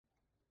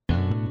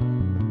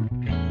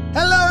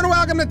Hello and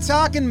welcome to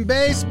Talking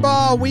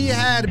Baseball. We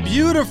had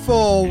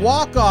beautiful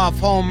walk-off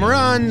home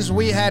runs,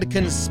 we had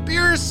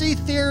conspiracy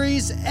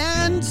theories,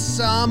 and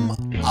some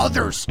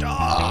other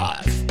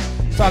stuff.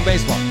 Talk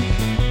baseball.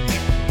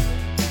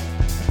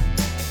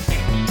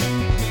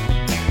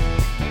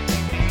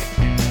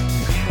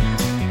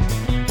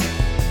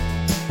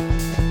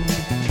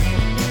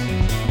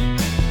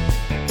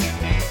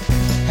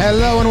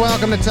 Hello and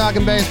welcome to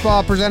Talking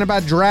Baseball, presented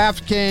by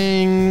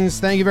DraftKings.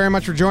 Thank you very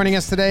much for joining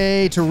us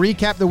today to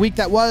recap the week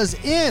that was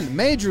in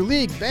Major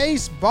League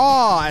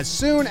Baseball. As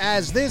soon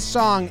as this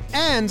song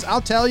ends,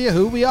 I'll tell you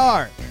who we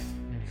are.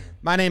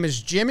 My name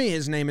is Jimmy.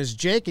 His name is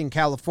Jake. In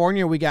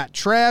California, we got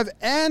Trev.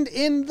 And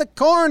in the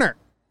corner,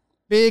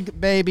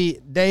 Big Baby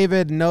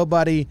David.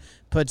 Nobody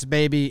puts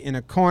baby in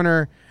a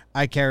corner.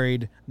 I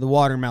carried the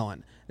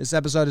watermelon. This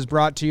episode is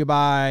brought to you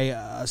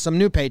by some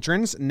new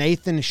patrons,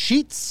 Nathan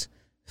Sheets,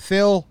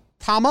 Phil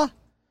Tama,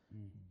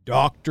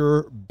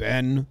 Dr.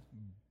 Ben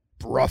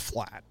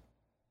Brufflat,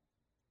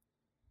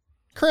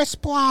 Chris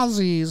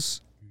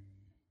Blazes,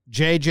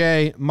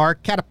 JJ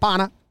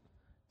Marquetapana,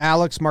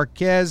 Alex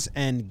Marquez,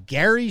 and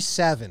Gary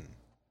Seven.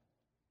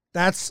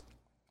 That's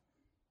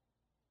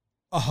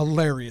a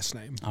hilarious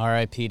name.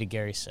 R.I.P. to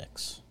Gary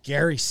Six.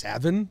 Gary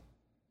Seven?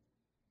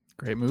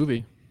 Great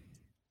movie.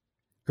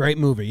 Great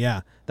movie,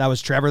 yeah. That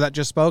was Trevor that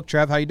just spoke.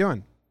 Trev, how you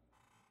doing?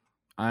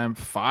 I'm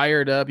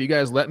fired up. You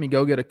guys let me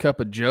go get a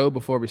cup of Joe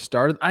before we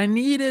started. I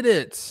needed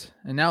it.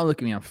 And now look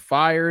at me. I'm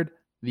fired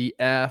the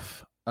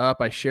F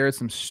up. I shared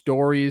some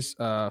stories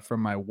from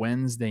my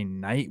Wednesday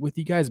night with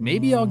you guys.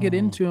 Maybe I'll get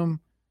into them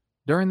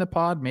during the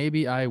pod.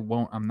 Maybe I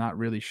won't. I'm not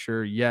really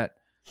sure yet.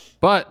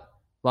 But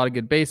a lot of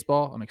good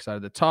baseball. I'm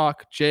excited to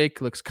talk.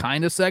 Jake looks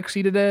kind of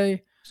sexy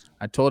today.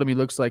 I told him he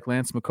looks like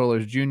Lance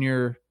McCullers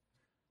Jr.,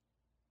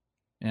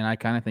 and I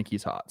kind of think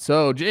he's hot.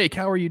 So, Jake,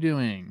 how are you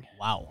doing?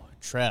 Wow.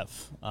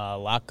 Trev, a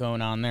lot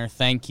going on there.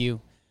 Thank you.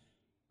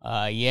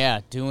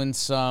 Doing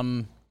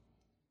some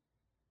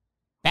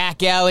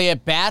back alley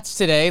at bats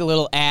today.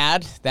 Little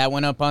ad that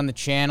went up on the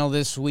channel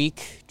this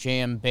week.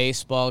 JM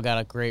Baseball got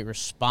a great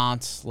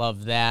response.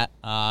 Love that.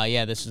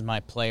 This is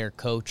my player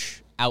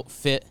coach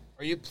outfit.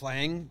 Are you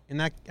playing in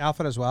that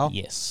outfit as well?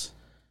 Yes.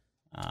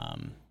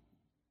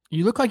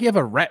 You look like you have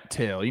a rat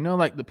tail. You know,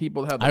 like the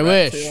people that have the I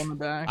rat wish. tail on the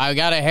back? I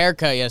got a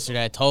haircut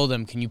yesterday. I told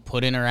them, can you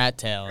put in a rat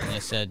tail? And they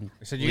said,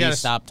 you gotta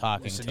stop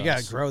talking to us. you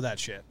got to grow that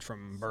shit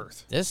from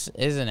birth. This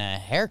isn't a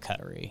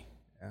haircuttery.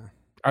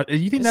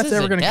 You think This that's is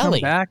ever a going to come deli.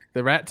 back,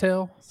 the rat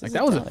tail? Like,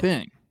 that was a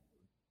thing.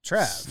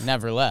 Trev.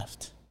 Never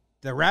left.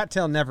 The rat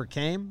tail never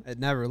came. It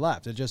never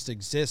left. It just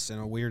exists in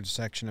a weird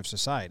section of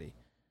society.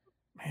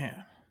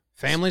 Man.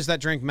 Families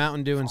that drink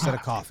Mountain Dew instead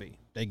of coffee,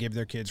 they give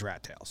their kids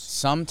rat tails.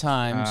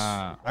 Sometimes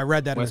I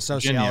read that in a West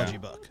sociology Virginia.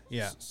 book.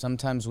 Yeah.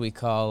 Sometimes we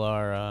call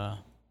our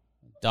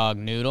dog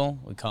Noodle.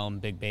 We call him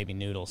Big Baby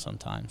Noodle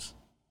sometimes.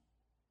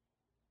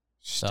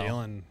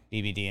 Stealing.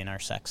 BBD in our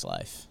sex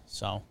life.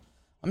 So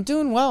I'm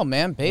doing well,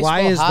 man. Baseball Why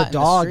is hot the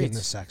dog in in the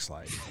the streets. sex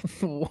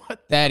life?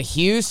 What? That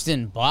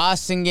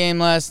Houston-Boston game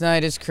last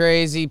night is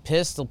crazy.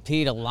 Pistol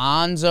Pete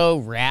Alonso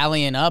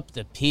rallying up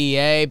the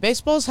PA.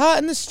 Baseball's hot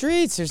in the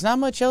streets. There's not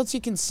much else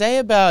you can say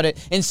about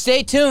it. And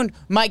stay tuned.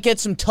 Might get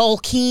some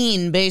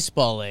Tolkien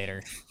baseball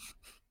later.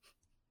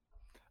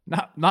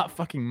 Not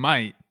fucking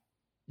might.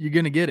 You're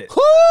going to get it.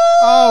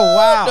 Oh,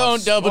 wow.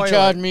 Don't double Spoiler.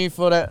 charge me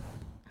for that.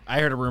 I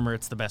heard a rumor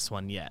it's the best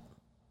one yet.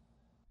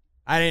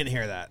 I didn't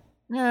hear that.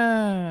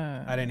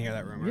 Yeah. I didn't hear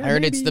that rumor. I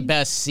heard it's the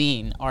best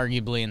scene,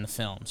 arguably, in the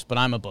films, but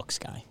I'm a books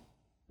guy.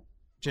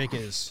 Jake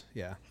is,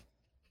 yeah.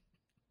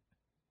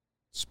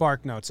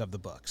 Spark notes of the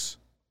books.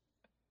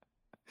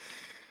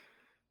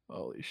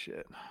 Holy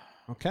shit.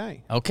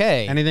 Okay.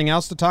 Okay. Anything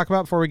else to talk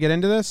about before we get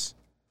into this?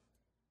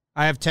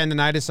 I have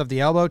tendonitis of the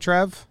elbow,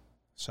 Trev.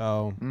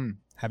 So,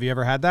 have you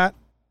ever had that?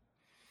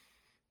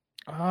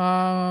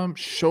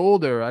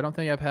 Shoulder. I don't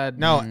think I've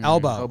had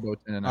elbow. Elbow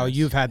tendonitis. Oh,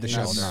 you've had the No,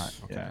 shoulder. not.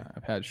 Okay. Yeah,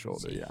 I've had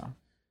shoulder. Yeah.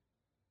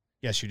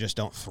 Yes, you just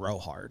don't throw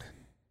hard.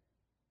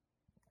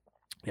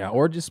 Yeah,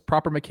 or just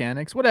proper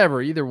mechanics.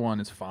 Whatever. Either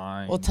one is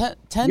fine. Well,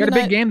 you got a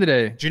big game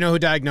today. Do you know who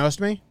diagnosed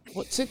me?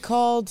 What's it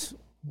called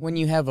when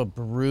you have a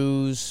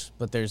bruise,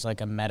 but there's like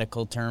a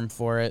medical term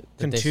for it?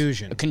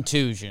 Contusion. A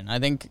contusion. I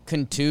think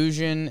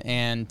contusion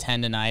and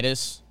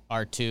tendonitis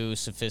are two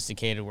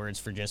sophisticated words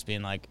for just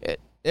being like, it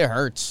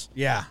hurts.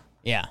 Yeah,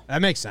 Yeah.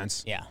 that makes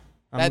sense. Yeah.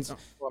 That's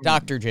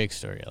Dr. Jake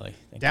Storielli.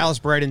 Dallas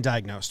Braden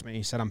diagnosed me.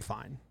 He said, I'm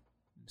fine.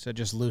 He said,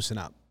 just loosen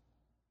up.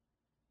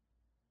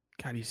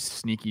 God, he's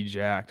sneaky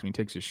jacked when he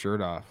takes his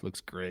shirt off. Looks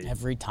great.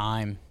 Every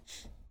time.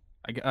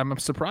 I'm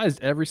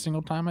surprised every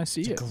single time I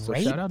see it. It's a So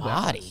great shout out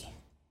Dallas. body.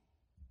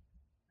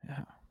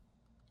 Yeah.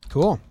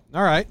 Cool.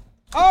 All right.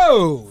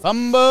 Oh!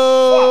 Fumble!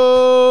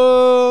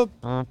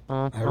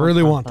 I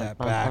really want that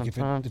back. If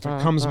it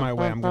comes my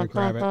way, I'm going to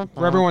grab it.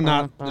 For everyone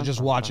not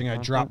just watching, I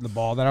dropped the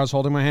ball that I was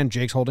holding in my hand.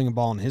 Jake's holding a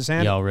ball in his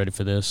hand. Y'all ready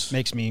for this?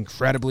 Makes me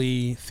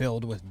incredibly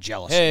filled with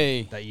jealousy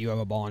Hey. that you have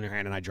a ball in your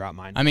hand and I drop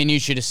mine. I mean, you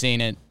should have seen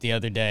it the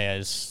other day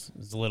as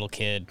a little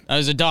kid. I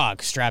was a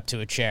dog strapped to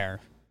a chair.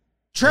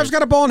 Trev's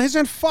got a ball in his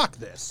hand. Fuck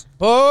this.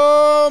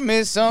 Boom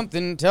is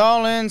something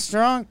tall and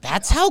strong.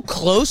 That's how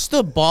close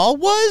the ball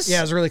was? Yeah,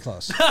 it was really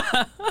close.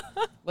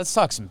 Let's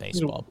talk some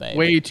baseball, babe.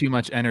 Way too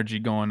much energy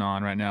going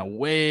on right now.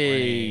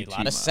 Way A too lot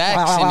of much.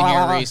 sex in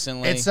here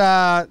recently. It's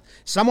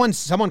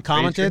someone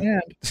commented.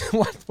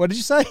 What did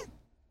you say?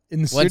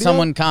 In the studio? What'd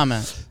someone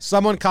comment?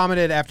 Someone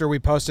commented after we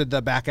posted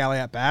the back alley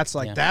at bats,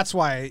 like Yeah. that's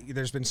why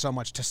there's been so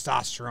much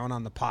testosterone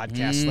on the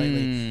podcast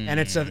lately. And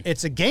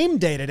it's a game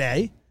day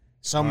today.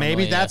 So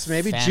maybe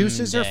Normally a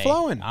juices are fem day.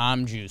 flowing.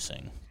 I'm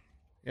juicing.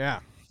 Yeah.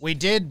 We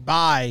did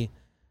buy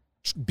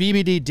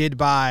BBD did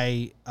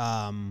buy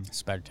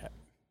Spider Tech.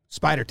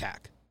 Spider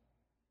Tack.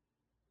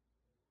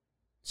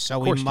 So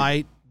we course you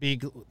might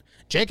be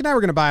Jake and I were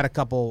going to buy it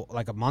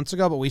a months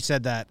ago, but we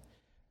said that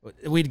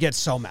we'd get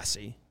so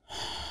messy.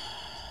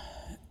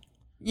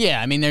 Yeah,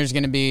 I mean, there's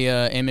going to be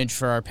an image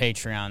for our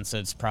Patreon, so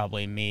it's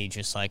probably me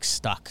just, like,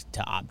 stuck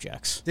to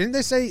objects. Didn't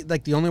they say,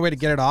 like, the only way to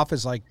get it off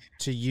is, like,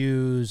 to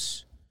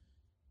use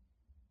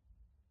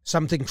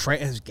something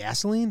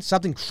gasoline?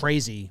 Something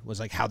crazy was,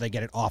 like, how they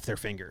get it off their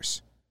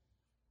fingers.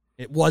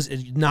 It was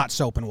not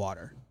soap and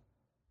water.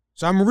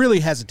 So I'm really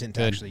hesitant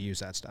to actually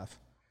use that stuff.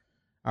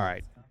 All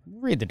right.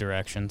 Read the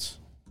directions.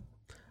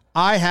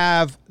 I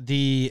have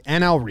the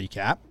NL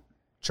recap.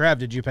 Trev,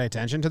 did you pay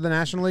attention to the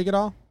National League at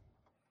all?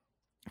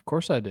 Of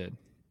course I did.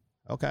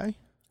 Okay.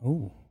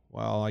 Ooh.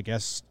 Well, I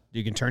guess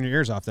you can turn your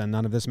ears off then.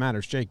 None of this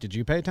matters. Jake, did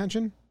you pay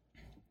attention?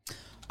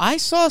 I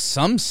saw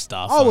some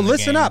stuff. Oh, well, on the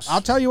listen up. games.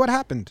 I'll tell you what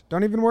happened.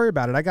 Don't even worry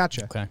about it. I got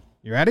you. Okay.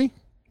 You ready?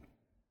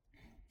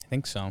 I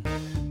think so.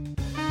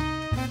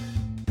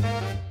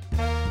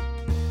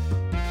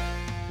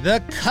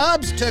 The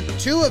Cubs took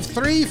 2 of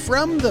 3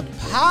 from the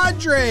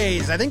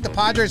Padres. I think the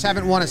Padres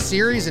haven't won a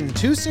series in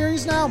 2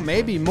 series now,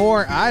 maybe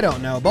more. I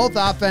don't know. Both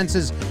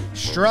offenses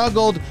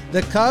struggled.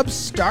 The Cubs'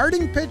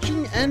 starting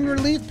pitching and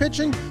relief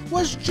pitching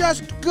was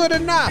just good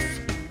enough.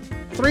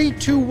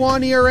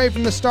 3.21 ERA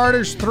from the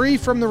starters, 3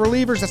 from the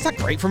relievers. That's not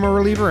great from a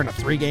reliever in a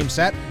 3-game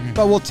set,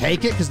 but we'll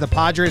take it because the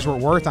Padres were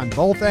worth on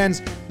both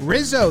ends.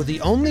 Rizzo, the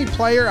only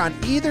player on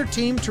either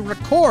team to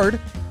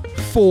record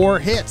 4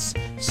 hits.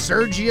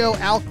 Sergio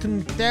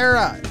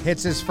Alcantara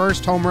hits his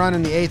first home run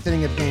in the 8th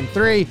inning of Game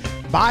 3.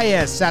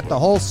 Baez sat the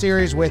whole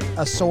series with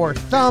a sore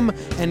thumb,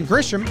 and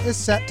Grisham is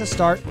set to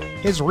start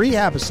his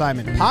rehab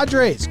assignment.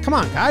 Padres, come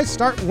on, guys,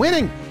 start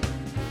winning.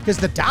 Because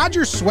the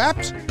Dodgers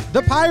swept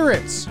the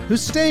Pirates, who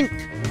stink.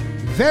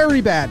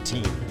 Very bad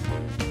team.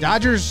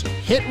 Dodgers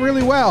hit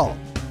really well.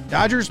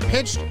 Dodgers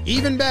pitched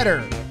even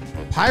better.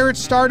 Pirates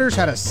starters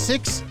had a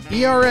 6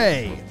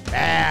 ERA.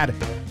 Bad.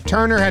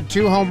 Turner had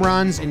 2 home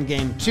runs in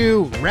Game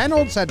 2.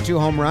 Reynolds had 2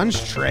 home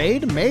runs.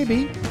 Trade,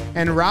 maybe.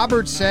 And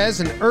Roberts says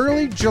an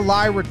early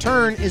July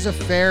return is a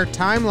fair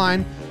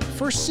timeline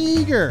for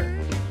Seager.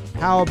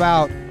 How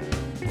about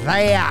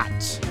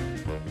that?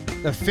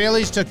 The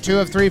Phillies took 2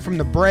 of 3 from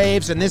the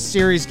Braves, and this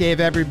series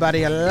gave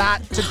everybody a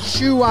lot to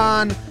chew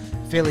on.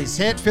 Phillies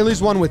hit.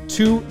 Phillies won with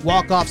 2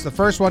 walk-offs. The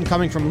first one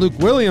coming from Luke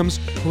Williams,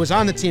 who was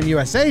on the Team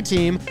USA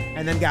team,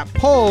 and then got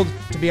pulled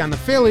to be on the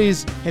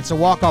Phillies. Hits a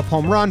walk-off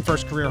home run,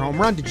 first career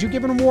home run. Did you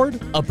give an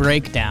award? A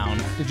breakdown.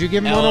 Did you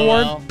give him an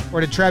award?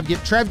 Or did Trev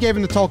give? Trev gave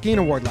him the Tolkien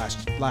Award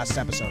last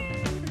episode,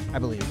 I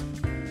believe.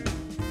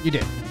 You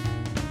did.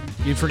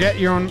 You forget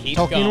your own Keep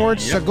Tolkien going.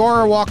 Awards? Yep.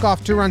 Segura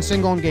walk-off 2-run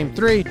single in Game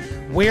 3.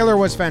 Wheeler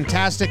was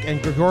fantastic,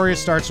 and Gregorius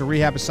starts a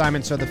rehab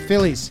assignment, so the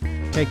Phillies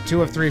take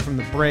 2 of 3 from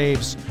the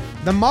Braves.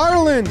 The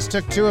Marlins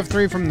took 2 of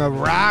 3 from the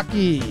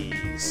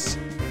Rockies.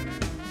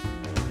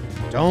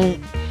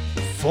 Don't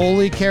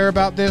fully care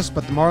about this,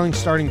 but the Marlins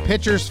starting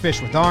pitchers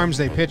fish with arms.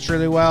 They pitched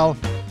really well.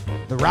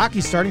 The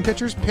Rockies starting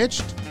pitchers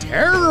pitched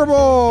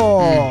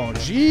terrible.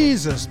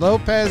 Jesus.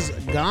 Lopez,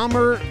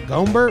 Gomber,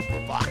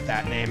 fuck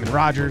that name, and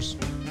Rogers.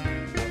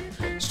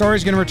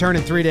 Story's going to return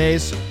in 3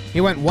 days. He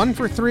went 1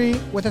 for 3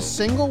 with a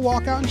single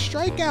walkout and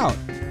strikeout.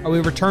 Oh,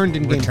 he returned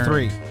in Game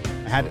 3.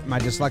 I had my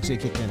dyslexia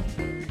kicked in.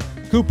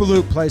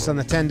 Koopaloop placed on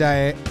the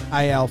 10-day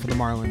IL for the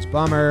Marlins.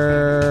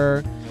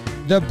 Bummer.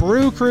 The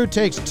Brew Crew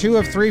takes 2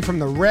 of 3 from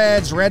the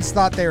Reds. Reds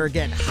thought they were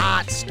getting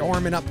hot,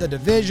 storming up the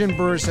division.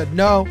 Brewers said,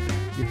 no,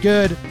 you're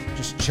good.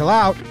 Just chill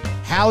out.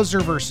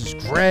 Hauser versus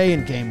Gray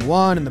in Game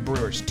 1, and the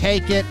Brewers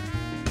take it.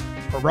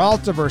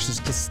 Peralta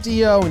versus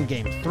Castillo in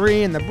Game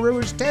 3, and the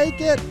Brewers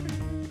take it.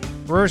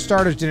 Brewers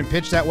starters didn't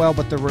pitch that well,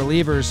 but the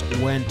relievers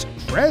went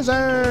crazy.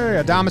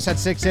 Adames had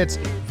 6 hits.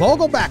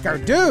 Vogelback, our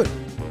dude,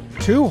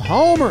 2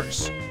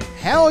 homers.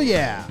 Hell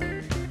yeah.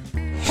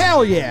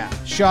 Hell yeah.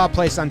 Shaw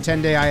placed on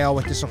 10-day IL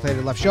with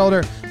dislocated left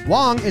shoulder.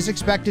 Wong is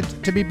expected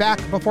to be back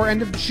before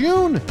end of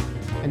June.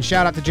 And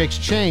shout out to Jake's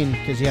chain,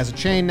 because he has a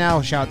chain now.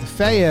 Shout out to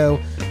Feo,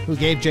 who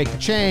gave Jake the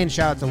chain.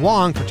 Shout out to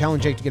Wong for telling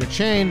Jake to get a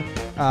chain.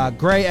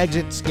 Gray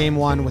exits Game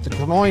 1 with a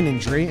groin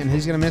injury, and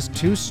he's going to miss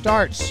 2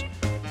 starts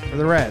for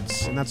the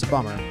Reds, and that's a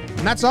bummer. And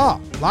that's all.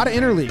 A lot of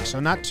interleague,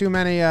 so not too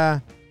many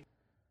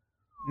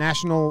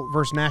national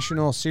versus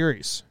national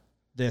series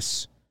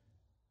this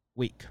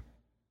week.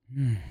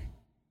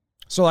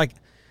 So, like,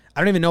 I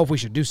don't even know if we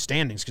should do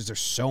standings because there's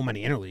so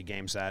many interleague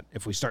games that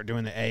if we start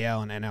doing the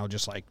AL and NL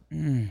just, like,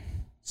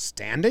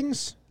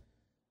 standings,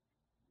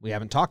 we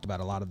haven't talked about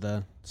a lot of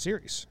the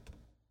series.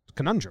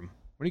 Conundrum.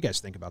 What do you guys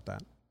think about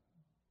that?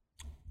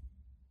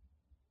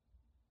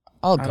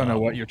 I'll go. I don't know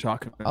what you're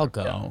talking about. I'll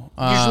go.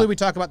 Usually we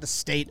talk about the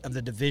state of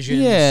the division.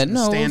 Yeah, the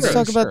no, standings. let's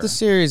talk about the Sure.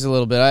 series a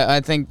little bit. I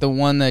think the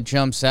one that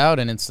jumps out,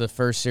 and it's the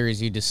first series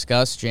you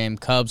discussed, James,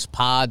 Cubs,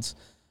 Pods.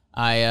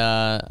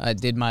 I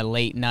did my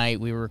late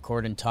night. We were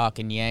recording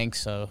Talking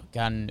Yanks, so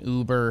got an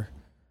Uber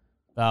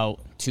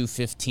about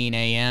 2:15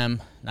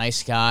 a.m.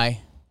 Nice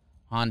guy,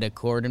 Honda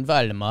Accord,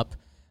 invited him up.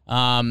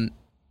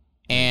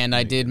 And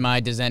I did my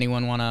Does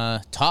Anyone Want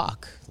to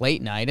Talk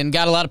late night, and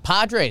got a lot of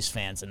Padres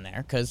fans in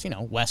there because,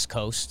 West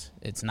Coast.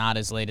 It's not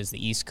as late as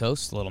the East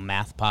Coast. A little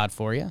math pod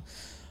for you.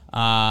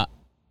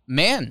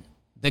 Man,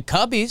 the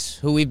Cubbies,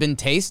 who we've been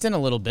tasting a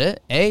little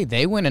bit,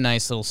 they win a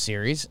nice little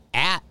series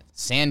at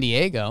San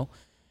Diego.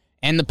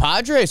 And the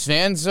Padres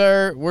fans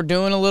we're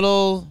doing a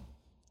little,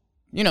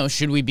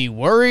 should we be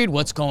worried?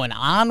 What's going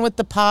on with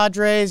the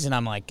Padres? And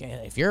I'm like,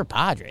 if you're a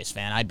Padres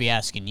fan, I'd be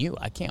asking you.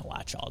 I can't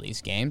watch all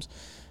these games.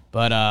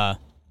 But, I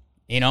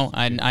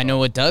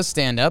know it does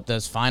stand up.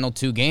 Those final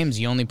 2 games,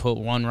 you only put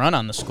 1 run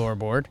on the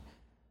scoreboard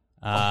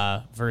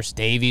versus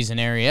Davies and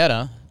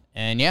Arrieta.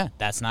 And, yeah,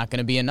 that's not going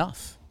to be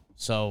enough.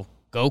 So,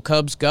 go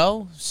Cubs,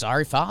 go.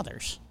 Sorry,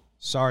 Fathers.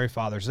 Sorry,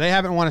 Fathers. They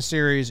haven't won a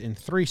series in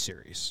 3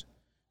 series.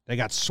 They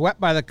got swept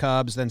by the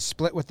Cubs, then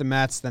split with the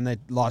Mets, then they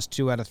lost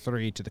 2 out of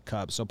 3 to the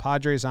Cubs. So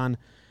Padres on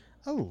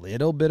a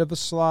little bit of a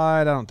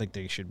slide. I don't think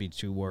they should be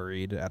too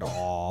worried at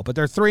all. But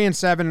they're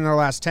 3-7 in their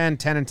last 10,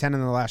 10-10 in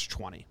their last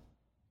 20.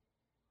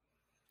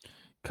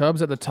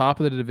 Cubs at the top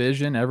of the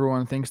division.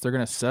 Everyone thinks they're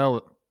going to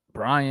sell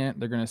Bryant.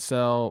 They're going to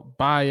sell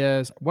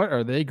Baez. What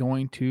are they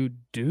going to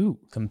do?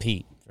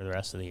 Compete for the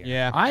rest of the year.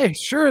 Yeah. I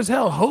sure as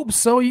hell hope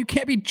so. You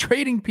can't be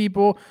trading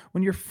people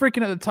when you're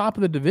freaking at the top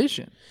of the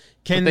division.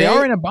 Can But they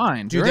are in a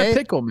bind. do They're in they- a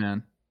pickle,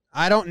 man.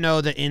 I don't know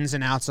the ins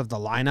and outs of the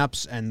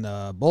lineups and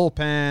the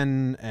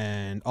bullpen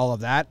and all of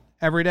that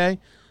every day,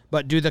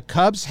 but do the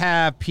Cubs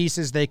have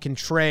pieces they can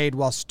trade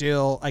while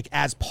still,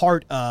 as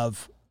part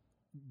of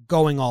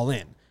going all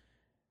in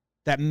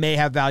that may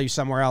have value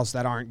somewhere else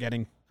that aren't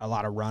getting a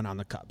lot of run on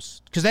the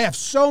Cubs? Because they have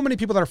so many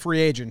people that are free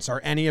agents. Are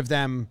any of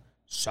them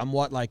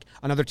somewhat like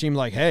another team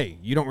like, hey,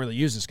 you don't really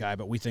use this guy,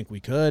 but we think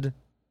we could?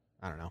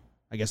 I don't know.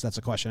 I guess that's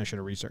a question I should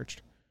have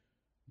researched.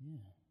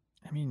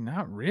 I mean,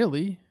 not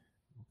really.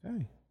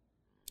 Okay.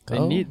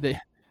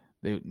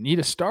 They need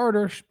a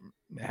starter.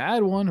 They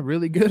had one, a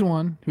really good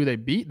one, who they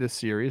beat this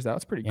series. That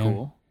was pretty Yeah.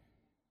 cool.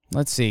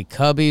 Let's see.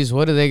 Cubbies,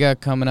 what do they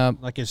got coming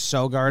up? Like, is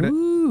Sogard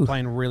Ooh.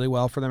 playing really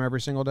well for them every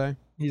single day?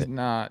 He's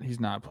not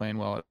playing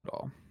well at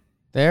all.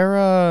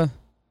 They're,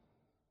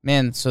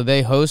 man, so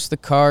they host the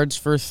Cards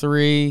for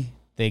 3.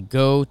 They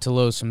go to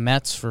Los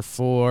Mets for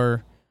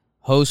 4,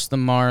 host the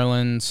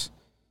Marlins,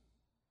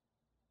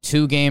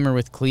 2-gamer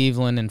with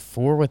Cleveland, and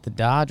 4 with the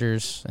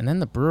Dodgers, and then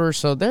the Brewers.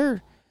 So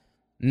they're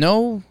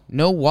no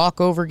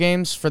walkover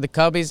games for the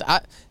Cubbies.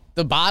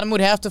 The bottom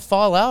would have to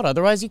fall out.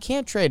 Otherwise, you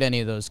can't trade any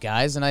of those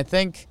guys. And I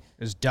think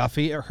Is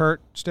Duffy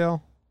hurt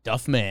still?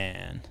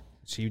 Duffman.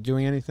 Is he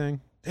doing anything?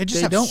 They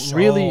They have don't so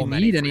really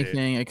many need free-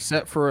 anything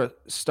except for a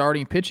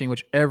starting pitching,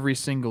 which every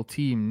single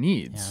team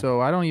needs. Yeah. So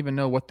I don't even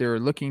know what they're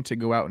looking to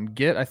go out and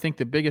get. I think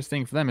the biggest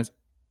thing for them is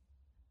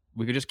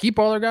we could just keep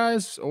all our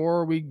guys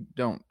or we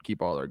don't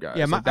keep all our guys.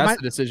 Yeah, Like, that's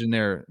the decision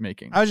they're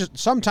making. I was just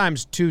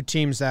sometimes 2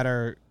 teams that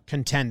are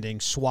contending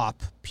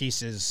swap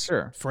pieces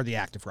Sure. for the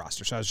active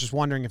roster. So I was just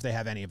wondering if they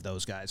have any of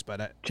those guys.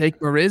 But Jake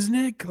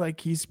Marisnik,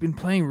 like he's been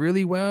playing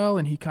really well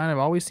and he kind of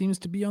always seems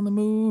to be on the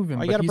move. And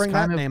you but got to he's bring that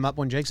kind of name up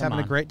when Jake's Come having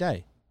a on. great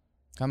day.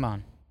 Come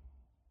on.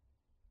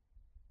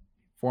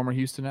 former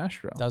Houston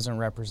Astro. Doesn't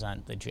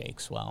represent the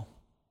Jakes well.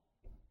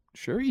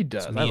 Sure he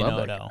does. It's I love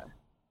Miyamoto. that guy.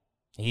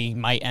 He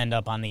might end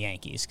up on the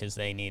Yankees because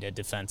they need a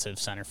defensive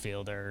center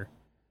fielder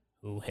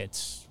who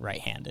hits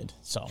right-handed.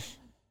 So,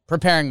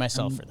 preparing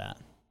myself for that.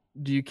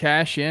 Do you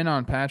cash in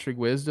on Patrick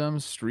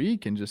Wisdom's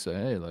streak and just say,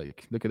 hey,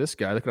 like, look at this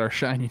guy. Look at our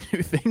shiny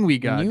new thing we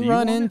got. When Do you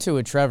run want it? into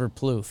a Trevor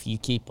Plouffe, you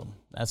keep him.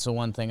 That's the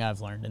one thing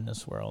I've learned in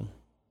this world.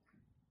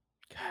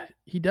 God,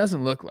 he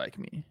doesn't look like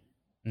me.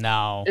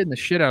 No, Hitting the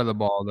shit out of the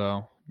ball,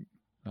 though.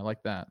 I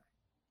like that.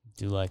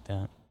 do like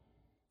that.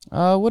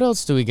 What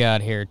else do we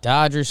got here?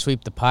 Dodgers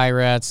sweep the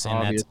Pirates, and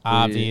that's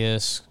Obviously.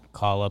 obvious.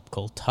 Call up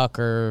Cole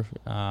Tucker.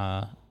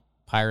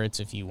 Pirates,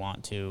 if you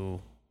want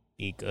to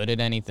be good at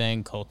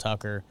anything. Cole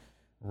Tucker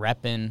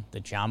repping the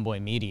John Boy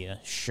Media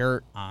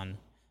shirt on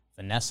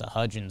Vanessa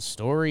Hudgens'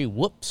 story.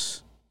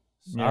 Whoops.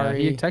 Yeah,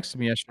 Sorry. he texted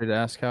me yesterday to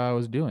ask how I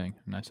was doing,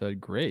 and I said,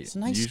 great. He's a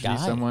nice usually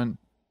guy.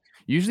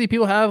 Usually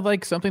people have,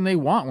 like, something they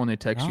want when they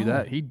text you No.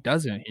 that. He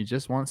doesn't. He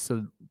just wants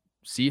to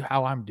see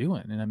how I'm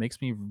doing, and it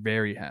makes me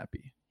very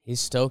happy. He's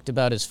stoked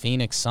about his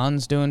Phoenix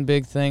Suns doing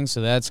big things,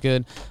 so that's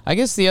good. I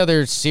guess the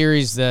other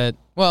series that,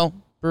 well,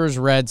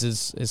 Brewers-Reds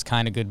is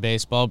kind of good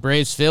baseball.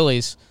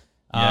 Braves-Phillies.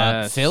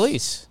 Yes.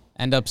 Phillies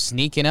end up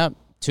sneaking up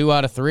 2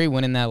 out of 3,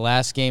 winning that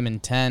last game in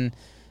 10.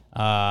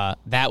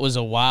 That was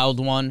a wild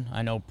one.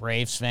 I know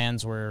Braves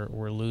fans were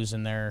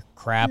losing their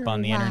crap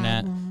on the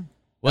internet. That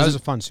was a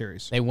fun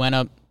series. They went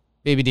up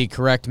BBD,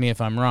 correct me if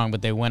I'm wrong,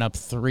 but they went up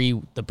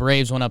 3. The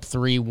Braves went up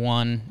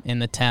 3-1 in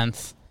the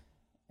 10th,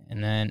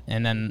 and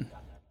then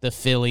the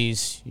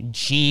Phillies,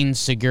 Gene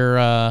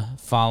Segura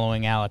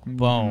following Alec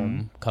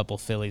Boehm, a couple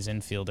Phillies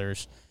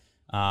infielders,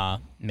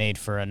 made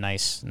for a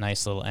nice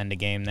little end of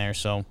game there.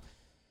 So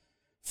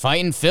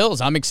fighting Phils,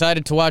 I'm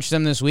excited to watch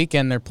them this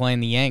weekend. They're playing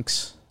the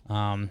Yanks.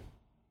 NL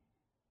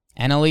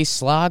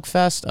East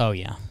Slogfest. Oh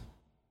yeah,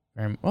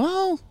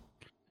 well.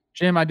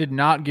 Jim, I did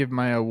not give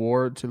my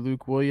award to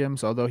Luke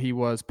Williams, although he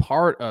was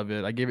part of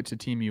it. I gave it to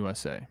Team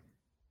USA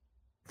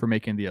for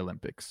making the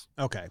Olympics.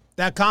 Okay.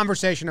 That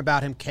conversation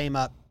about him came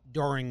up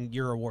during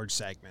your award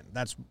segment.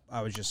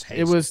 I was just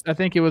hasty. I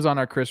think it was on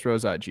our Chris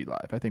Rose IG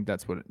Live. I think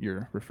that's what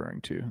you're referring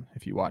to.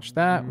 If you watch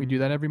that, we do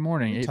that every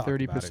morning,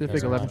 8:30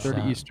 Pacific,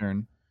 11:30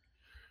 Eastern.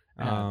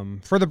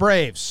 For the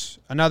Braves,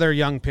 another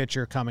young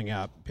pitcher coming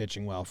up,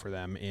 pitching well for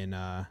them in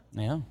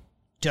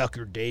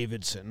Tucker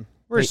Davidson.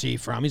 Where's he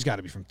from? He's got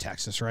to be from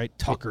Texas, right?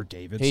 Tucker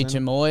Davidson. Peter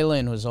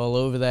Moylan was all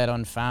over that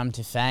on Farm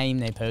to Fame.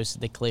 They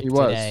posted the clip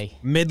today.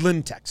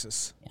 Midland,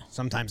 Texas. Yeah.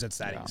 Sometimes it's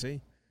that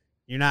easy.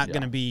 You're not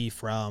going to be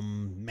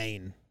from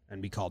Maine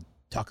and be called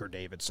Tucker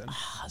Davidson.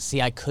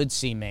 See, I could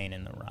see Maine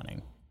in the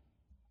running.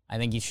 I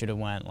think you should have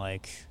went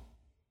like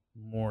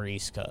more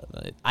East Coast.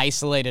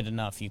 Isolated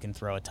enough, you can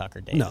throw a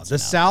Tucker Davidson. No, the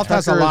South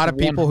has a lot of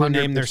people who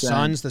name their 100%.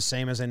 sons the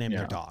same as they name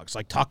their dogs.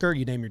 Like Tucker,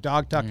 you name your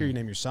dog Tucker, you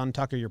name your son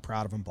Tucker, you're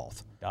proud of them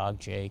both. Dog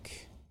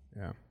Jake.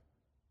 Yeah.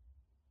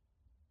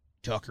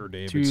 Tucker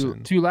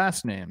Davidson. Two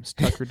last names,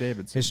 Tucker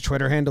Davidson. His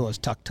Twitter handle is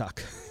Tuck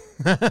Tuck.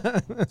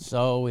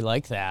 So we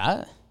like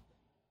that.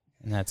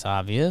 And that's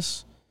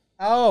obvious.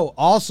 Oh,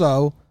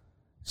 also,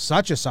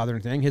 such a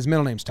Southern thing. His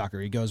middle name's Tucker.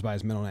 He goes by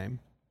his middle name,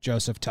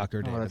 Joseph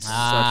Tucker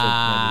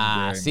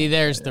Davidson. See,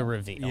 there's the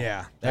reveal.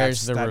 Yeah,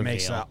 there's the that reveal.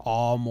 makes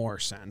all more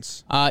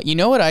sense. You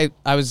know what?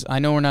 I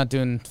know we're not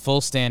doing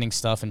full standing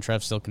stuff, and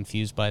Trev's still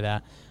confused by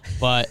that.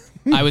 But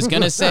I was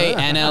gonna say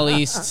NL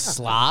East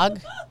slog,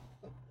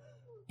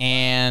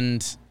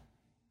 and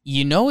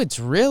it's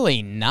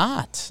really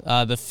not.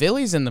 The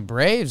Phillies and the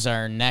Braves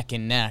are neck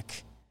and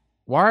neck.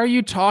 Why are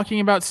you talking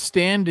about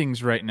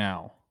standings right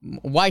now?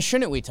 Why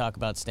shouldn't we talk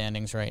about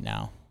standings right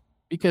now?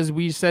 Because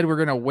we said we're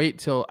going to wait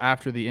till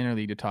after the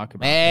interleague to talk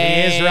about it.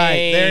 Hey, He is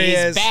right. There he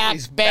is. Back,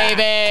 He's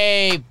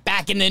baby.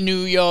 Back in the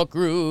New York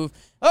groove.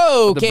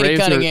 Oh, Katie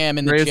Cunningham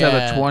in the Braves chat.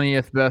 have a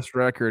 20th best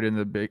record in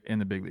the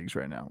big leagues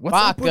right now. What's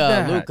up with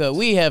that? Luca,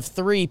 we have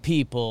 3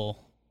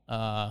 people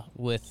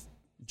with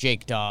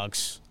Jake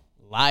Dogs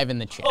live in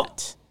the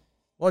chat.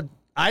 Well,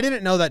 I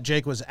didn't know that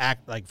Jake was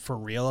for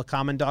real a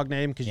common dog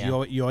name because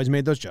you always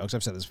made those jokes.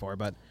 I've said this before,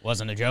 but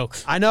Wasn't a joke.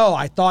 I know.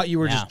 I thought you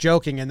were just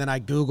joking, and then I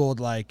Googled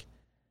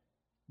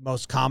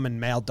most common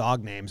male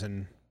dog names,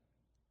 and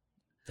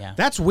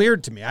that's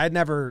weird to me. I had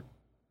never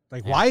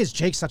why is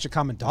Jake such a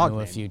common dog I knew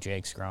name? a few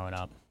Jakes growing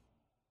up.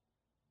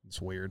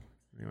 It's weird.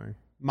 Anyway,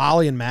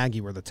 Molly and Maggie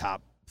were the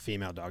top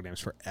female dog names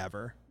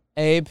forever.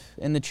 Abe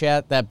in the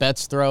chat, that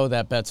Betts throw,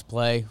 that Betts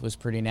play was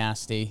pretty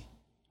nasty.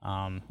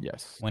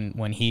 Yes.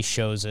 When he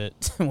shows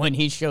it, when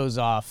he shows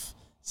off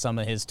some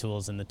of his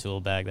tools in the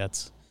tool bag,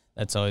 that's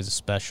always a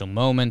special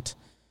moment.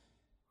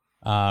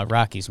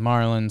 Rockies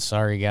Marlins,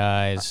 sorry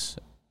guys.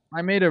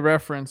 I made a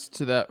reference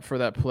to that for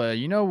that play.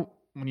 You know,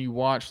 when you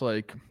watch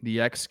the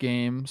X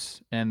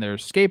Games and they're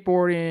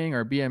skateboarding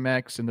or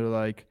BMX and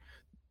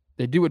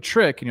they do a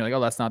trick and you're like,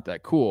 oh, that's not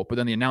that cool. But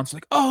then the announcer's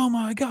like, oh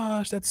my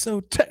gosh, that's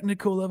so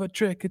technical of a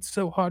trick. It's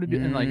so hard to do.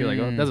 And you're like,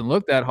 oh, it doesn't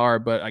look that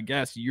hard, but I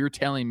guess you're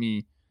telling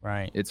me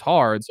Right. it's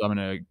hard. So I'm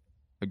going to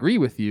agree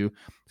with you.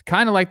 It's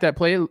kind of like that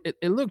play.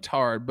 It looked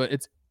hard, but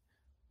it's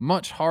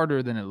much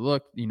harder than it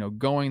looked,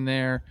 going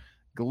there.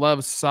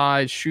 Glove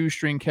side,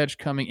 shoestring catch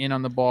coming in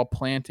on the ball,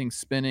 planting,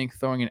 spinning,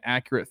 throwing an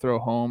accurate throw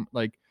home.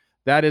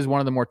 That is one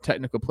of the more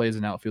technical plays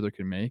an outfielder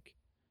can make.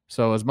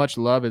 So as much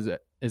love as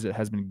it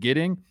has been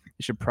getting,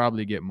 it should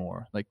probably get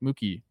more.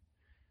 Mookie,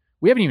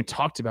 we haven't even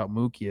talked about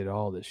Mookie at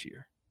all this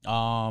year.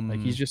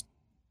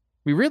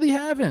 We really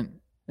haven't.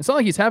 It's not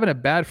like he's having a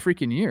bad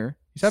freaking year.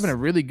 He's having a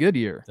really good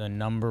year. The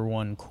number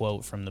one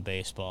quote from the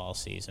baseball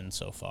season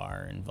so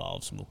far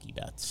involves Mookie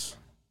Betts.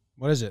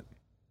 What is it?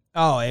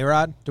 Oh,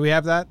 A-Rod. Do we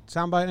have that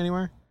soundbite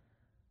anywhere?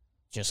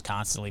 Just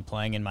constantly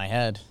playing in my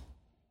head.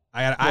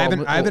 I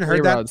haven't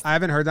heard that. I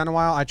haven't heard that in a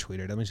while. I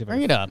tweeted. Let me see if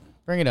Bring it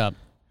up.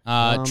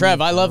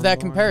 Trev, I love that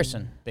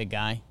comparison, big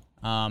guy.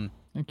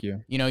 Thank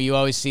you. You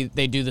always see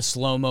they do the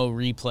slow-mo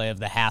replay of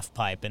the half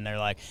pipe, and they're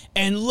like,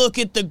 and look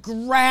at the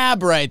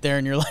grab right there.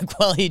 And you're like,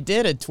 well, he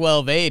did a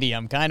 1280.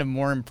 I'm kind of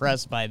more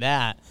impressed by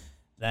that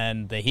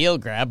than the heel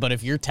grab. But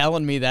if you're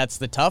telling me that's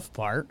the tough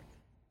part,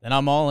 then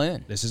I'm all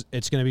in.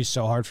 It's going to be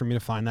so hard for me to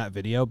find that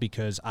video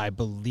because I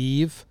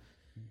believe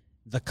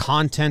the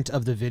content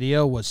of the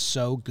video was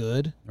so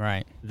good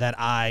that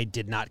I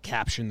did not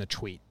caption the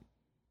tweet.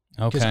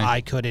 Okay. Because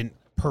I couldn't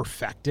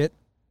perfect it.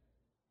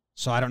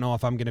 So I don't know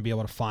if I'm going to be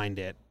able to find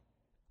it.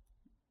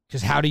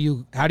 Because how do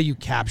you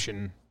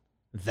caption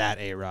that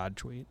A-Rod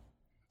tweet?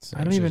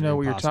 I don't even know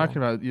what you're talking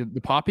about.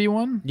 The Poppy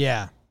one?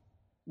 Yeah.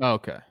 Oh,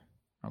 okay.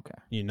 Okay.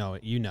 You know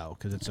it. You know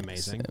because it's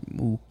amazing.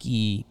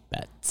 Mookie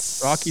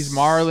Betts. Rockies,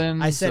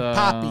 Marlins. I said,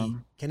 Poppy,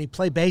 can he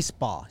play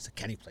baseball? I said,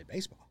 can he play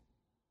baseball?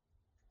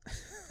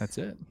 That's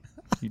it.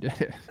 You did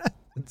it.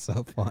 It's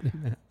so funny,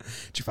 man.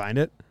 Did you find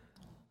it?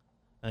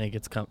 I think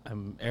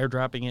I'm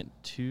airdropping it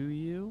to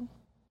you.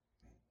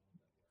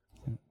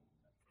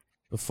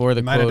 Before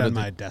the Might have quote done of the,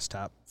 my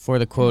desktop. for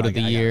the quote I of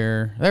the got it.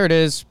 year. There it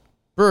is.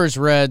 Brewers,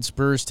 Reds.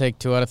 Brewers take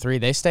 2 out of 3.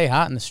 They stay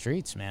hot in the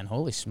streets, man.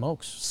 Holy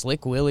smokes.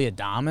 Slick Willie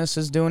Adames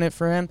is doing it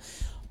for him.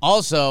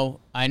 Also,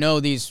 I know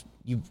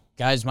you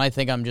guys might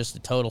think I'm just a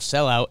total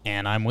sellout,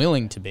 and I'm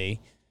willing to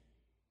be.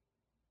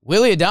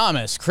 Willie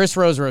Adames, Chris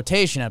Rose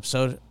rotation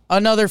episode,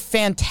 another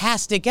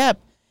fantastic ep.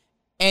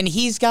 And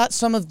he's got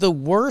some of the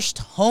worst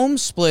home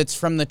splits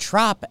from the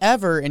Trop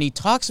ever, and he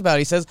talks about it.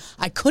 He says,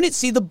 I couldn't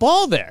see the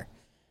ball there.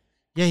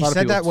 Yeah, he lot of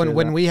said people that say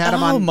when that. we had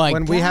him Oh on my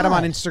when we had him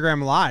on God.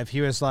 Instagram Live.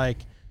 He was like,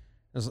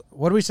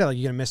 what did we say? Like,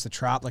 you gonna miss the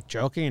Trop? Like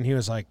joking, and he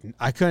was like,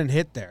 I couldn't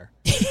hit there.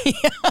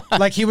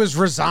 Like he was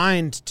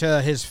resigned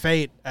to his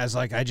fate as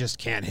like, I just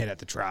can't hit at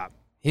the Trop.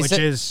 He Which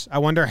said- is, I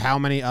wonder how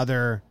many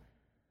other.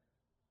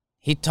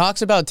 He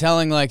talks about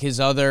telling like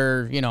his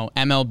other,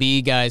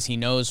 MLB guys he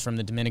knows from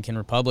the Dominican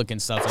Republic and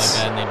stuff like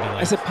that, and they'd be I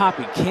like, said,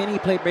 Poppy, can he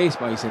play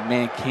baseball? He said,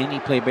 man, can he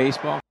play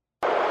baseball?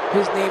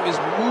 His name is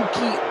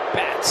Mookie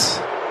Betts.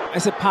 I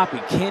said, Poppy,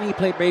 can he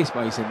play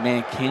baseball? He said,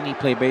 man, can he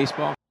play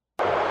baseball?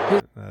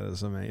 That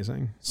is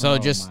amazing. So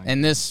Oh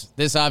and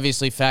this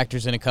obviously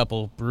factors in a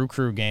couple Brew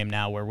Crew game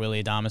now where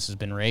Willie Adames has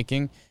been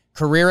raking.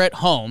 Career at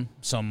home,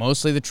 so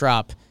mostly the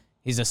Trop.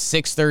 He's a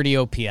 630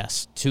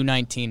 OPS,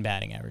 219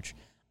 batting average.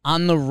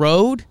 On the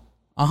road,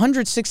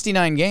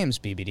 169 games,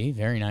 BBD,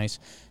 very nice.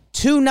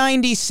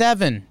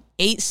 297,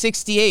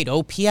 868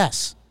 OPS.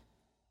 Let's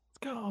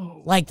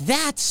go. Like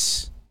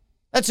that's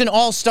an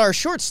all-star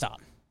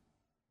shortstop.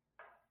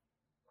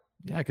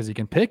 Yeah, because he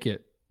can pick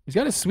it. He's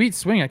got a sweet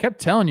swing. I kept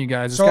telling you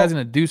guys, this So- guy's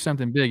going to do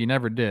something big. He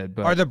never did.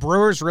 But Are the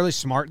Brewers really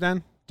smart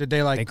then? Did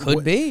they like? They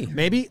could be.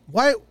 Maybe.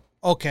 Why?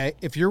 Okay,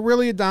 if you're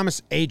really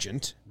Adames'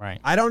 agent, Right.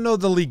 I don't know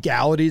the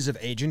legalities of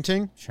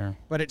agenting, Sure.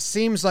 but it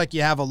seems like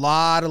you have a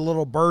lot of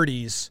little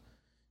birdies,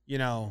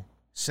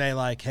 say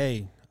like,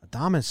 hey,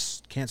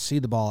 Adames can't see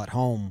the ball at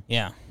home.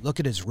 Yeah. Look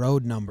at his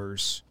road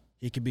numbers.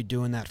 He could be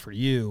doing that for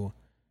you.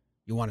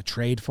 You want to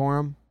trade for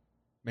him?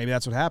 Maybe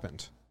that's what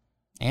happened.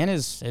 And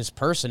his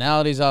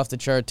personality's off the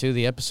chart, too.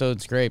 The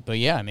episode's great. But,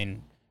 yeah, I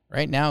mean,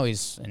 right now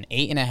he's an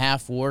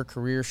 8.5 WAR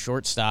career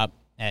shortstop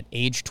at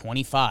age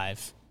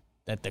 25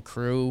 that the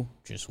Crew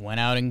just went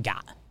out and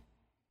got.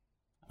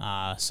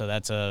 So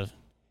that's a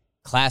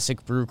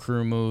classic Brew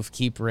Crew move.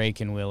 Keep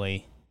raking,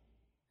 Willie.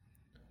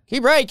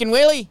 Keep raking,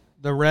 Willie.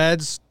 The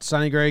Reds,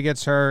 Sonny Gray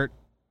gets hurt.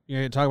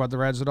 You talk about the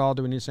Reds at all?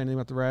 Do we need to say anything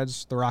about the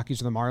Reds, the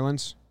Rockies, or the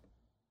Marlins?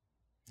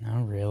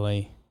 Not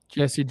really.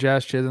 Jesse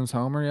Jazz Chisholm's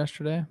homer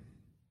yesterday.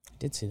 I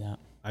did see that.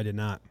 I did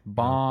not.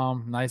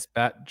 Bomb. Nice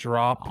bat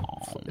drop.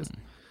 Oh.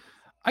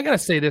 I got to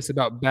say this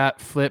about bat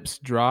flips,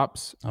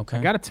 drops. Okay.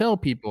 I got to tell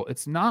people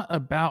it's not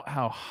about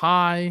how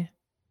high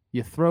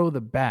you throw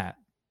the bat.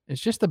 It's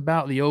just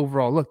about the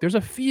overall look. There's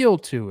a feel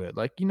to it.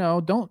 Like,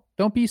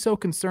 don't be so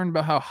concerned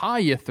about how high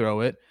you throw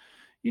it.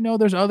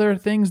 There's other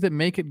things that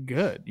make it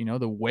good.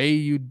 The way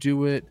you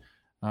do it,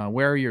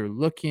 where you're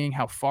looking,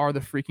 how far the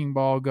freaking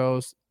ball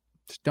goes.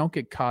 Just don't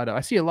get caught up.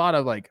 I see a lot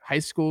of like high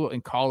school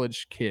and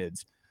college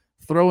kids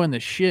throwing the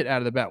shit out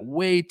of the bat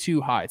way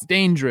too high. It's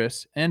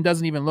dangerous and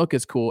doesn't even look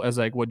as cool as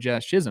like what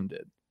Jazz Chisholm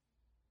did.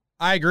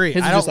 I agree.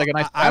 His is I don't, just like a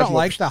nice I don't casual-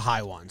 like the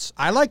high ones.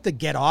 I like the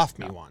get off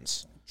me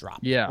ones. Drop.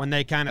 Yeah. When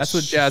they kind of That's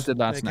what Jazz did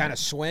last They night. kind of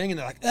swing and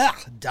they're like, ugh,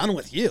 done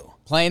with you.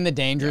 Playing the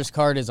dangerous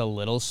card is a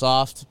little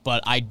soft,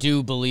 but I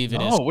do believe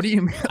it is. Oh, what do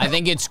you mean? I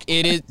think it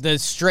is the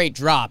straight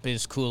drop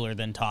is cooler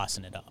than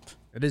tossing it up.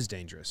 It is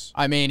dangerous.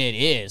 I mean, it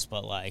is,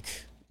 but like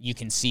you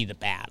can see the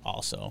bat.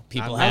 Also,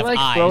 people I have like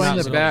eyes. throwing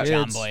It's the a bat.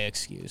 John It's- Boy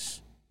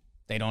excuse.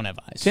 They don't have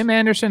eyes. Tim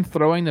Anderson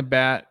throwing the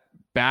bat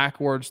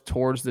backwards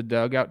towards the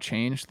dugout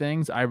changed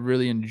things. I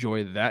really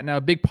enjoy that. Now,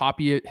 Big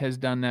Poppy has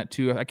done that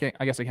too. I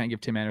guess I can't give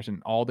Tim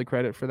Anderson all the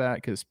credit for that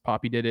because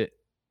Poppy did it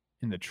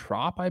in the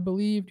Trop, I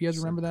believe. Do you guys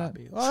remember that?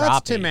 Well, that's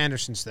Troppy. Tim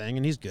Anderson's thing,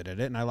 and he's good at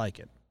it, and I like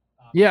it.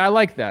 Yeah, I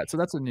like that. So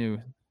that's a new.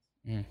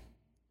 Mm.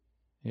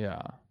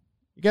 Yeah.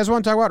 You guys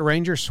want to talk about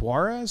Ranger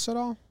Suarez at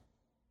all?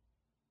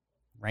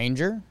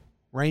 Ranger,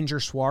 Ranger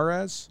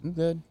Suarez? I'm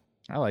good.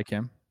 I like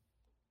him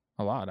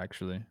a lot,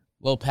 actually.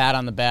 Little pat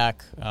on the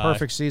back.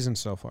 Perfect season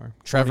so far.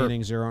 Trevor- 20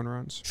 innings, 0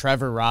 runs.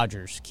 Trevor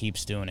Rogers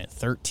keeps doing it.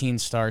 13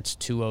 starts,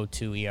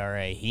 2.02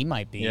 ERA. He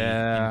might be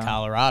Yeah. in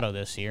Colorado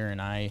this year,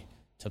 and I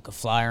took a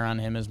flyer on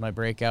him as my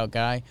breakout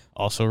guy.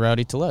 Also,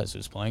 Rowdy Tellez,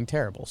 who's playing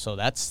terrible. So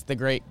that's the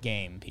great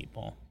game,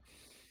 people.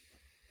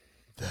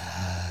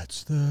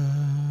 That's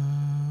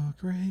the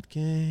great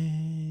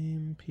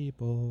game,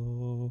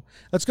 people.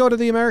 Let's go to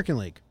the American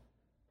League.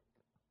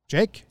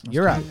 Jake,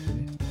 you're up.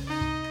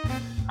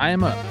 I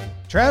am up.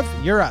 Trev,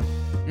 you're up.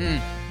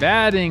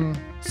 Batting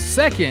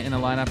second in the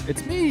lineup,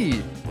 it's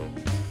me.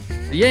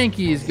 The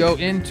Yankees go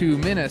into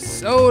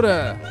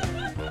Minnesota.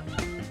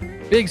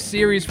 Big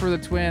series for the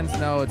Twins.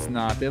 No, it's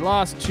not. They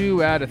lost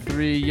 2 out of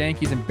 3.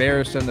 Yankees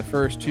embarrassed them the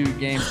first 2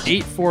 games.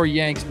 8-4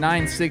 Yanks,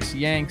 9-6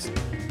 Yanks.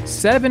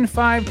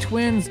 7-5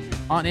 Twins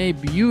on a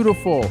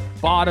beautiful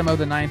bottom of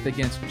the 9th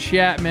against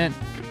Chapman.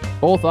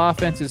 Both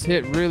offenses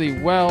hit really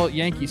well.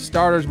 Yankee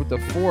starters with the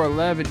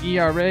 4.11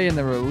 ERA, and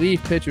the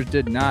relief pitchers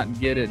did not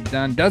get it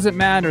done. Doesn't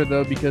matter,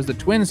 though, because the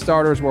Twin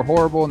starters were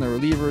horrible and the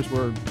relievers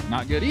were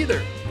not good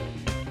either.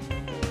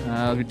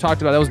 We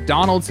talked about that was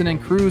Donaldson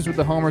and Cruz with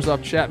the homers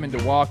off Chapman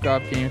to walk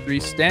off Game 3.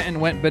 Stanton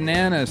went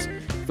bananas.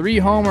 3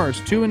 homers,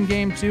 2 in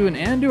Game 2, and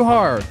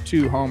Andujar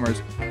 2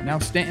 homers. Now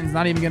Stanton's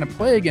not even going to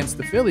play against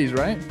the Phillies,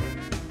 right?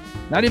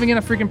 Not even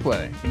going to freaking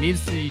play. He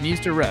needs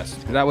to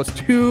rest. That was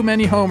too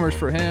many homers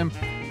for him.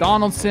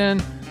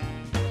 Donaldson,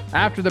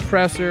 after the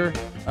presser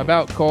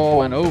about Cole,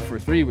 went 0 for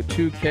 3 with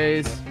 2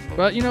 Ks.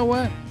 But you know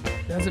what?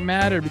 Doesn't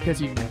matter because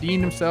he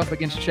redeemed himself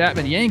against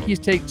Chapman. Yankees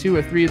take 2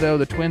 of 3, though.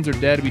 The Twins are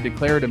dead. We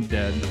declared them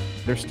dead.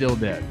 They're still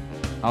dead.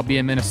 I'll be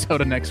in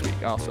Minnesota next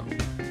week. Awesome.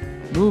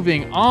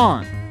 Moving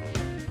on.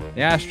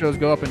 The Astros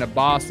go up into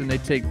Boston. They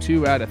take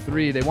 2 out of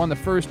 3. They won the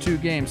first 2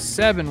 games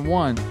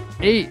 7-1,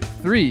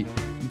 8-3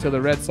 until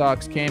the Red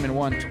Sox came and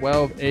won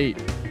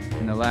 12-8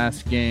 in the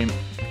last game.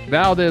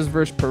 Valdez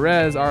versus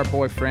Perez, our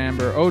boy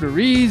Framber.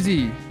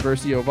 Odorizzi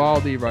versus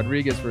Eovaldi.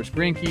 Rodriguez versus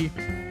Greinke.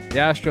 The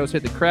Astros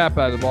hit the crap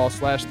out of the ball.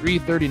 Slash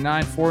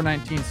 339,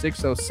 419,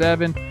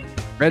 607.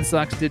 Red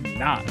Sox did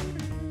not.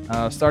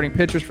 Starting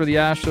pitchers for the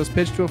Astros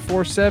pitched to a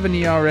 4.7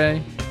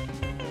 ERA.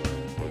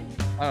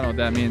 I don't know what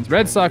that means.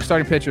 Red Sox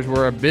starting pitchers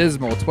were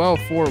abysmal.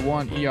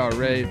 12.41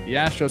 ERA. The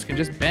Astros can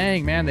just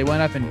bang, man. They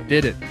went up and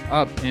did it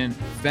up in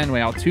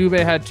Fenway.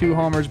 Altuve had 2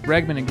 homers.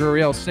 Bregman and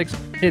Gurriel 6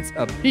 hits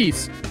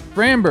apiece.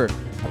 Framber,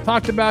 I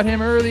talked about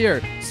him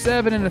earlier.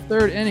 7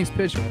 1/3 innings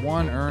pitched,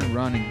 1 earned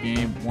run in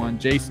Game 1.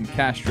 Jason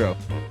Castro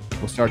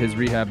will start his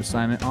rehab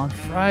assignment on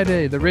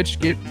Friday. The rich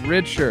get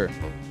richer.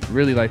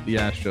 Really like the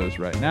Astros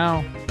right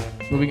now.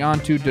 Moving on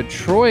to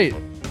Detroit.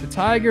 The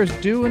Tigers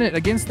doing it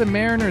against the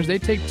Mariners. They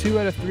take 2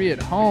 out of 3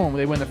 at home.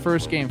 They win the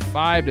first game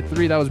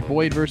 5-3. That was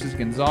Boyd versus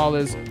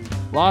Gonzalez.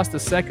 Lost the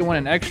second one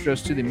in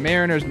extras to the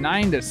Mariners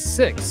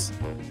 9-6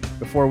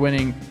 before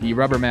winning the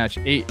rubber match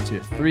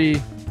 8-3.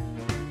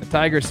 The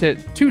Tigers hit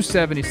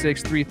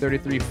 276,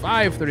 333,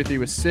 533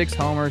 with 6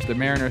 homers. The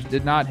Mariners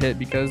did not hit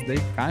because they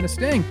kind of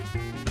stink.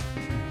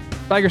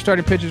 Tigers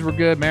starting pitchers were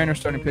good. Mariners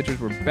starting pitchers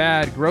were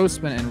bad.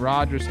 Grossman and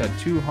Rogers had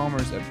 2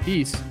 homers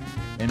apiece.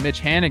 And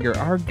Mitch Haniger,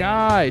 our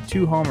guy,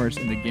 2 homers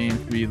in the Game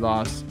 3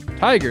 loss.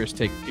 Tigers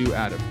take 2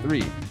 out of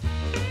 3.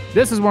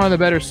 This is one of the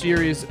better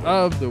series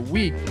of the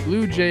week.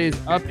 Blue Jays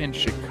up in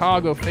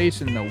Chicago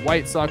facing the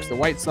White Sox. The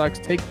White Sox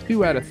take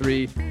 2 out of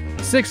 3.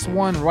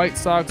 6-1 White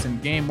Sox in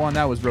Game 1.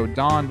 That was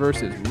Rodon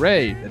versus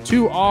Ray. The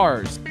 2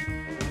 R's.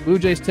 Blue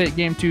Jays take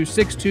Game 2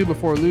 6-2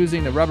 before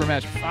losing the rubber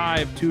match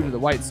 5-2 to the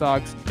White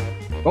Sox.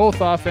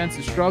 Both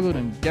offenses struggled,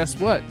 and guess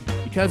what?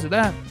 Because of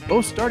that,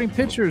 both starting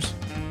pitchers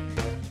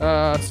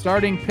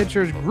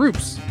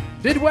groups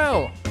did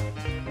well.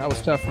 That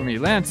was tough for me.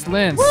 Lance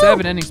Lynn,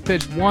 7 innings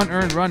pitched, 1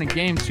 earned run in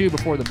Game 2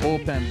 before the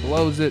bullpen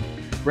blows it.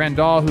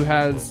 Grandal, who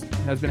has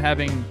been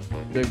having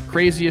the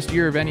craziest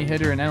year of any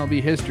hitter in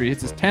MLB history,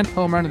 hits his 10th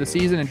home run of the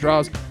season and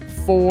draws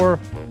 4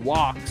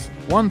 walks.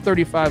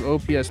 135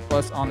 OPS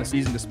plus on the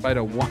season despite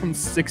a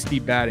 160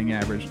 batting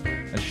average.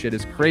 That shit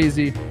is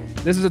crazy.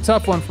 This is a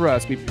tough one for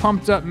us. We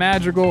pumped up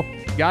Madrigal,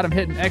 got him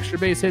hitting extra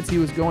base hits. He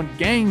was going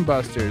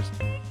gangbusters.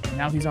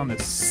 Now he's on the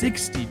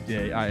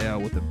 60-day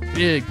IL with a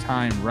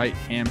big-time right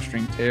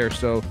hamstring tear.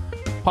 So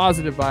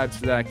positive vibes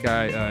for that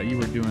guy. You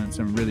were doing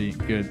some really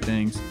good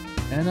things.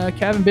 And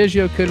Kevin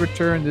Biggio could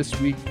return this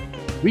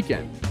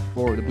weekend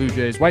for the Blue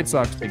Jays. White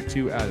Sox take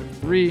 2 out of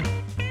 3.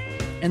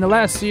 In the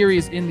last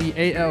series in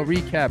the AL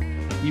recap,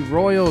 the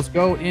Royals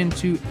go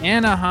into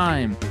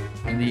Anaheim,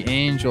 and the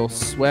Angels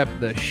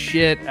swept the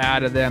shit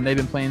out of them. They've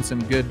been playing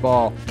some good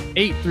ball.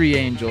 8-3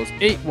 Angels,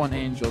 8-1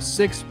 Angels,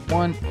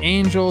 6-1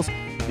 Angels.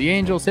 The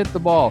Angels hit the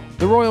ball.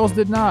 The Royals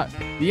did not.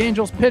 The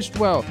Angels pitched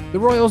well. The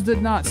Royals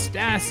did not.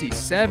 Stassi,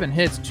 7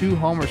 hits, 2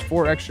 homers,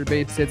 4 extra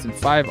base hits, and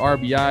 5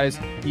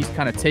 RBIs. He's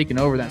kind of taken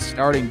over that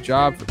starting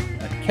job for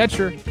a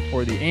catcher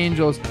for the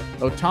Angels.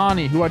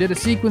 Ohtani, who I did a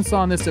sequence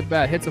on this at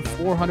bat, hits a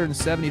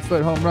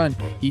 470-foot home run.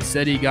 He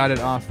said he got it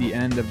off the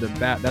end of the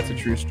bat. That's a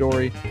true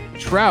story.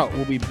 Trout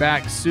will be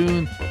back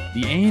soon.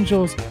 The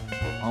Angels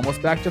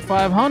almost back to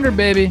 500,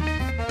 baby.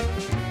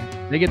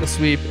 They get the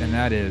sweep, and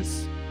that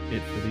is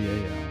it for the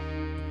AL.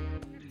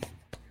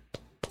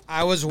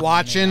 I was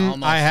watching.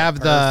 Almost I have a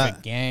the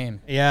perfect game.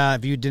 Yeah,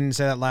 if you didn't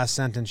say that last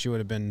sentence, you would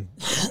have been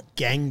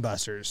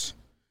gangbusters.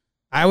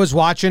 I was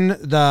watching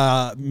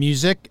the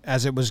music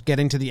as it was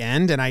getting to the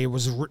end, and I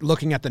was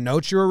looking at the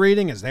notes you were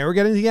reading as they were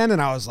getting to the end,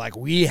 and I was like,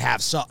 we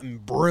have something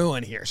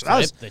brewing here. So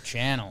Flip the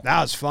channel.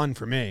 That was fun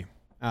for me.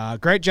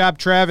 Great job,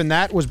 Trev, and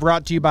that was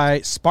brought to you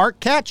by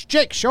Spark Catch.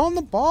 Jake, show him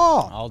the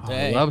ball. All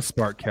day. I love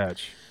Spark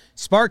Catch.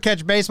 Spark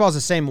Catch Baseball is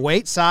the same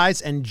weight,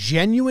 size, and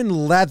genuine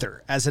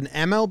leather as an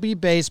MLB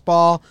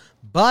baseball,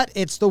 but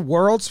it's the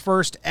world's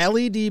first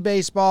LED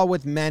baseball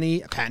with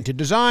many patented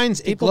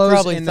designs. People it glows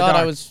probably in the thought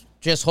dark. I was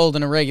just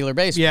holding a regular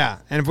baseball. Yeah,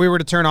 and if we were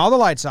to turn all the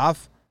lights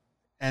off,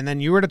 and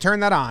then you were to turn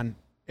that on,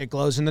 it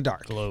glows in the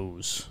dark.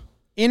 Glows.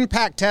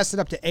 Impact tested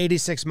up to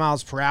 86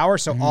 miles per hour,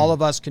 so all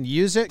of us can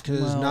use it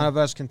because none of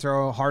us can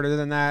throw harder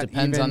than that.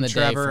 Depends Even on the day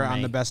Trevor for on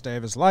me. the best day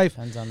of his life.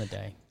 Depends on the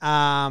day.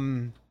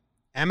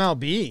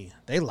 MLB,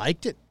 they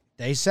liked it.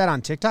 They said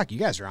on TikTok, you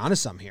guys are onto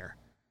some here.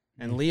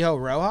 And Leo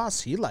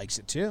Rojas, he likes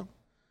it too.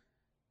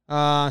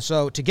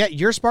 So to get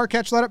your Spark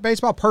Catch Let Up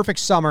Baseball, perfect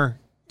summer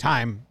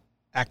time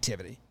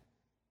activity.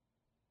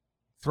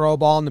 Throw a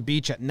ball on the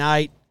beach at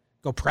night.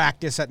 Go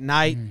practice at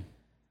night.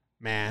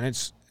 Man,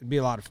 it'd be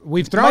a lot of fun.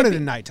 We've thrown it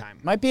at nighttime.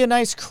 Might be a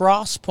nice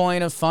cross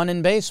point of fun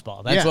in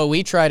baseball. That's what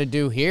we try to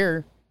do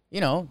here.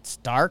 You know, it's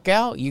dark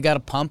out. You got to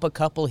pump a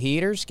couple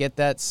heaters, get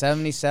that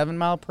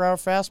 77-mile-per-hour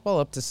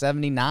fastball up to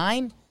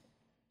 79.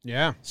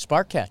 Yeah.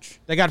 Spark Catch.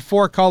 They got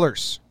 4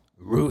 colors.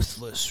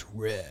 Ruthless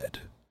red.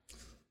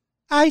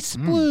 Ice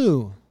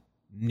blue.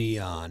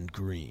 Neon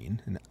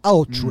green. And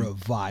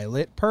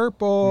ultraviolet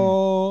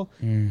purple.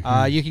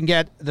 You can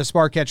get the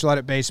Spark Catch Let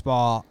It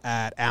Baseball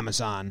at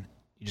Amazon.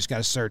 You just got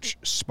to search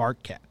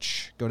Spark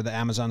Catch. Go to the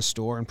Amazon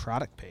store and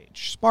product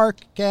page.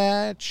 Spark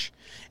Catch.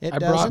 I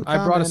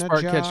brought a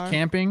Spark Catch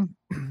camping,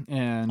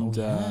 and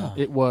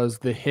it was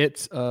the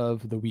hit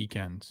of the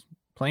weekend.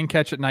 Playing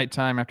catch at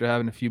nighttime after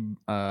having a few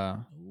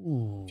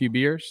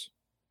beers.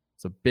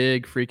 It's a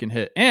big freaking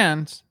hit.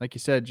 And like you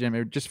said, Jim,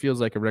 it just feels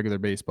like a regular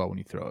baseball when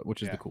you throw it,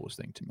 which is the coolest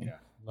thing to me. Yeah.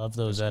 Love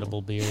those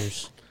edible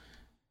beers.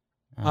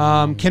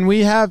 Can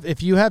we have,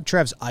 if you have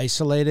Trev's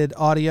isolated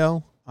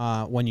audio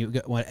when you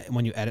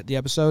edit the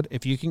episode,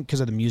 if you can, because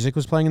the music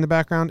was playing in the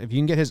background, if you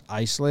can get his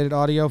isolated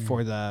audio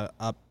for the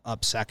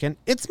up second,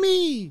 it's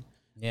me.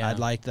 Yeah. I'd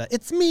like the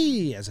it's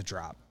me as a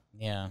drop.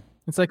 Yeah.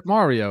 It's like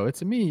Mario.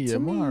 It's me,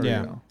 Mario.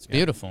 Yeah. It's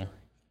beautiful.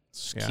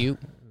 It's cute.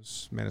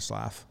 It made us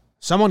laugh.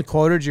 Someone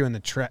quoted you in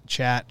the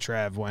chat,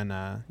 Trev,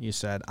 when you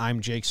said,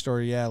 "I'm Jake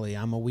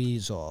Storielli. I'm a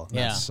weasel."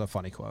 That's a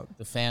funny quote.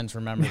 The fans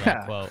remember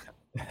that quote.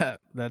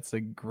 That's a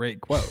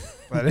great quote.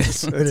 But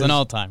it's an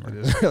all-timer.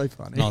 It is really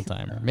funny. An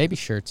all-timer. Maybe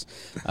shirts.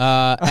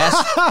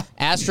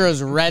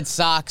 Astros Red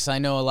Sox. I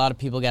know a lot of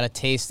people got a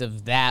taste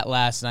of that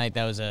last night.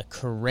 That was a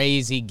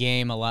crazy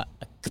game. A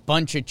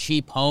bunch of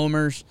cheap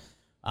homers.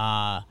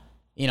 I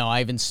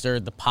even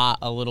stirred the pot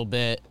a little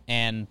bit,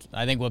 and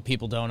I think what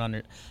people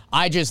don't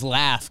I just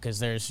laugh because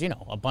there's,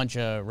 a bunch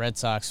of Red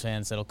Sox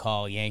fans that'll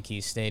call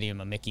Yankees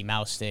Stadium a Mickey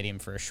Mouse Stadium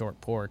for a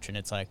short porch, and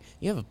it's like,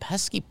 you have a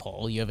pesky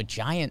pole, you have a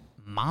giant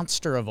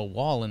monster of a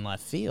wall in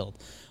left field.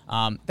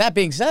 That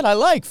being said, I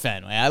like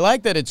Fenway. I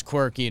like that it's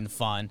quirky and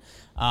fun.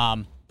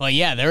 But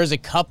yeah, there was a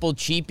couple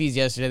cheapies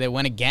yesterday that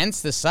went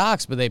against the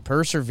Sox, but they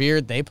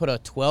persevered. They put a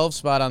 12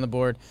 spot on the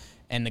board,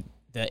 and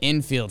the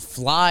infield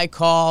fly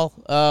call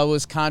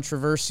was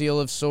controversial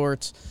of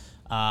sorts.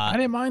 I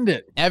didn't mind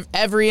it.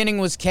 Every inning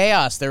was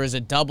chaos. There was a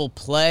double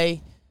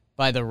play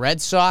by the Red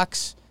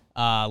Sox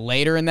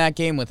later in that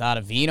game with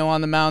Ottavino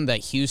on the mound that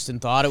Houston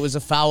thought it was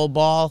a foul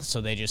ball, so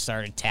they just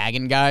started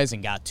tagging guys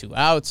and got 2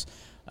 outs.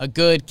 A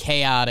good,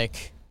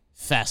 chaotic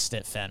fest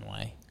at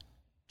Fenway.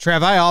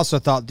 Trev, I also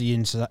thought the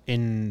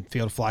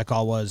infield fly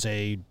call was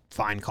a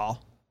fine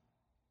call.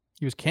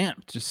 He was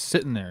camped, just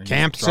sitting there.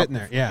 Sitting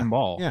there, yeah.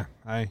 Ball. Yeah,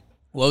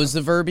 What was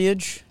the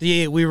verbiage?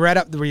 We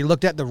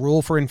looked at the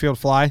rule for infield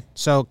fly.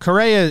 So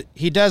Correa,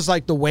 he does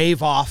like the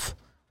wave off.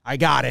 I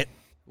got it,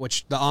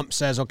 which the ump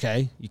says,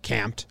 okay, you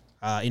camped,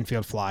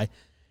 infield fly.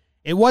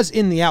 It was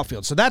in the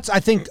outfield. So I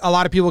think a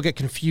lot of people get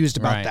confused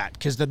about that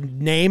because the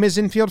name is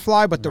infield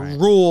fly, but the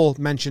rule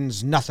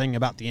mentions nothing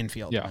about the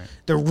infield. Yeah.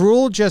 The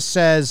rule just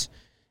says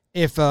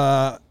if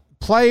a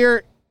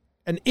player,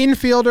 an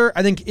infielder,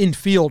 I think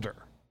infielder,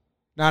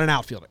 not an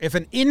outfielder. If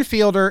an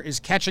infielder is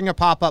catching a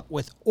pop-up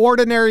with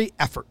ordinary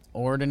effort.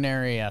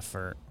 Ordinary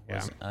effort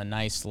was a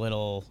nice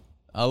little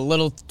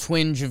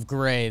twinge of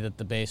gray that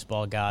the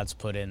baseball gods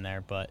put in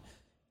there. But,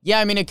 yeah,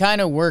 I mean, it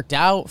kind of worked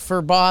out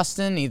for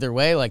Boston either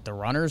way. Like, the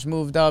runners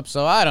moved up.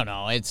 So, I don't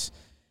know.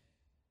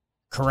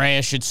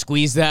 Correa should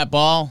squeeze that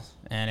ball,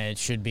 and it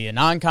should be a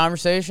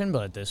non-conversation.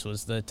 But this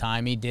was the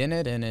time he did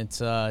it, and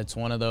it's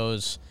one of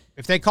those.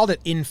 If they called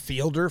it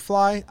infielder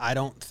fly, I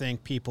don't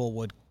think people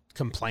would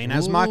complain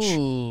as much,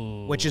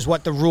 which is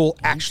what the rule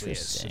actually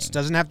is. It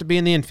doesn't have to be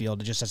in the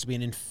infield. It just has to be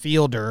an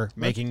infielder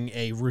making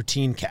a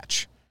routine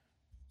catch.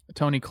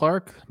 Tony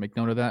Clark, make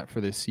note of that for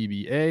the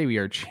CBA. We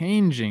are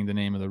changing the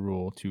name of the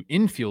rule to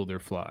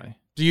infielder fly.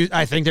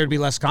 I think there'd be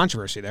less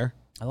controversy there.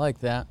 I like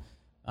that.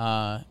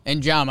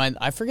 And John,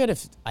 I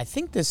forget I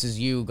think this is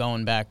you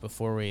going back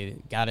before we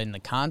got in the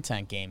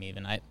content game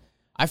even.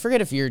 I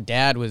forget if your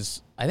dad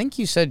was, I think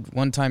you said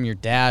one time your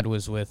dad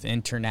was with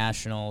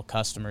international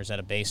customers at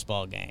a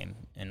baseball game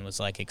and was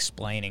like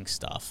explaining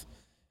stuff.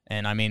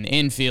 And I mean,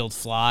 infield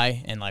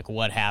fly and like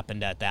what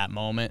happened at that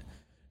moment.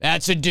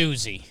 That's a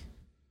doozy.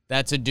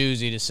 That's a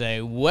doozy to say,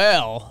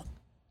 well.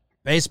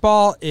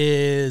 Baseball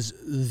is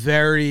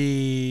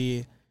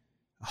very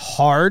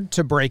hard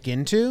to break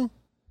into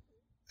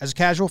as a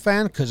casual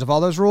fan because of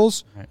all those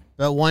rules. Right.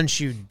 But once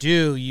you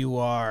do, you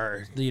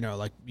are,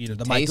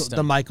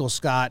 the Michael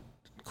Scott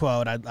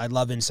quote. I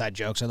love inside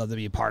jokes. I'd love to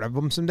be a part of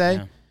them someday.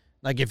 Yeah.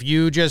 Like if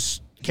you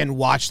just can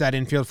watch that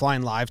infield fly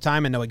in live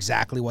time and know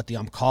exactly what the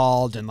ump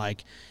called, and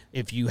like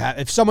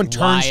if someone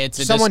turns Why it's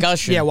a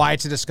discussion. Yeah, why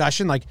it's a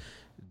discussion. Like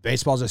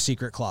baseball's a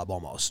secret club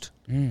almost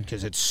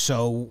because it's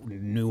so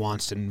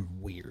nuanced and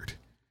weird.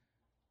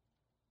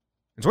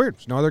 It's weird.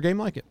 There's no other game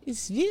like it.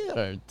 It's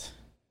weird.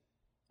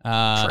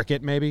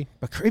 Cricket maybe,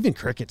 but even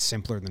cricket's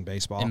simpler than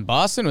baseball. And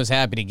Boston was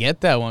happy to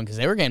get that one because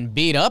they were getting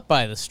beat up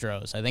by the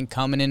Stros. I think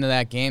coming into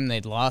that game,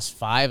 they'd lost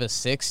 5 of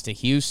 6 to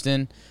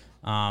Houston.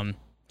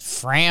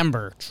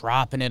 Framber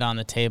dropping it on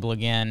the table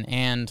again,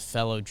 and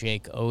fellow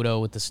Jake Odo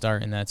with the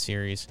start in that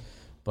series.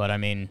 But, I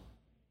mean,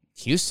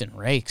 Houston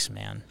rakes,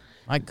 man.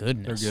 My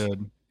goodness. They're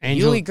good.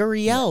 Yuli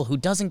Gurriel, who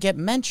doesn't get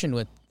mentioned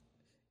with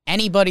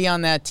anybody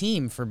on that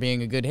team for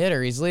being a good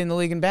hitter. He's leading the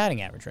league in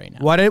batting average right now.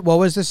 What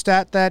was the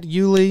stat that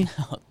Yuli?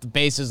 The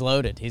bases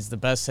loaded. He's the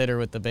best hitter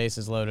with the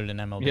bases loaded in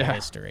MLB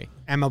history.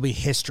 MLB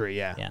history,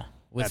 yeah. Yeah,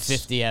 with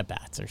 50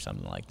 at-bats or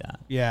something like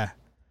that. Yeah.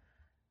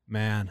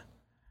 Man.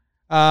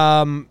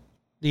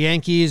 The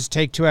Yankees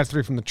take 2 out of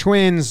 3 from the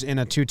Twins in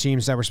a 2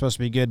 teams that were supposed to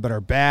be good but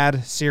are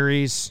bad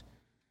series.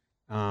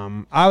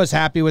 I was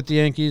happy with the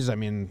Yankees. I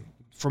mean,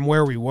 from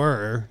where we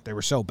were, they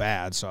were so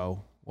bad,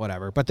 so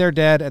whatever. But they're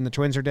dead, and the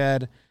Twins are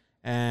dead.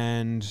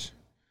 And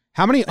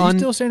how many? Are you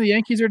still saying the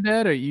Yankees are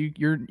dead, or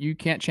you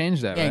can't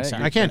change that, Yankees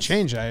right? aren't. I can't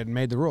change it. I had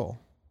made the rule.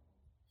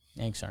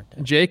 Yanks aren't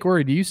dead. Jake,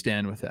 where do you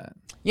stand with that?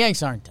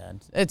 Yanks aren't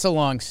dead. It's a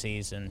long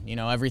season. You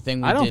know,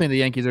 everything I don't think the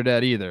Yankees are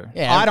dead either.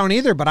 Yeah, I don't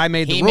either, but I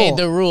made the he rule. made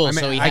the rule, I mean,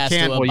 so he I has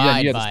can't- to Well,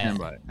 abide you have to by stand it.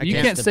 by it. I You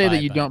can't can't say that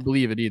abide you by don't it.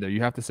 believe it either.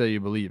 You have to say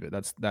you believe it.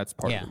 That's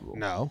part Yeah. of the rule.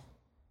 No.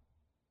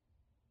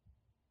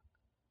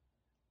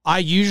 I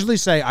usually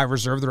say I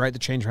reserve the right to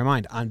change my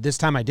mind. On this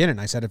time I didn't.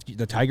 I said if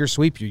the Tigers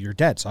sweep you, you're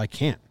dead, so I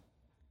can't.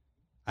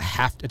 I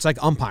have to. It's like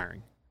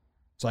umpiring.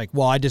 It's like,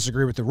 well, I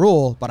disagree with the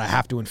rule, but I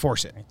have to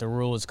enforce it. The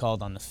rule is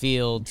called on the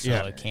field, so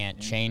Yeah. it can't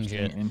change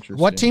it. Interesting.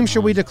 What team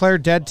should we declare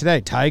dead today?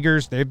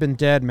 Tigers, they've been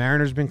dead.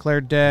 Mariners been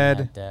declared dead.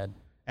 Not dead.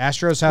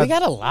 Astros We have.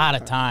 got a lot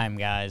of time,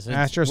 guys.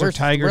 Astros or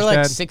Tigers We're like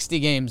dead? 60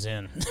 games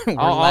in. We're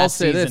I'll last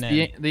say this: season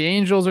in. the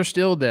Angels are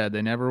still dead.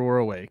 They never were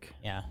awake.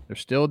 Yeah. They're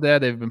still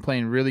dead. They've been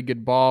playing really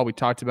good ball. We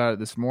talked about it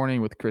this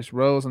morning with Chris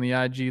Rose on the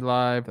IG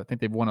Live. I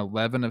think they've won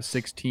 11 of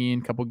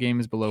 16, couple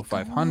games below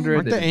 500.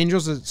 Aren't the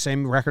Angels the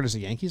same record as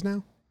the Yankees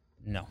now?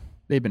 No.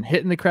 They've been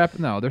hitting the crap.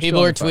 No, they're People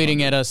still are under tweeting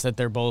 500. at us that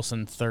they're both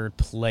in third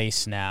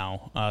place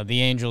now.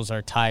 The Angels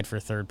are tied for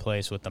third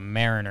place with the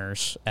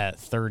Mariners at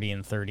 30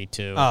 and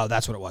 32. Oh,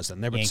 that's what it was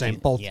then. They were the same.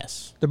 Yankees- Both.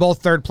 Yes. They're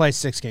both third place,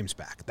 6 games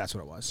back. That's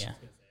what it was. Yeah.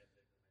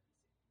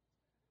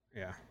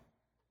 Yeah.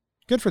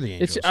 Good for the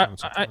Angels.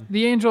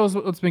 The Angels.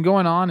 What's been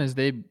going on is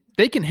they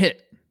can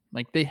hit.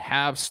 Like they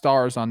have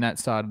stars on that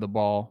side of the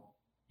ball.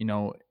 You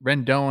know,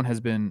 Rendon has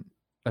been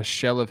a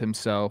shell of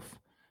himself,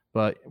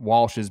 but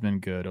Walsh has been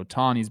good.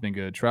 Ohtani's been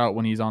good. Trout,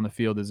 when he's on the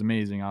field, is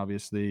amazing.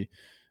 Obviously,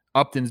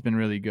 Upton's been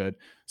really good.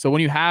 So when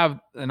you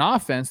have an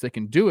offense that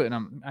can do it,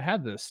 and I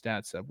had the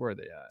stats up. Where are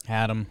they at?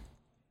 Had him.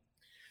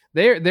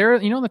 They're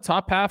in the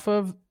top half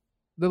of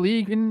the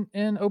league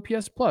in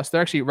OPS plus. They're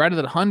actually right at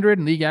 100,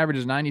 and league average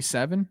is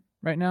 97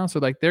 right now. So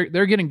like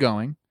they're getting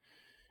going.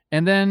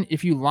 And then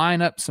if you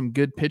line up some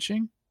good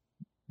pitching,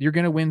 you're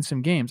going to win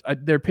some games.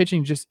 Their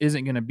pitching just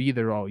isn't going to be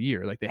there all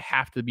year. Like they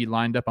have to be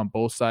lined up on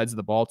both sides of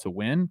the ball to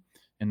win,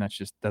 and that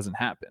just doesn't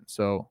happen.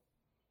 So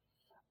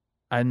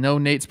I know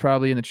Nate's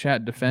probably in the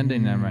chat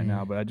defending them right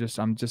now, but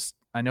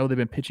I know they've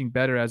been pitching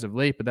better as of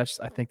late, but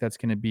I think that's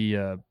going to be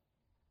a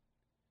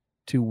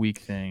 2-week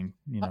thing.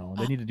 You know,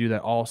 they need to do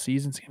that all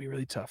season. It's going to be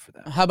really tough for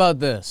them. How about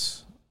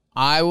this?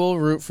 I will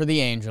root for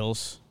the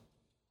Angels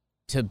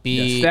to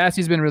be. Yeah,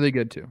 Stassi's been really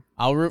good too.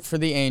 I'll root for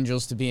the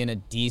Angels to be in a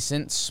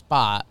decent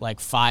spot, like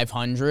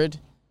 500,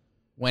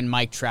 when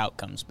Mike Trout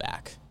comes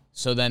back.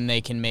 So then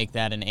they can make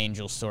that an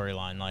Angel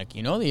storyline. Like,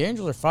 the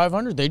Angels are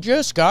 500. They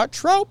just got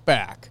Trout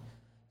back.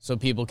 So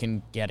people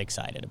can get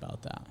excited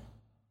about that.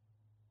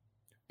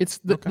 It's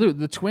the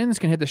Twins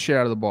can hit the shit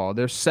out of the ball.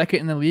 They're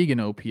second in the league in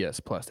OPS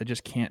plus. They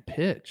just can't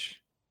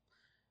pitch.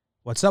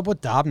 What's up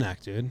with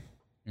Dobnak, dude?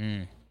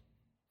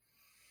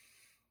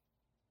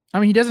 I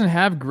mean, he doesn't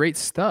have great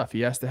stuff.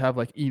 He has to have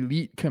like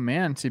elite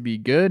command to be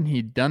good.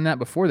 He'd done that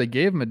before. They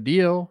gave him a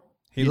deal.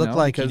 He looked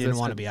like he because didn't that's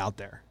want to be out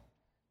there.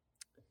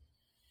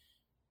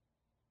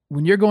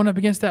 When you're going up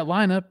against that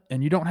lineup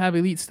and you don't have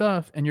elite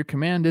stuff and your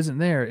command isn't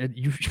there,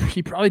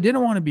 he probably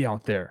didn't want to be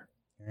out there.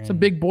 Some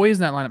big boys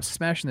in that lineup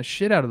smashing the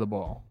shit out of the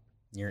ball.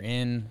 You're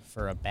in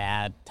for a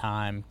bad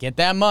time. Get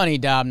that money,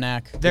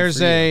 Dobnak.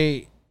 There's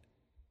a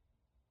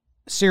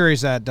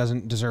series that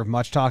doesn't deserve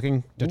much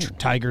talking, the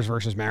Tigers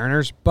versus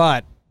Mariners,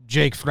 but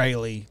Jake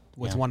Fraley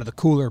with one of the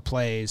cooler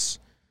plays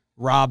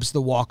robs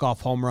the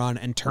walk-off home run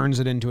and turns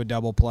it into a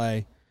double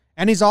play.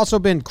 And he's also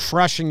been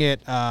crushing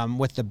it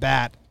with the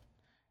bat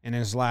in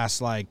his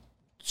last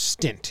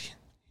stint.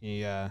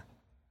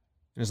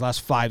 In his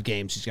last 5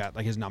 games, he's got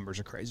his numbers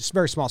are crazy. It's a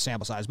very small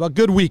sample size, but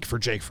good week for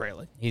Jake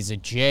Fraley. He's a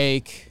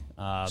Jake.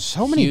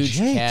 So many huge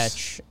Jakes.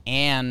 catch.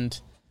 And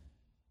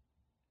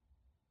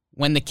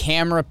when the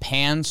camera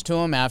pans to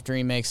him after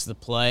he makes the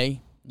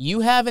play,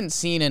 you haven't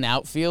seen an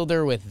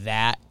outfielder with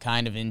that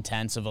kind of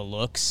intense of a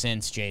look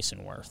since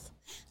Jason Worth.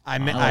 I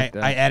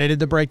edited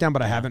the breakdown,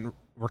 but I haven't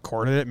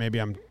recorded it. Maybe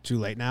I'm too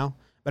late now.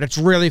 But it's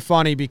really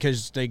funny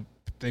because they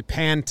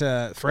pan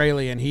to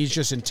Fraley and he's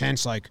just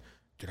intense, like,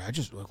 did I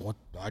just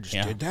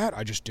did that?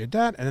 I just did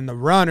that. And then the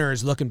runner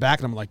is looking back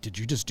at him like, did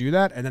you just do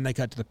that? And then they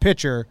cut to the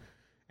pitcher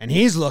and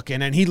he's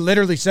looking and he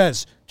literally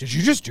says, did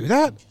you just do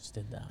that? I just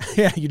did that.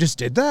 Yeah, you just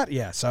did that?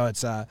 Yeah, so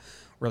it's a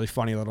really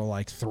funny little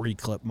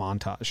 3-clip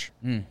montage.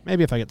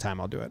 Maybe if I get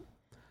time, I'll do it.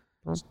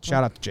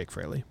 Shout out to Jake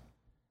Fraley.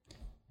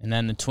 And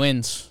then the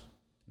Twins,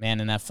 man,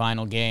 in that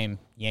final game,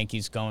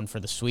 Yankees going for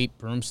the sweep,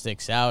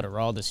 broomsticks out,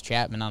 Aroldis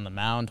Chapman on the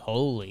mound.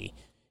 Holy.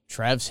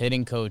 Trev's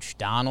hitting coach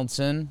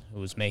Donaldson, who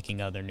was making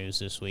other news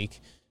this week,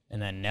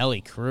 and then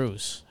Nelly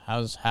Cruz.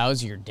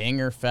 How's your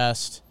Dinger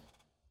Fest?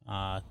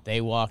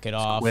 They walk it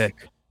off.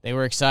 Quick. They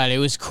were excited. It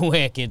was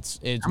quick. It's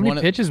How many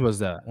pitches was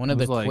that? One of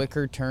the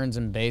quicker turns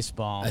in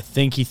baseball. I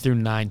think he threw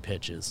 9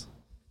 pitches.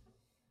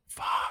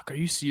 Fuck, are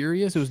you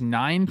serious? It was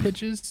 9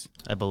 pitches?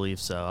 I believe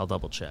so. I'll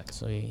double check.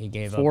 So he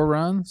gave 4 up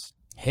runs?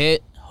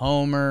 hit,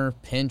 homer,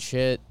 pinch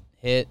hit,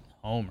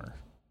 homer.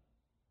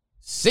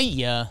 See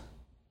ya.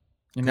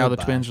 And now the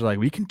Goodbye. Twins are like,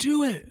 we can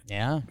do it.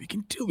 Yeah. We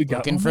can do it. We got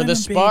Looking for the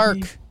momentum, spark.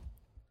 baby.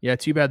 Yeah,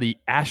 too bad the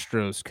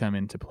Astros come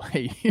into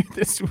play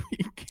this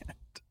weekend.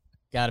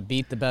 Got to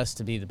beat the best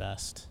to be the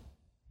best.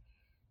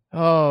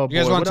 Oh, You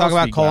guys boy, want what to talk else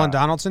about we Colin got?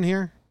 Donaldson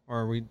here?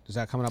 Or is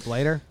that coming up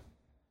later?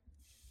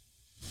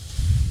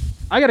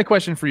 I got a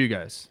question for you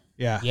guys.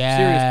 Yeah.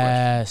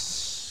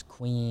 Yes,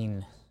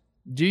 Queen.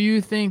 Do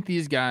you think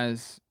these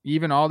guys,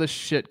 even all this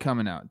shit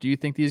coming out, do you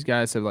think these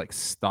guys have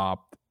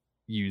stopped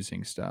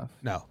using stuff?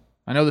 No.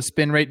 I know the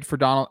spin rate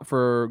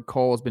for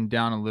Cole has been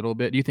down a little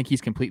bit. Do you think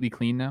he's completely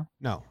clean now?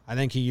 No. I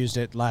think he used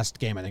it last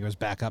game. I think it was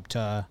back up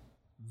to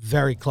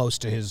very close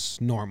to his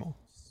normal.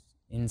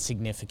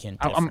 Insignificant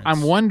difference.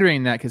 I'm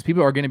wondering that because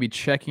people are going to be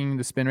checking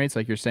the spin rates,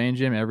 like you're saying,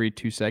 Jim, every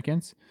 2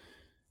 seconds.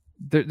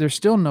 There's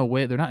still no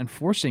way. They're not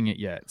enforcing it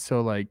yet.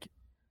 So,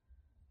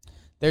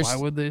 There's why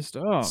would they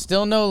stop?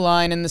 still no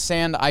line in the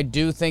sand. I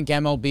do think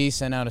MLB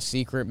sent out a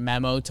secret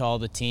memo to all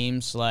the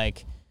teams,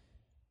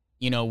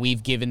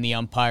 we've given the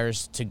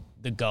umpires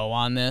the go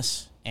on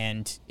this,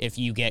 and if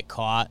you get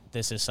caught,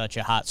 this is such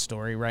a hot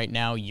story right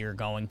now, you're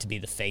going to be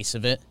the face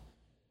of it.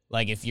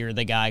 If you're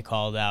the guy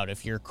called out,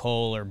 if you're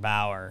Cole or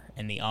Bauer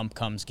and the ump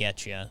comes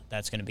get you,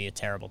 that's going to be a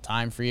terrible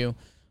time for you.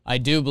 I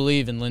do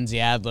believe, in Lindsay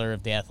Adler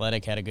of The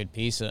Athletic had a good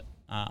piece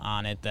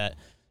on it, that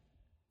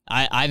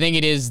I think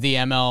it is the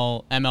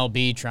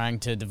MLB trying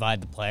to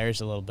divide the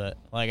players a little bit.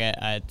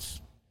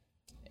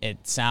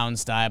 It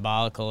sounds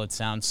diabolical, it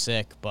sounds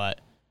sick, but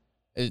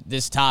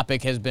this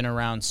topic has been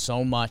around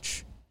so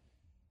much.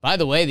 By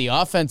the way, the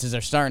offenses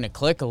are starting to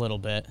click a little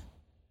bit.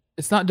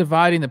 It's not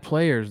dividing the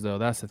players, though.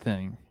 That's the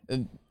thing.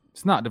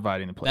 It's not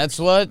dividing the players. That's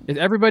what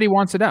Everybody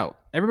wants it out.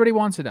 Everybody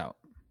wants it out.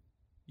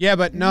 Yeah,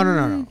 but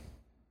no.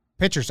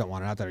 Pitchers don't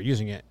want it out that are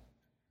using it.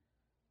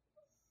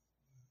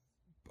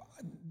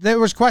 There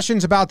was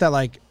questions about that,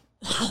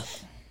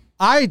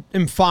 I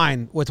am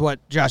fine with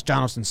what Josh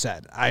Donaldson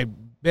said. I've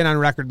been on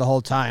record the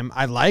whole time.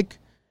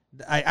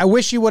 I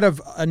wish he would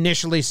have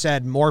initially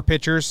said more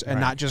pitchers and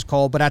not just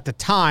Cole, but at the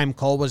time,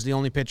 Cole was the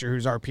only pitcher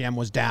whose RPM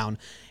was down.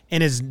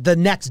 And the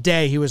next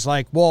day, he was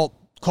like, well,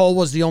 Cole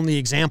was the only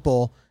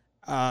example,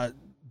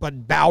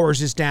 but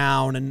Bowers is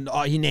down, and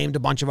he named a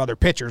bunch of other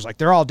pitchers.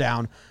 They're all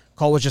down.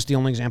 Cole was just the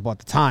only example at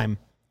the time.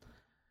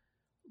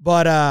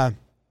 But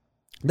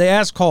they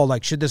asked Cole,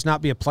 should this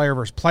not be a player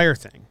versus player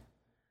thing?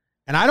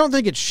 And I don't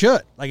think it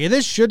should.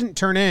 This shouldn't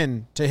turn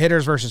into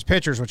hitters versus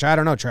pitchers, which I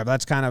don't know, Trev.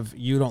 That's kind of,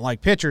 you don't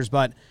like pitchers,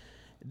 but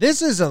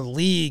this is a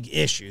league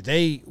issue.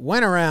 They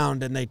went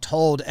around and they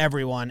told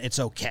everyone it's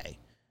okay.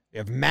 You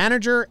have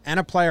manager and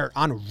a player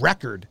on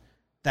record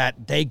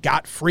that they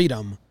got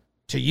freedom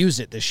to use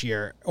it this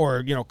year,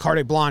 or,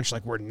 carte blanche,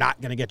 we're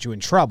not going to get you in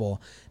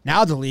trouble.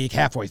 Now the league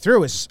halfway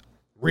through is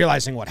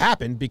realizing what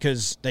happened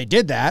because they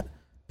did that.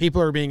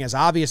 People are being as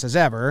obvious as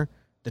ever,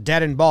 the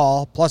dead end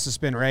ball plus the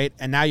spin rate,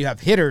 and now you have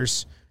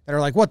hitters that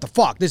are like, what the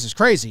fuck? This is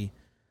crazy.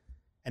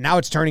 And now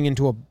it's turning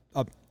into a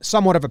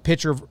somewhat of a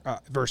pitcher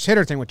versus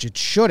hitter thing, which it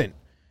shouldn't.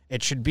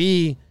 It should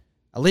be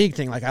a league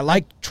thing. I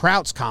like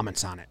Trout's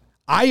comments on it.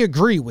 I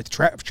agree with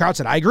Trout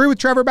said, I agree with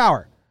Trevor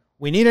Bauer.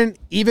 We need an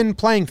even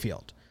playing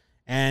field.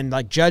 And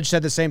Judge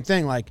said the same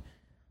thing.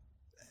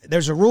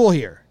 There's a rule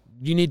here.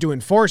 You need to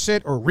enforce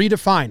it or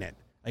redefine it.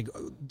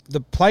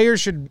 The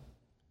players should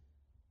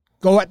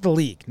go at the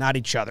league, not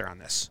each other on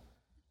this.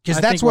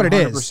 Because that's what it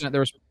is.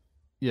 There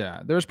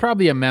was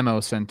probably a memo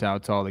sent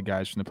out to all the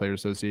guys from the Players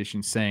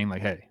Association saying,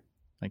 hey,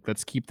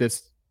 let's keep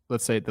this.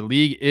 Let's say the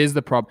league is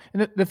the problem.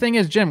 And the thing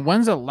is, Jim,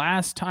 when's the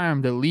last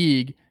time the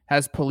league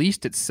has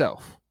policed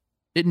itself?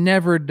 It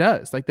never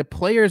does. The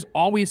players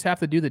always have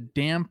to do the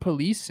damn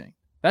policing.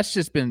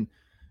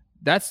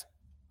 That's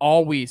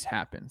always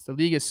happens. The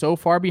league is so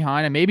far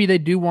behind, and maybe they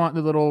do want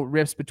the little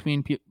rifts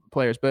between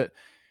players. But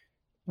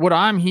what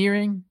I'm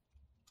hearing,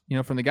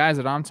 from the guys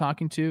that I'm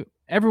talking to,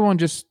 everyone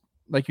just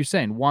like you're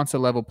saying, wants a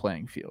level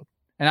playing field.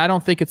 And I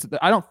don't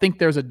think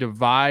there's a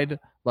divide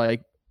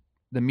like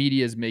the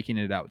media is making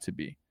it out to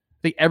be.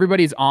 I think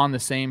everybody's on the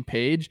same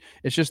page.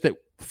 It's just that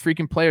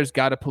freaking players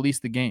got to police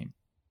the game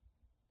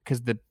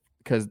because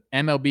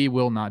MLB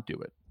will not do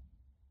it.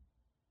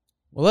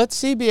 Well,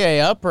 let's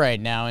CBA up right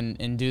now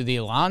and do the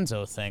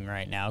Alonso thing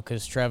right now,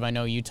 because, Trev, I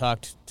know you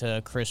talked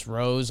to Chris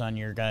Rose on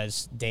your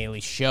guys' daily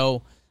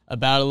show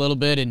about a little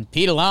bit, and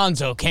Pete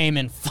Alonso came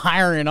in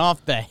firing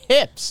off the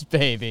hips,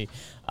 baby.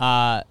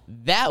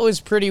 That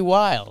was pretty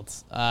wild.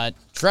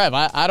 Trev,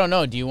 I don't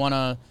know. Do you want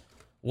to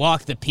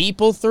walk the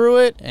people through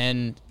it?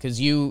 And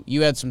because you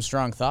had some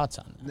strong thoughts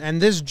on it.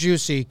 And this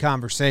juicy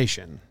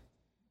conversation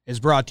is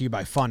brought to you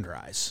by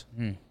Fundrise.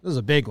 This is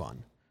a big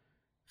one.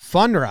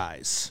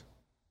 Fundrise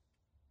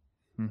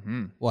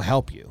will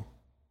help you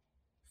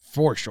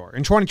for sure.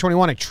 In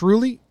 2021, a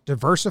truly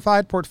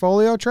diversified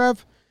portfolio,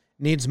 Trev,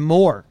 needs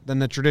more than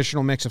the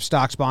traditional mix of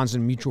stocks, bonds,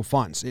 and mutual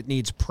funds. It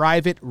needs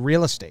private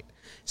real estate.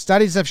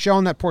 Studies have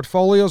shown that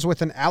portfolios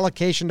with an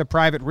allocation to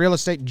private real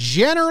estate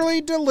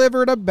generally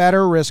delivered a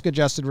better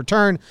risk-adjusted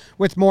return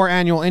with more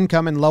annual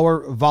income and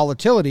lower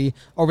volatility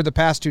over the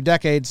past 2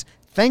 decades,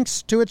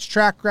 thanks to its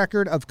track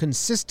record of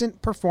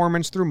consistent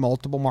performance through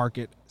multiple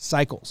market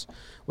cycles.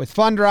 With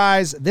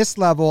Fundrise, this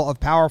level of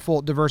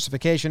powerful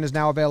diversification is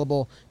now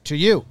available to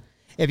you.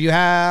 If you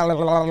have...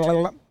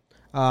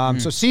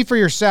 So see for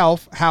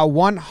yourself how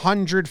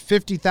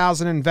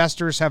 150,000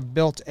 investors have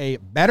built a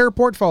better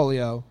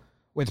portfolio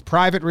with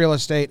private real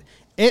estate.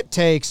 It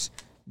takes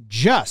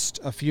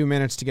just a few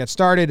minutes to get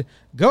started.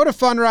 Go to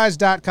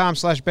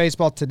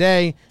fundrise.com/baseball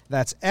today.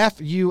 That's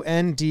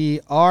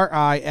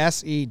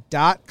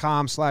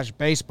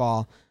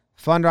fundrise.com/baseball.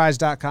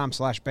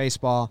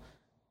 Fundrise.com/baseball.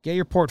 Get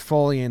your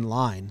portfolio in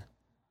line.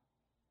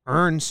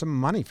 Earn some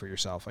money for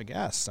yourself, I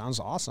guess. Sounds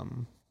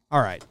awesome.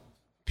 All right.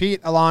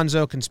 Pete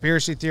Alonso,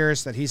 conspiracy theory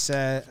that he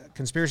said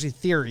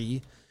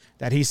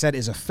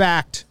is a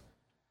fact.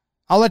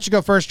 I'll let you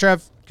go first,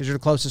 Trev, because you're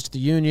the closest to the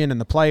union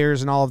and the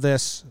players and all of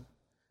this.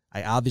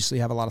 I obviously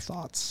have a lot of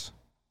thoughts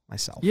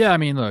myself. Yeah, I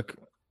mean, look,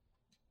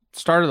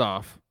 started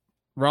off,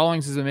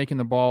 Rawlings has been making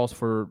the balls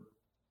for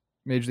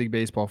Major League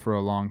Baseball for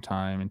a long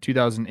time. In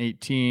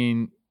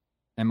 2018,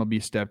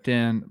 MLB stepped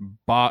in,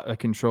 bought a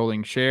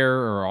controlling share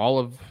or all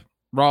of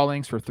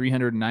Rawlings for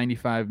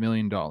 $395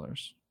 million.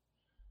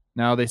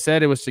 Now, they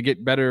said it was to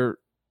get better.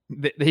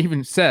 They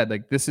even said,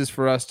 like, this is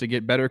for us to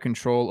get better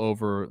control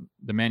over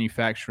the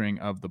manufacturing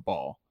of the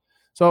ball.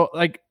 So,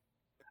 like,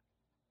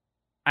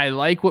 I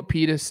like what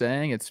Pete is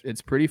saying.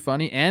 It's pretty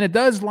funny, and it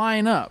does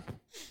line up.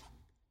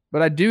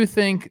 But I do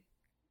think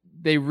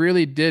they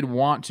really did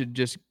want to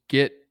just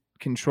get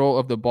control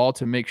of the ball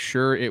to make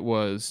sure it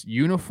was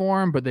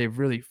uniform, but they've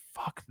really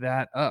fucked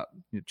that up.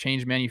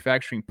 Changed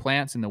manufacturing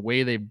plants and the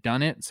way they've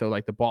done it. So,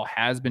 like, the ball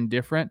has been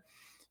different.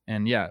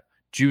 And, yeah,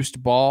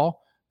 juiced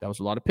ball, that was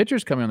a lot of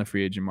pitchers coming on the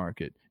free agent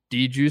market.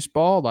 De-juiced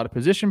ball, a lot of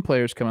position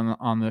players coming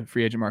on the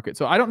free agent market.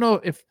 So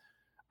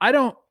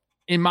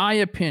in my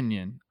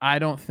opinion, I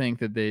don't think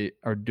that they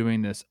are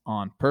doing this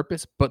on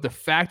purpose, but the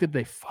fact that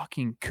they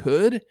fucking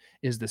could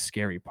is the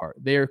scary part.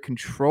 They are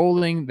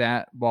controlling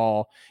that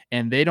ball,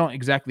 and they don't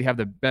exactly have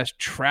the best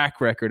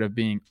track record of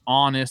being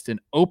honest and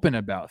open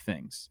about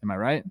things. Am I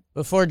right?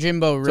 Before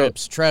Jimbo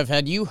rips, Trev,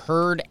 had you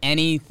heard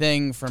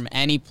anything from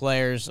any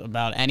players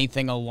about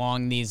anything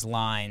along these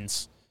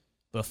lines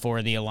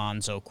before the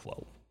Alonso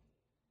quote?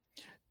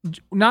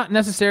 Not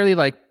necessarily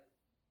like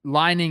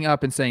lining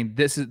up and saying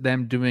this is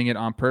them doing it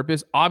on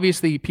purpose.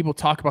 Obviously, people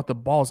talk about the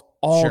balls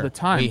all the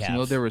time. You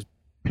know, there was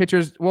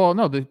pitchers. Well,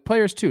 no, the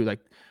players too. Like,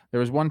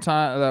 there was one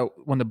time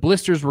when the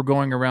blisters were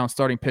going around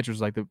starting pitchers,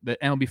 like the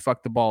MLB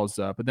fucked the balls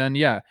up. But then,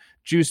 yeah,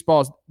 juice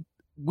balls.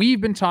 We've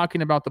been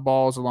talking about the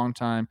balls a long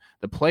time.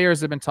 The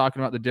players have been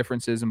talking about the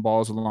differences in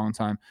balls a long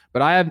time.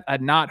 But I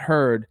had not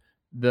heard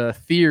the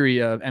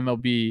theory of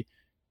MLB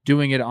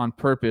doing it on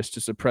purpose to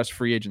suppress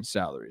free agent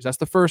salaries. That's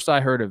the first I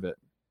heard of it.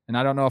 And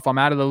I don't know if I'm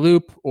out of the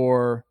loop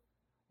or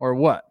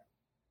what.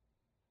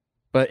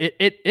 But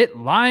it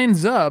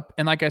lines up.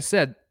 And like I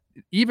said,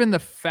 even the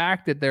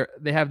fact that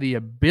they have the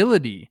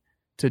ability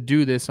to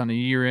do this on a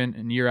year in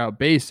and year out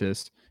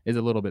basis is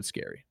a little bit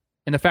scary.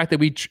 And the fact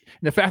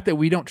that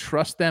we don't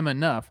trust them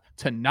enough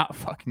to not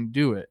fucking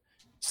do it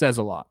says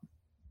a lot.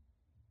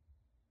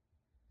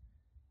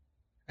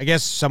 I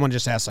guess someone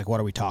just asked, like, what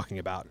are we talking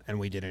about? And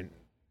we didn't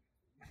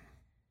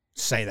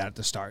say that at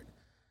the start.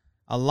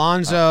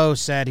 Alonso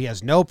said he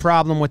has no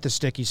problem with the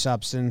sticky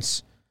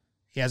substance.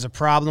 He has a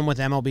problem with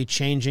MLB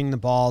changing the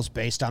balls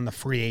based on the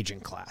free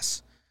agent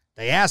class.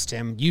 They asked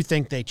him, you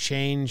think they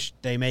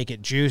make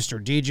it juiced or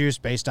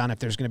de-juiced based on if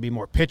there's going to be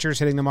more pitchers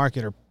hitting the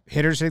market or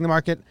hitters hitting the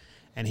market?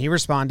 And he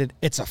responded,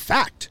 it's a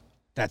fact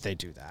that they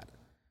do that.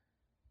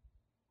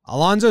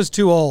 Alonso's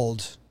too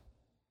old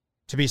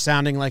to be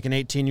sounding like an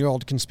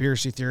 18-year-old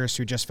conspiracy theorist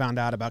who just found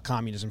out about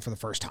communism for the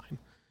first time.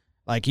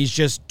 Like, he's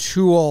just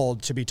too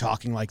old to be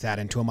talking like that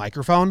into a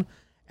microphone.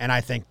 And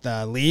I think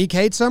the league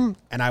hates him.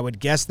 And I would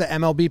guess the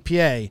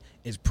MLBPA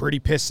is pretty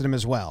pissed at him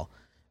as well.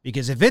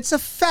 Because if it's a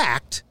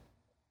fact,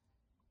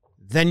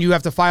 then you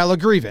have to file a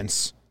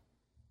grievance,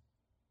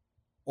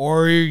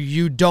 or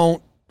you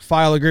don't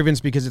file a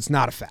grievance because it's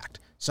not a fact.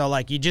 So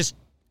like you just,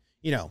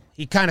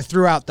 he kind of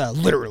threw out the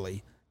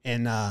literally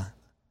in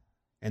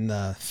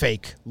the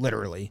fake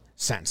literally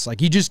sense.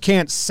 Like you just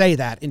can't say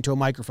that into a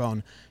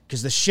microphone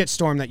because the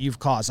shitstorm that you've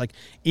caused. Like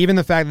even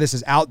the fact that this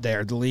is out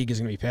there, the league is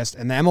going to be pissed,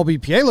 and the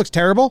MLBPA looks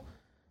terrible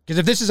because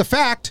if this is a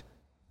fact,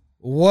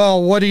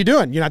 well, what are you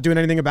doing? You're not doing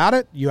anything about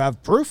it. You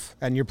have proof,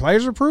 and your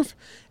players are proof.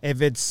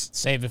 If it's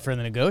Save it for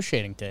the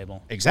negotiating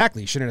table.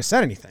 exactly, you shouldn't have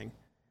said anything.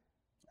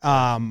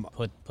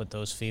 Put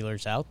those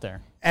feelers out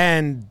there.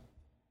 And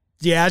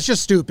yeah, it's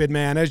just stupid,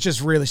 man. It's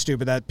just really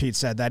stupid that Pete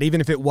said that.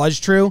 Even if it was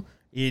true,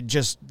 you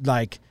just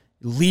like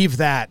leave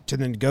that to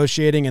the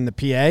negotiating and the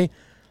PA.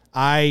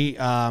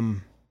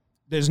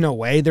 There's no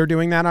way they're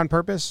doing that on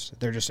purpose.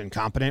 They're just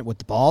incompetent with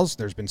the balls.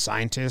 There's been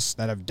scientists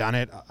that have done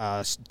it,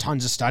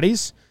 tons of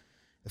studies.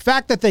 The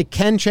fact that they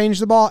can change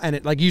the ball,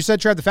 and like you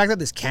said, Trev, the fact that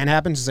this can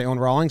happen since they own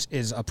Rawlings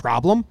is a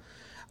problem.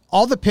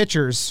 All the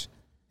pitchers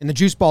in the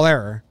juice ball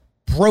era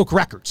broke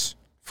records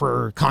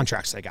for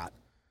contracts they got.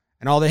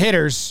 And all the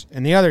hitters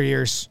in the other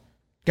years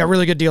got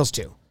really good deals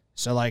too.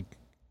 So like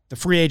the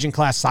free agent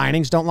class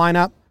signings don't line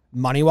up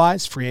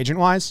money-wise, free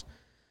agent-wise.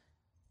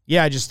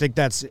 Yeah, I just think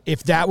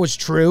if that was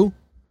true,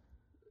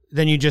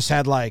 then you just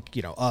had like,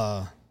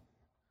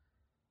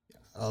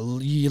 a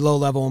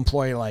low-level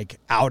employee like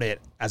out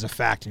it as a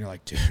fact, and you're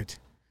like, dude,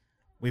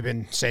 we've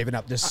been saving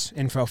up this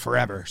info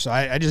forever. So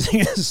I just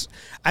think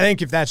I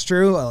think if that's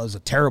true, it was a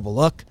terrible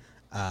look,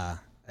 and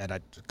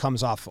it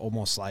comes off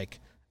almost like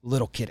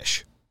little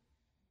kiddish.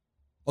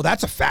 Well,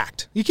 that's a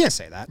fact. You can't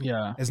say that.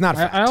 Yeah. It's not a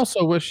fact. I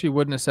also wish he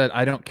wouldn't have said,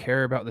 I don't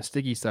care about the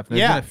sticky stuff.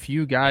 There's been a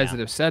few guys that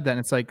have said that, and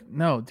it's like,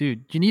 no,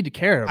 dude, you need to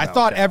care about I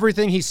thought that.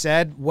 everything he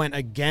said went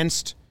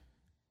against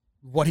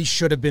what he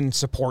should have been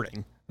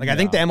supporting. Like, I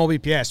think the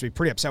MLBPA has to be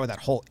pretty upset with that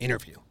whole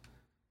interview.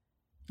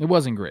 It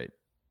wasn't great.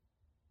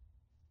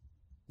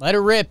 Let it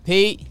rip,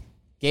 Pete.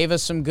 Gave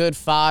us some good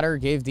fodder.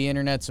 Gave the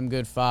internet some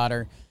good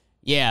fodder.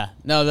 Yeah.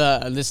 No,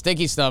 the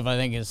sticky stuff, I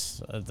think,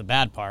 is the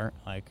bad part.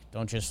 Like,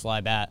 don't just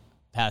fly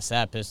past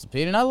that, Pistol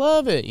Pete. And I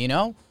love it,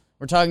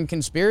 We're talking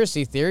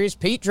conspiracy theories.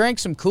 Pete drank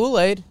some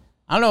Kool-Aid.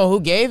 I don't know who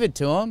gave it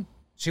to him.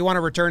 So you want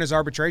to return his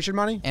arbitration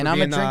money? And for I'm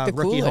going to being, drink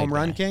the rookie Kool-Aid home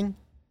run guy. king?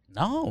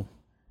 No.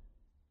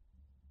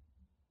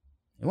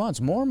 He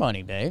wants more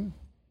money, babe.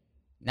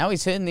 Now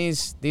he's hitting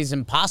these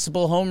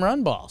impossible home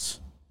run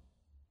balls.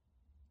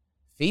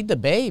 Feed the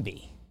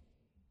baby.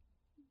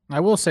 I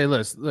will say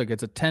this. Look,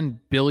 it's a $10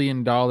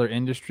 billion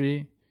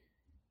industry.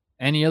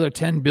 Any other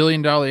 $10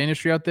 billion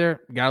industry out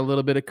there got a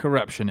little bit of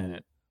corruption in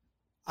it.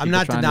 I'm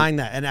not denying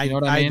that. And you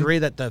know what I I mean? agree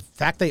that the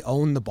fact they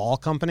own the ball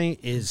company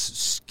is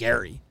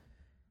scary.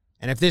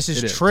 And if this It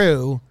is is.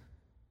 true,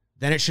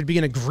 then it should be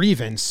in a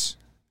grievance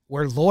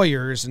where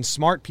lawyers and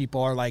smart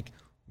people are like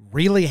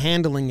really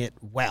handling it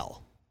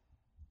well.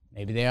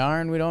 Maybe they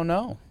are, and we don't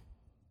know.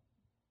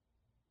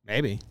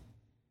 Maybe.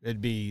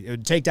 It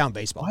would take down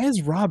baseball. Why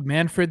is Rob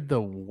Manfred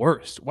the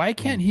worst? Why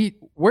can't he?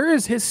 Where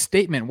is his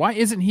statement? Why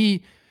isn't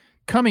he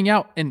coming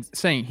out and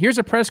saying, here's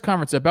a press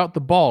conference about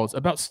the balls,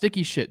 about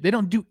sticky shit? They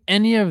don't do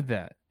any of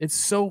that. It's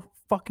so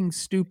fucking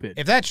stupid.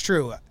 If that's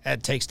true,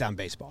 it takes down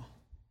baseball.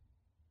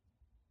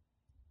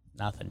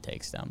 Nothing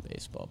takes down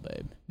baseball,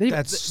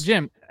 babe.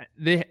 Jim,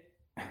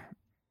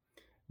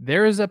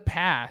 there is a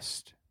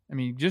past. I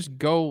mean, just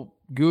go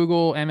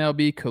Google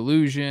MLB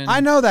collusion.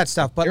 I know that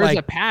stuff, but There's like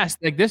a past.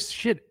 Like this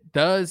shit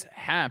does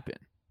happen.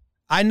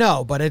 I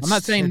know, but it's I'm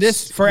not saying it's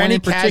this for one any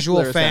in particular casual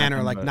has fan or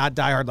happened, like but- not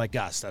diehard like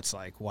us. That's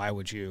like why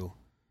would you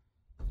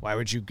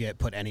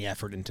put any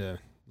effort into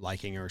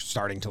liking or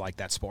starting to like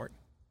that sport?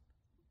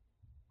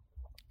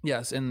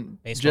 Yes,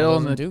 and Baseball Jill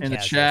doesn't do in the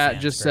casual chat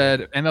fans, just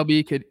Greg. said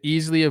MLB could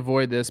easily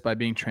avoid this by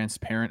being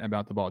transparent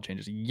about the ball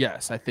changes.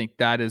 Yes, I think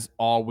that is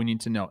all we need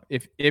to know.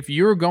 If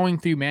you're going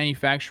through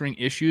manufacturing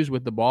issues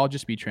with the ball,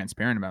 just be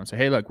transparent about them. Say,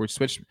 hey, look, we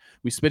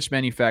switched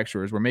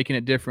manufacturers. We're making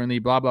it differently,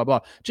 blah, blah,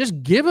 blah.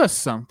 Just give us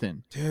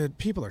something. Dude,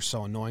 people are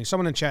so annoying.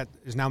 Someone in chat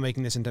is now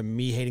making this into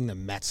me hating the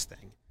Mets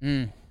thing.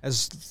 It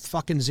has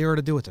fucking zero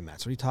to do with the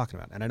Mets. What are you talking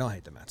about? And I don't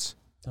hate the Mets.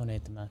 Don't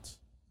hate the Mets.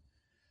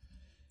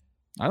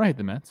 I don't hate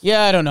the Mets.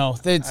 Yeah, I don't know.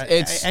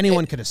 It's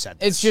anyone could have said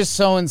this. It's just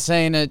so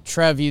insane.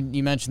 Trev,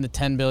 you mentioned the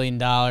 $10 billion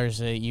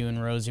that you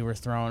and Rosie were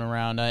throwing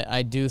around.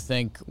 I do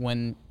think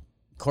when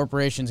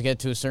corporations get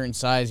to a certain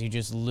size, you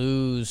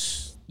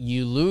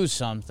lose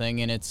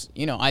something. And it's,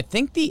 I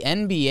think the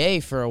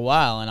NBA for a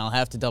while, and I'll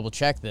have to double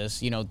check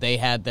this, they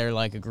had their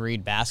like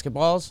agreed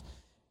basketballs,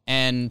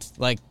 and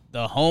like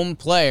the home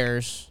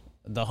players,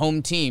 the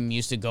home team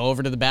used to go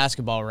over to the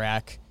basketball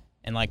rack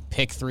and like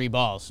pick 3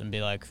 balls and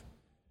be like,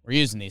 we're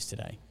using these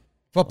today.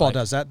 Football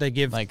does that. They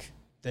give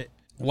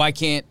Why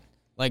can't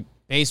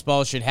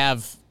baseball should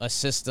have a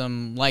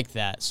system like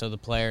that so the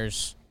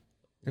players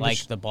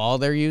like the ball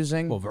they're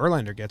using? Well,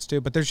 Verlander gets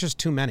to, but there's just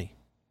too many.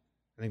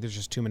 I think there's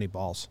just too many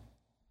balls.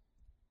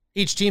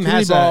 Each team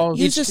has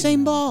Use the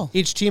same ball.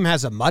 Each team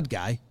has a mud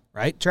guy,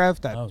 right, Trev?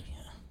 Oh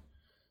yeah.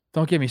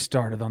 Don't get me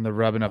started on the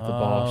rubbing up the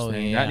balls Oh,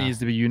 thing. yeah. That needs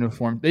to be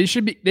uniform. They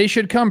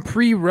should come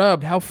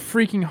pre-rubbed. How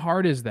freaking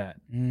hard is that?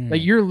 Mm.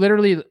 Like you're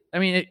literally, I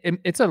mean,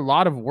 it's a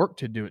lot of work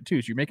to do it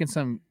too. So you're making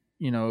some,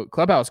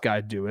 clubhouse guy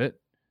do it.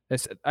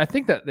 I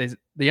think that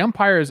the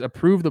umpires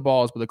approve the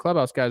balls, but the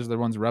clubhouse guys are the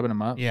ones rubbing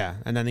them up. Yeah,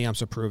 and then the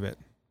umps approve it.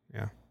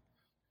 Yeah.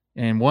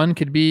 And one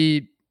could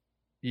be,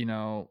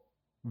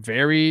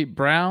 very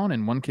brown,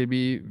 and one could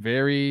be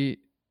very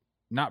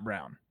not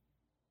brown,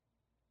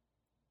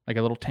 like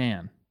a little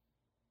tan.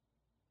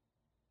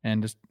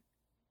 And just,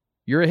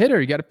 you're a hitter.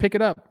 You got to pick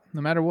it up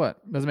no matter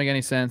what. Doesn't make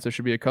any sense. There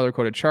should be a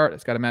color-coded chart.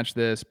 It's got to match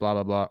this, blah,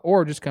 blah, blah.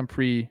 Or just come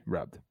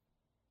pre-rubbed.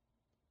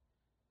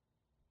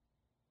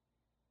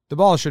 The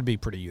ball should be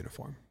pretty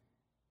uniform.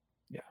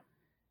 Yeah.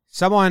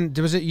 Someone,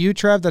 was it you,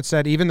 Trev, that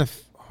said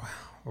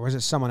or was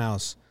it someone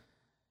else?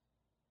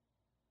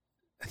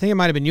 I think it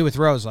might have been you with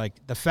Rose.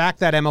 Like, the fact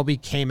that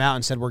MLB came out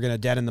and said we're going to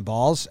deaden the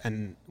balls,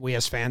 and we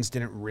as fans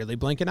didn't really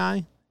blink an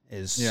eye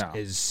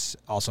is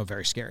also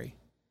very scary.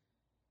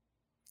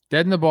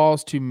 Deaden the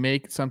balls to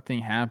make something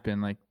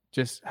happen. Like,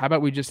 how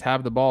about we just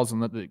have the balls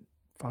and let the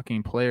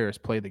fucking players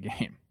play the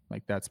game?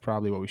 Like, that's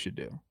probably what we should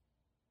do.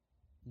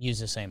 Use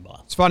the same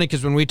ball. It's funny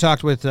because when we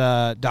talked with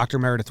Dr.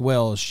 Meredith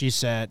Wills, she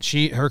said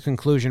her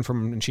conclusion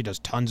and she does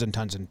tons and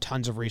tons and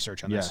tons of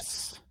research on this.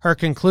 Yes. Her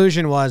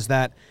conclusion was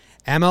that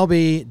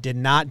MLB did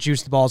not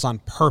juice the balls on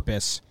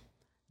purpose.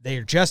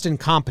 They're just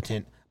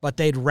incompetent, but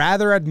they'd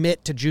rather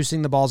admit to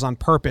juicing the balls on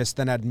purpose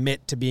than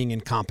admit to being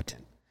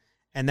incompetent.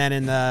 And then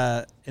in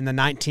the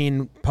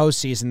 19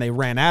 postseason, they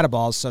ran out of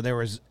balls, so there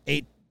was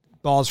 8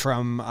 balls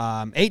from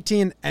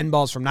 18 and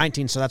balls from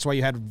 19, so that's why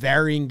you had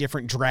varying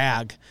different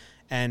drag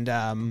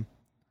and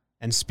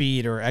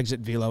speed or exit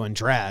velo and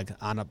drag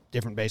on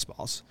different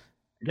baseballs.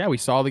 Yeah, we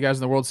saw the guys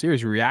in the World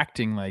Series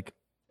reacting like,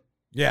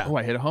 oh,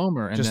 I hit a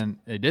homer, and then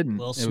it didn't.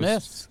 Will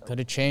Smith could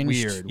have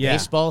changed weird.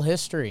 baseball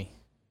history.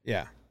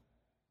 Yeah.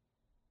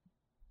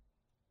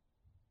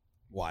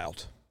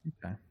 Wild.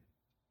 Okay.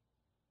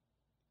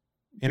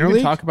 Interleague? We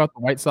can talk about the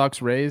White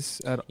Sox Rays.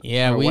 We're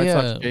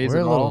a Jays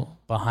little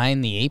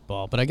behind the 8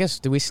 ball, but I guess,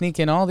 did we sneak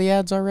in all the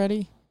ads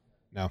already?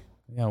 No.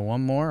 We got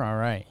one more? All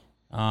right.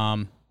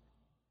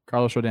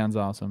 Carlos Rodon's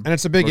awesome. And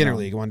it's a big Rodon.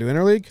 interleague. You want to do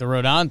interleague? The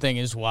Rodon thing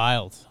is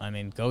wild. I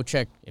mean, go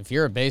check, if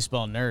you're a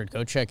baseball nerd,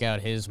 go check out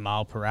his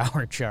mile per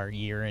hour chart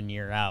year in,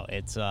 year out.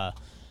 It's I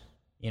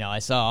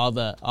saw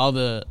all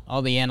the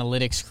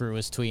analytics crew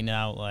was tweeting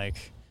out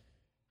like,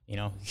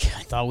 I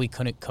thought we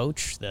couldn't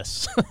coach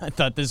this. I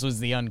thought this was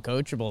the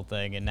uncoachable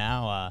thing, and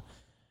now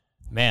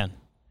man,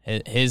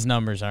 his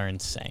numbers are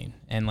insane.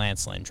 And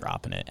Lance Lynn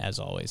dropping it as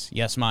always.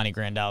 Yes, Monty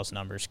Grandal's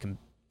numbers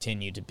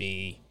continue to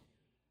be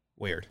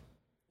Weird.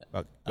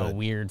 A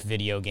weird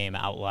video game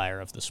outlier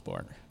of the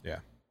sport. Yeah.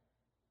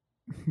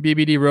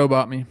 BBD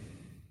robot me.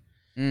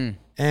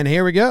 And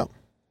here we go.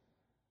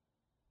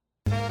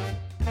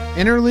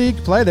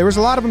 Interleague play. There was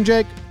a lot of them,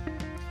 Jake.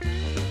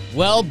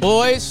 Well,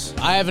 boys,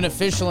 I have an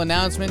official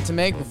announcement to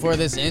make before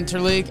this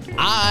interleague.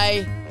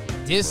 I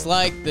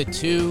dislike the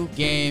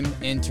 2-game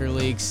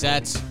interleague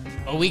sets,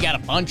 but we got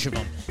a bunch of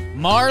them.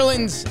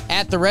 Marlins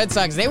at the Red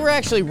Sox. They were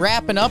actually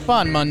wrapping up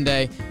on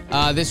Monday.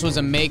 This was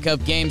a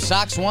makeup game.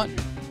 Sox won,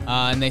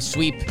 and they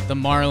sweep the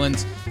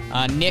Marlins.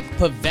 Nick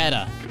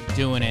Pivetta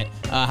doing it.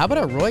 How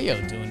about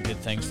Arroyo doing good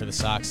things for the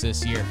Sox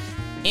this year?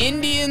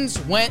 Indians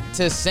went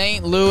to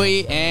St.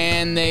 Louis,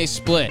 and they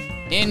split.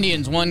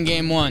 Indians won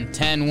game 1,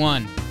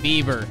 10-1.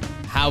 Bieber,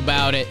 how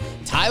about it?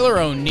 Tyler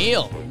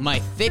O'Neill, my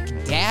thick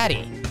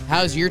daddy.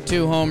 How's your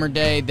 2-homer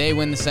day? They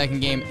win the second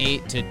game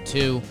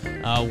 8-2.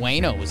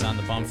 Waino was on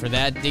the bump for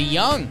that.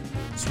 DeYoung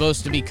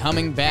supposed to be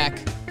coming back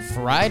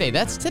Friday.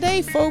 That's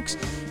today, folks.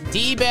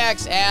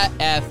 D-backs at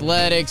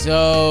Athletics.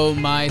 Oh,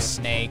 my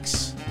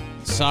snakes.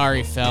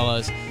 Sorry,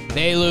 fellas.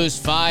 They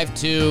lose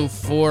 5-2,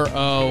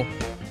 4-0.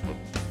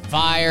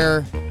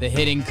 Fire the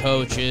hitting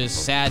coaches.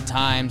 Sad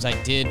times.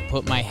 I did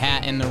put my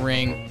hat in the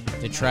ring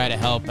to try to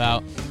help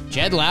out.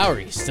 Jed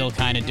Lowry still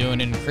kind of doing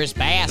it, and Chris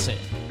Bassett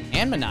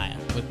and Mania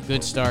with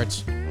good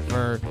starts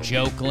for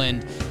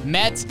Jokeland.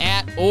 Mets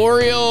at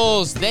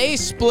Orioles. They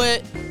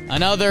split.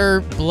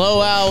 Another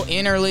blowout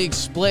interleague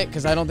split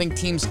because I don't think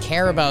teams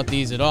care about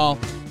these at all.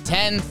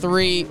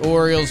 10-3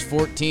 Orioles,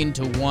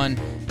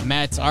 14-1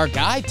 Mets. Our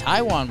guy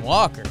Taijuan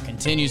Walker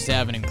continues to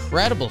have an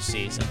incredible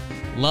season.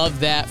 Love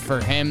that for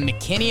him.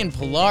 McKinney and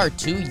Pilar,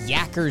 2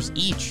 yackers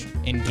each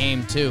in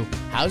game 2.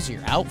 How's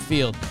your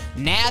outfield?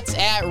 Nats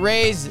at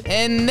Rays,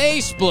 and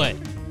they split.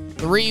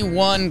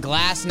 3-1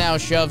 Glasnow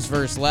shoves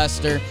versus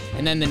Lester,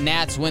 and then the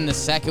Nats win the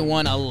second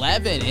one,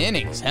 11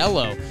 innings.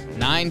 Hello.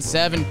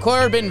 9-7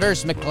 Corbin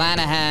versus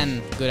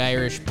McClanahan. Good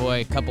Irish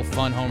boy. Couple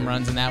fun home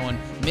runs in that one.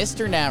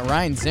 Mr. Nat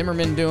Ryan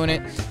Zimmerman doing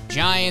it.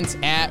 Giants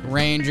at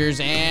Rangers,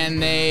 and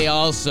they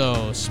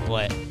also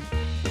split.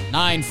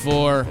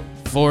 9-4.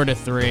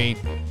 4-3.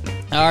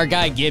 Our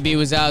guy Gibby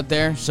was out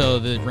there, so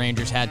the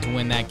Rangers had to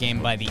win that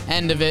game by the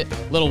end of it.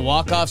 Little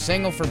walk-off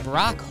single for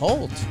Brock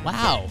Holt.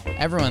 Wow,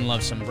 everyone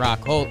loves some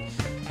Brock Holt.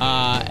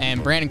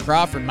 And Brandon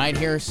Crawford, might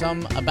hear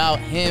some about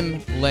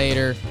him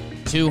later.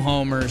 2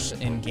 homers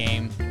in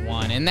game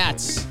 1, and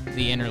that's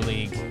the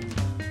interleague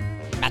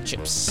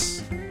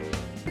matchups.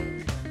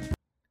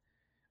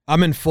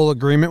 I'm in full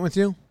agreement with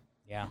you.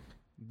 Yeah.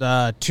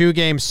 The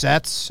 2-game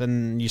sets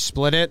and you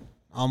split it,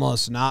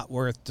 almost not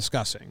worth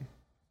discussing.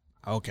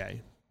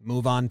 Okay.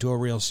 Move on to a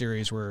real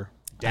series where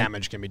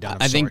damage can be done.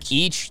 I think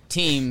each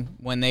team,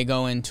 when they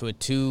go into a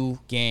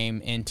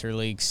 2-game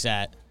interleague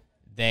set,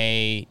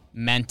 they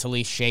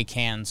mentally shake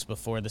hands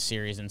before the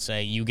series and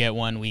say, you get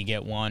one, we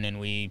get one, and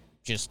we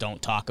just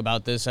don't talk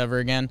about this ever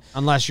again.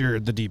 Unless you're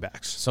the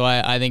D-backs. So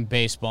I think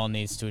baseball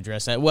needs to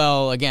address that.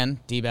 Well, again,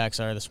 D-backs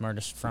are the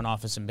smartest front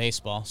office in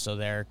baseball, so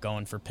they're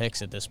going for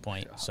picks at this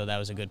point. So that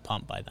was a good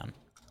pump by them.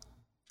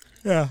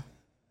 Yeah.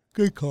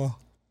 Good call.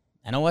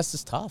 NL West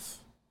is tough.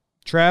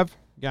 Trev,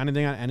 got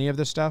anything on any of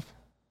this stuff?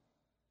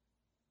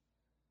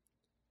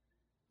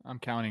 I'm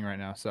counting right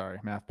now. Sorry,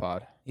 math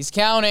pod. He's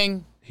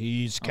counting.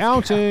 He's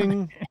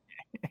counting.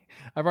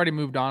 I've already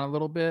moved on a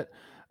little bit.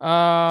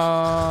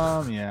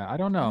 Yeah, I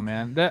don't know,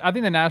 man. I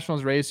think the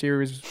Nationals Rays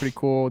series is pretty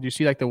cool. Do you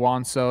see like the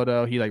Juan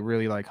Soto? He like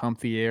really like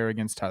humped the air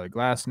against Tyler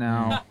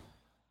Glasnow.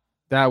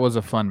 That was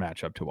a fun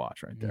matchup to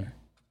watch right there.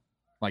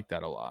 Like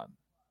that a lot.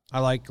 I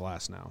like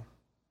Glasnow.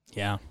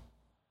 Yeah.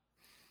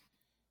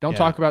 Don't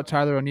talk about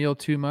Tyler O'Neill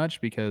too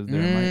much because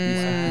there might be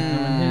something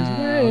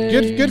coming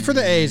his way. Good for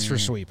the A's for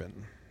sweeping.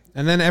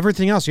 And then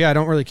everything else, I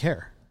don't really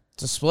care.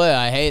 It's a split.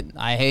 I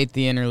hate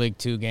the interleague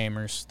 2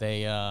 gamers.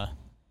 They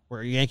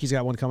Where Yankees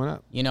got one coming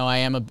up. You know,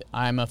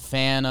 I'm a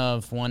fan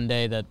of one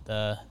day that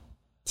the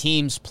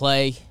teams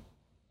play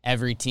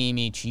every team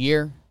each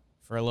year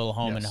for a little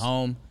home and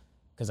home,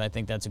 because I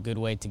think that's a good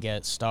way to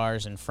get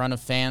stars in front of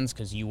fans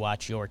because you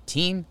watch your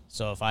team.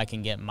 So if I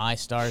can get my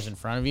stars in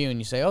front of you and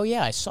you say, oh,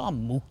 yeah, I saw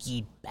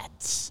Mookie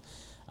Betts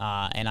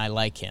and I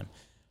like him.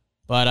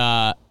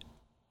 But,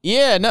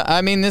 yeah, no,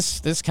 I mean,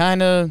 this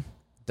kind of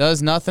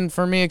does nothing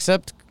for me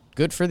except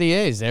good for the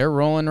A's. They're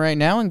rolling right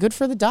now, and good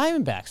for the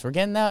Diamondbacks. We're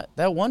getting that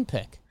 1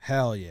 pick.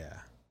 Hell yeah.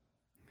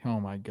 Oh,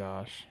 my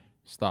gosh.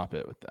 Stop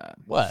it with that.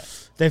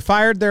 What? They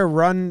fired their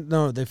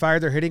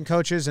hitting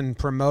coaches and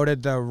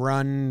promoted the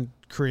run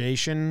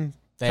creation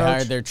They coach.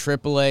 hired their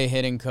AAA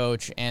hitting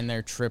coach and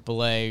their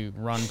AAA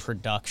run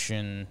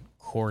production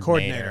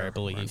coordinator, I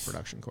believe. Run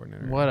production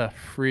coordinator. What a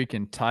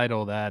freaking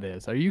title that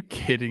is. Are you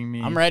kidding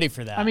me? I'm ready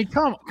for that. I mean,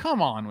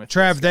 come on with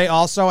Trev, this they guy.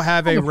 also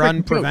have a I'm a run freaking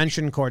coach.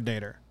 prevention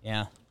coordinator.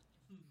 Yeah.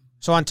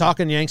 So on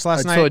Talking Yanks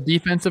last night, So a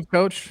defensive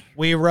coach?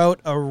 we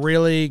wrote a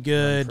really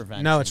good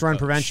prevention no, it's run coach.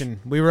 prevention.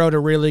 We wrote a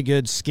really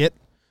good skit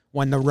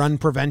when the run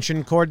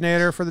prevention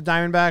coordinator for the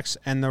Diamondbacks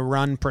and the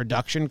run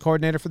production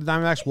coordinator for the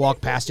Diamondbacks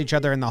walked past each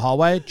other in the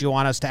hallway. Do you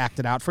want us to act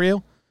it out for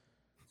you?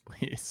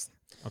 Please.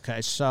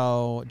 Okay,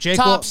 so Jake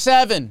Top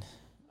 7.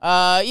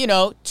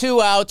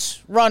 2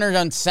 outs, runner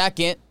on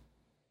second.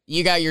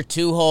 You got your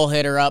 2-hole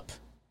hitter up.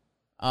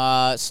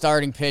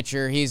 Starting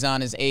pitcher, he's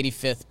on his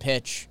 85th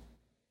pitch.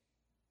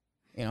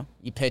 You know,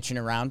 you pitching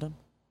around him.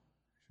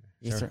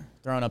 You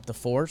throwing up the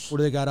 4s. what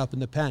do they got up in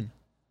the pen?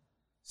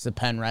 Is the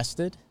pen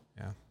rested?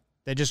 Yeah.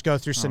 They just go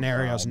through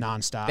scenarios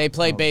nonstop. They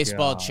play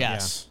baseball God.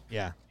 chess.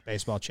 yeah,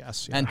 baseball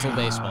chess. Yeah. Mental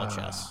baseball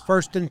chess.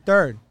 First and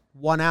third,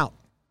 1 out.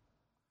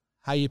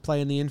 How you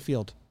play in the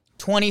infield?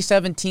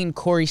 2017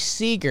 Corey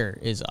Seager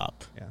is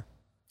up. Yeah.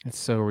 It's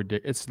so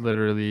ridiculous. It's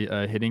literally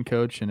a hitting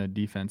coach and a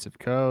defensive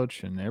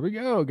coach, and there we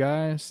go,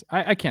 guys.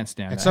 I can't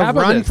stand It's that. How a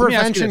about run this? Let me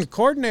ask you prevention this.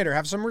 coordinator.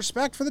 Have some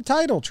respect for the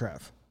title,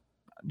 Trev.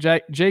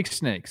 Jake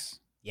Snakes.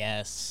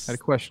 Yes. Had a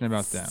question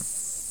about them.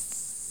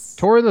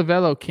 Torey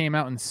Lovello came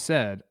out and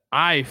said,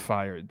 I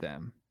fired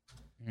them.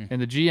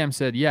 And the GM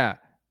said, yeah,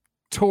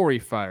 Torey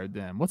fired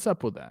them. What's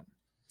up with that?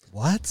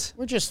 What?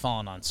 We're just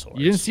falling on swords.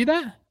 You didn't see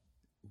that?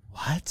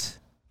 What?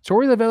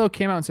 Torey Lovello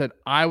came out and said,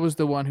 I was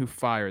the one who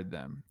fired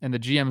them. And the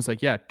GM was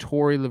like, yeah,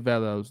 Torey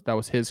Lovello, that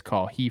was his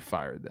call. He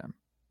fired them.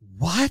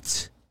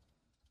 What?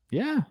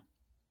 Yeah.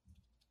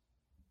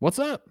 What's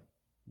up?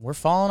 We're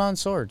falling on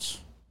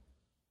swords.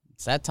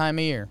 It's that time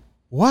of year.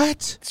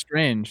 What?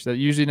 Strange. That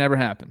usually never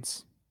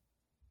happens.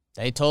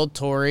 They told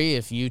Torrey,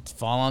 if you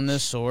fall on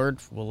this sword,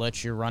 we'll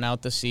let you run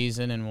out the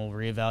season and we'll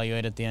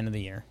reevaluate at the end of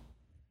the year.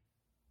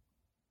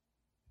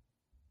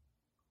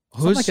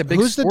 Sounds like a big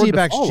who's the sword to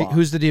D-backs? fall on.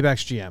 Who's the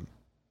D-backs GM?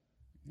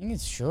 I think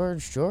it's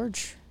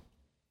George.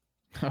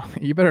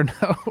 You better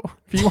know.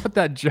 If you want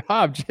that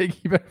job,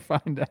 Jake, you better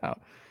find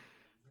out.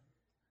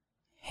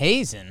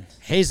 Hazen.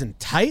 Hazen,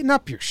 tighten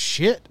up your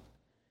shit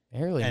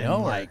Barely and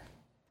know her.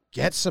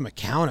 get some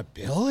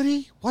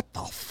accountability. What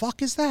the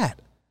fuck is that?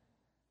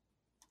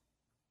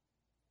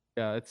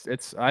 Yeah,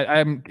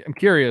 I'm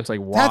curious, like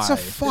why. That's a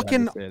they had to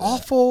fucking say that.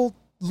 awful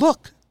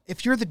look.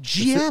 If you're the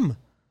GM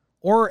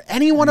or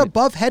anyone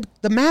above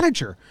the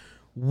manager,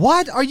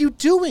 what are you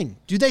doing?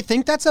 Do they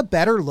think that's a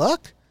better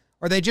look?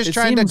 Are they just It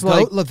trying to seems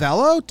goat like-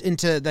 Lovello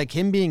into like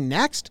him being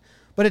next?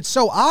 But it's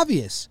so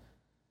obvious.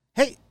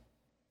 Hey,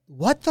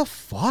 what the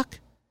fuck?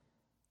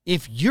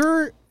 If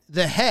you're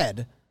the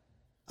head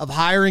of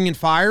hiring and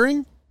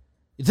firing,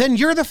 then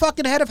you're the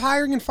fucking head of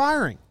hiring and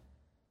firing.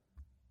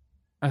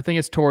 I think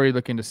it's Torrey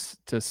looking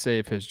to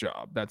save his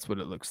job. That's what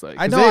it looks like.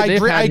 I know.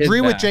 I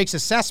agree with Jake's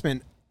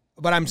assessment,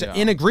 but I'm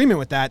in agreement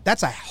with that.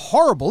 That's a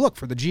horrible look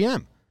for the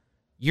GM.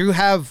 You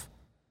have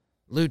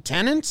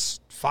lieutenants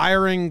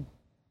firing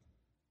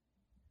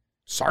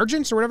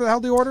sergeants or whatever the hell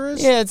the order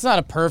is. Yeah, it's not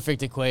a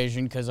perfect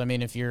equation because, I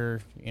mean, if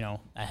you're,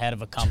 ahead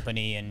of a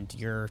company and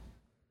your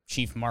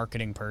chief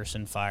marketing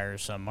person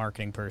fires a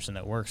marketing person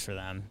that works for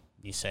them,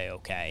 you say,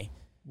 okay.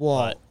 Well,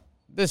 but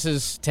this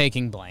is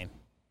taking blame.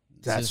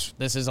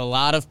 This is a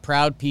lot of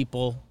proud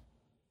people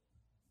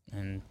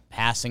and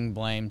passing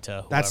blame to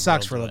whoever. That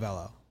sucks for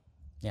Lovello.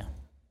 Yeah.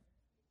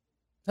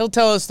 He'll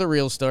tell us the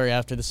real story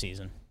after the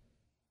season.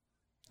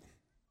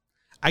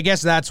 I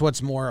guess that's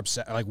what's more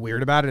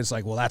weird about it. It's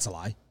like, well, that's a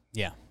lie.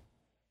 Yeah.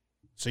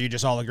 So you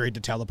just all agreed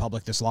to tell the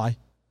public this lie?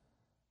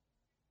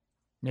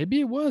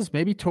 Maybe it was.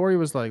 Maybe Torrey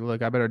was like,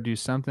 look, I better do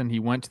something. He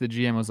went to the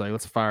GM and was like,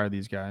 let's fire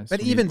these guys.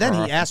 But even then,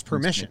 he asked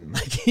permission.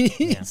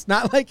 It's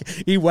not like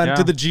he went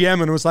to the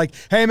GM and was like,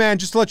 hey, man,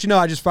 just to let you know,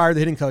 I just fired the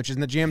hitting coaches.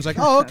 And the GM's like,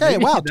 oh, okay,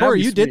 wow,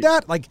 Torrey, you did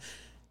that? Like,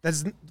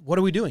 what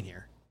are we doing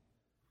here?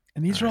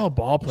 And these are all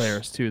ball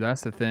players, too.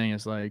 That's the thing.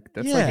 Is like,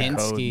 that's like a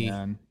code,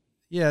 man.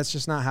 Yeah, it's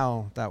just not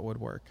how that would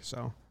work.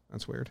 So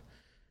that's weird.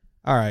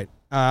 All right.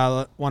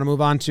 Want to move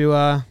on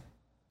to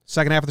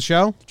second half of the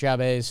show? Good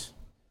job, A's.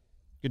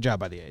 Good job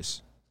by the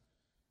A's.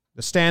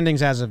 The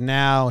standings as of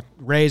now,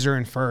 Rays are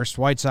in first,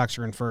 White Sox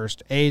are in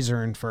first, A's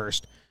are in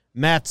first,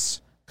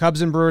 Mets,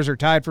 Cubs and Brewers are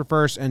tied for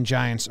first, and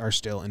Giants are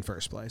still in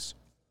first place.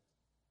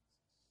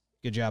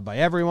 Good job by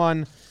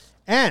everyone.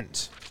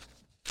 And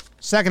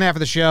second half of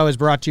the show is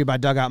brought to you by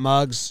Dugout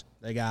Mugs.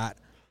 They got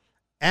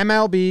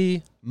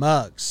MLB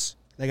mugs.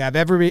 They got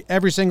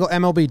every single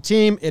MLB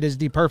team. It is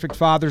the perfect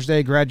Father's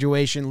Day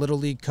graduation Little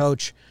League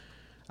coach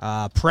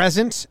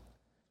present.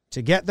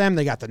 To get them,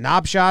 they got the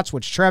knob shots,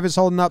 which Trev is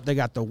holding up. They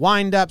got the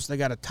wind-ups. They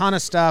got a ton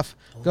of stuff.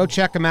 Go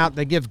check them out.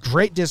 They give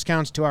great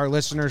discounts to our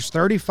listeners,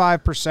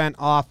 35%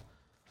 off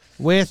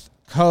with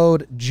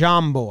code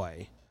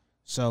JOMBOY.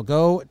 So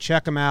go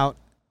check them out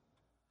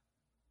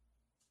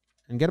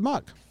and get a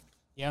mug.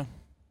 Yeah.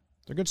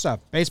 They're good stuff.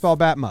 Baseball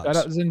bat mugs. Shout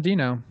out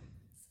Zendino.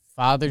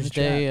 Father's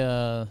Day,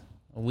 a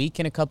week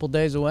and a couple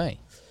days away.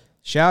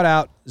 Shout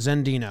out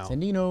Zendino.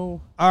 Zendino.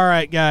 All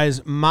right,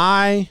 guys.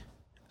 My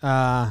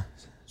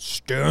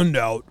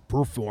standout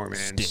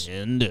performance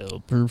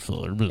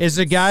is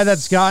a guy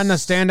that's gotten a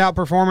standout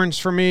performance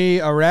for me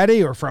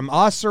already, or from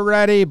us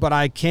already, but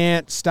I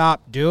can't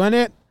stop doing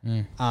it.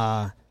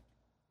 8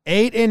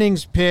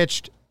 innings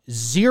pitched,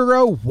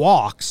 0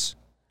 walks,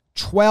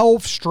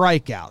 12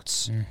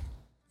 strikeouts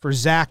for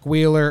Zach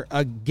Wheeler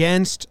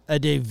against a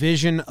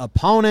division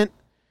opponent,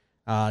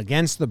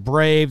 against the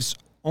Braves.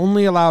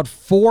 Only allowed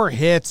 4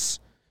 hits,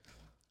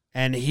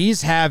 and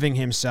he's having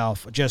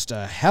himself just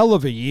a hell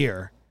of a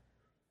year.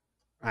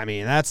 I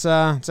mean, it's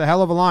a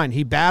hell of a line.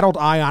 He battled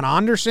Ian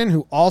Anderson,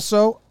 who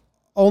also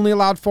only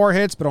allowed 4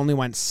 hits, but only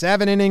went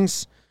 7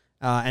 innings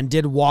and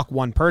did walk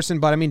 1 person.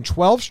 But,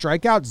 12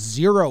 strikeouts,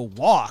 0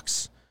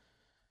 walks.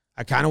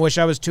 I kind of wish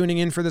I was tuning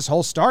in for this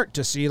whole start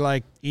to see,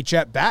 each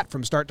at-bat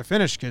from start to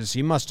finish, because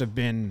he must have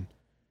been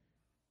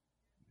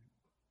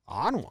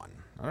on one.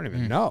 I don't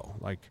even know.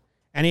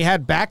 And he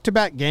had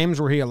back-to-back games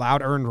where he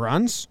allowed earned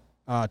runs.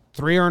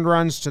 3 earned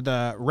runs to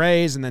the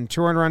Rays and then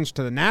 2 earned runs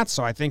to the Nats.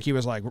 So I think he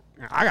was like,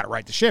 I got to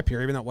right the ship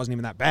here, even though it wasn't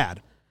even that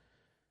bad.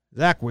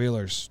 Zach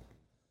Wheeler's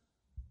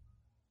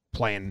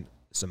playing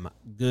some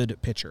good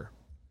pitcher.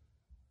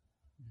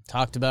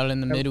 Talked about it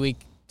in the midweek.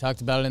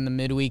 Talked about it in the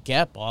midweek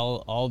ep.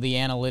 All the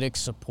analytics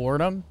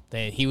support him.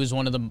 He was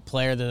one of the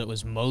players that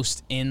was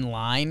most in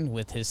line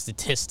with his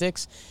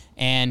statistics,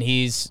 and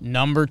he's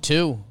number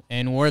 2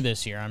 in WAR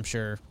this year. I'm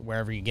sure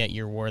wherever you get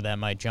your WAR, that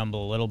might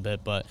jumble a little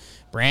bit, but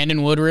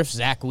Brandon Woodruff,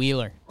 Zach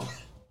Wheeler.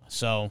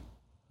 So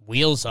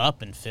wheels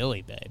up in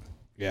Philly, babe.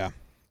 Yeah.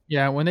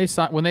 Yeah, when they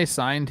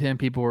signed him,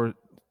 people were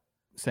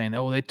saying,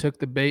 "Oh, they took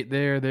the bait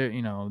there.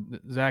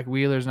 Zach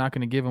Wheeler's not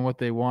going to give him what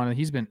they wanted."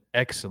 He's been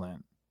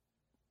excellent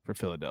for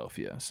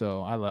Philadelphia.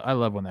 So I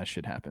love when that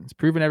shit happens.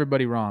 Proving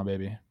everybody wrong,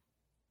 baby.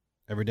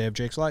 Every day of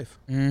Jake's life.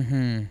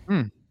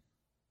 Mm-hmm.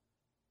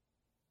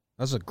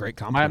 That's a great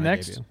compliment. Am I up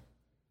next?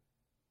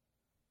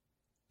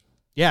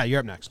 Yeah,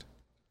 you're up next.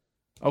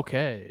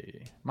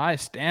 Okay. My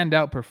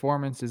standout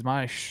performance is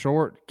my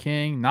short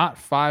king, not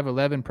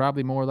 5'11",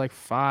 probably more like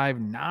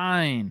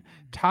 5'9".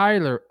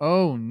 Tyler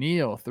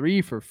O'Neill,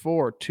 3 for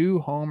 4, 2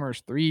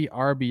 homers, 3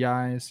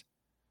 RBIs.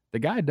 The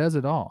guy does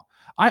it all.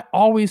 I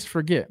always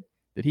forget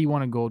that he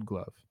won a Gold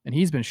Glove, and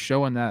he's been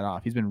showing that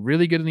off. He's been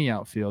really good in the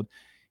outfield.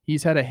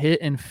 He's had a hit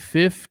in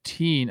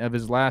 15 of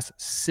his last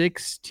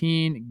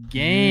 16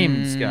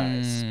 games,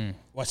 guys.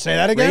 What? Say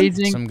that again?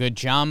 Some good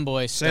John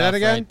Boy stuff that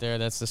again? right there.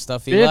 That's the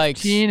stuff he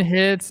likes. 15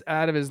 hits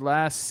out of his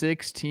last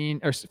 16,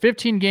 or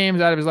 15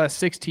 games out of his last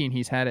 16,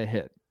 he's had a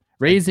hit,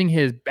 raising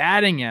his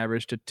batting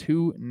average to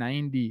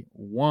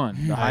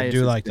 291. The I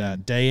do like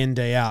that. Day in,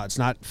 day out. It's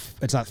not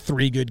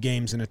 3 good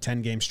games in a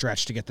 10-game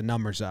stretch to get the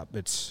numbers up.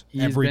 It's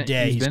every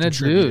day he's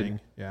contributing.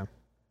 Yeah.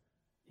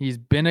 He's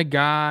been a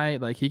guy,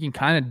 like he can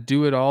kind of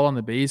do it all on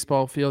the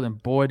baseball field,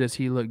 and boy, does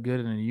he look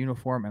good in a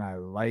uniform, and I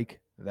like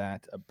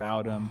that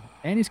about him.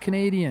 And he's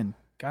Canadian.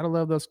 Gotta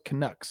love those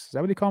Canucks. Is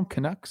that what they call them,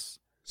 Canucks?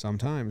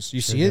 Sometimes.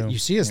 You see it. You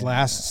see his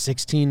last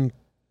 16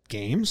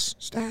 games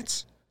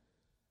stats?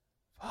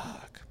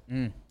 Fuck.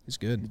 He's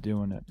good. He's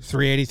doing it.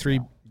 383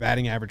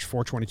 batting average,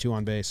 422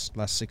 on base,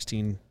 last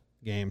 16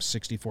 games,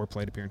 64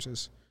 plate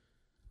appearances.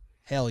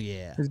 Hell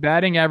yeah. His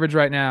batting average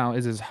right now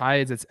is as high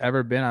as it's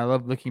ever been. I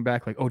love looking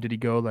back, like, oh, did he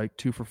go like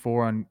 2 for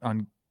 4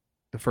 on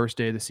the first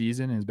day of the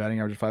season? And his batting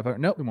average is 500.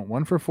 Nope, he went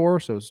 1 for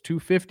 4, so it's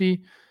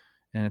 250,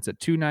 and it's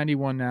at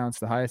 291 now. It's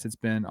the highest it's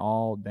been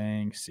all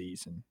dang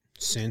season.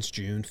 Since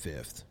June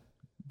 5th.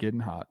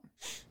 Getting hot.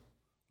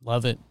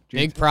 Love it.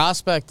 Big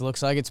prospect.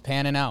 Looks like it's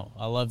panning out.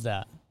 I love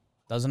that.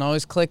 Doesn't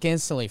always click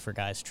instantly for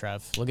guys,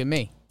 Trev. Look at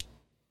me.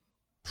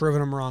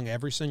 Proving them wrong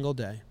every single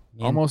day.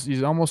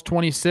 He's almost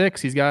 26.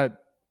 He's got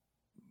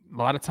a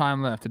lot of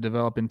time left to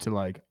develop into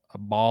like a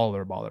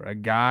baller, a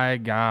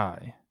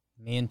guy.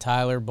 Me and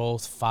Tyler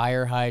both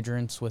fire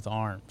hydrants with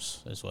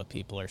arms is what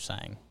people are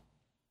saying.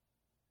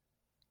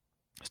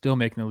 Still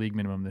making the league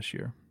minimum this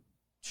year.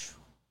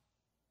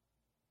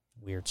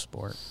 Weird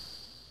sport.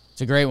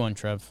 It's a great one,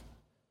 Trev.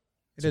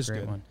 It is a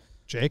great one.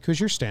 Jake, who's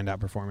your standout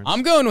performance?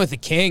 I'm going with the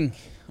king.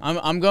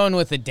 I'm going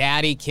with the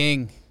daddy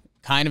king.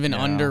 Kind of an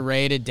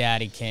underrated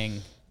daddy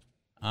king.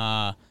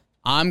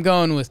 I'm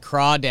going with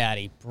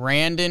Crawdaddy.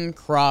 Brandon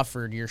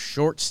Crawford, your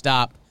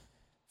shortstop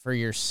for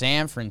your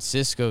San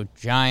Francisco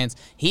Giants.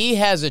 He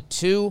has a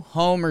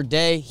 2-homer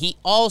day. He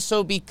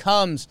also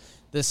becomes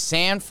the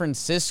San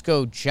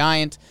Francisco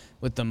Giant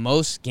with the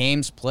most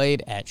games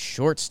played at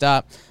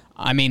shortstop.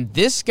 I mean,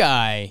 this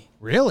guy...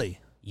 Really?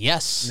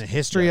 Yes. In the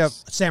history of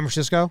San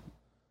Francisco?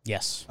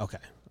 Yes. Okay,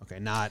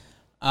 not...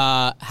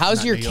 how's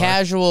not your New York?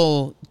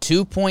 casual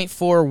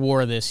 2.4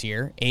 WAR this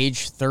year,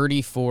 age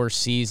 34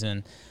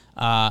 season?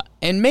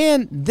 And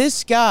man,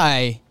 this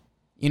guy,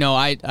 you know,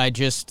 I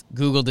just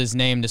Googled his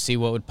name to see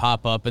what would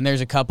pop up, and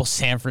there's a couple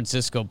San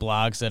Francisco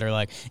blogs that are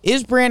like,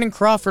 is Brandon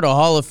Crawford a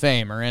Hall of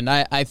Famer? And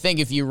I think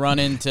if you run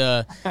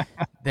into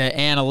the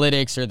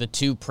analytics or the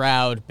Too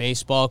Proud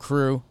baseball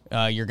crew,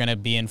 you're going to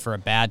be in for a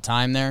bad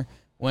time there.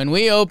 When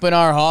we open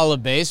our Hall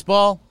of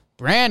Baseball,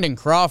 Brandon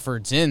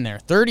Crawford's in there,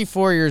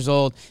 34 years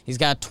old. He's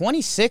got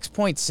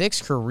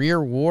 26.6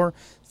 career WAR,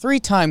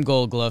 3-time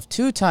Gold Glove,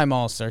 2-time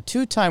All-Star,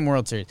 2-time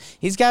World Series.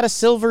 He's got a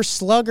Silver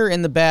Slugger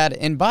in the bat,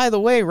 and by the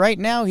way, right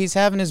now he's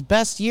having his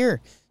best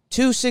year.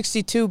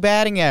 262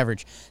 batting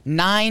average,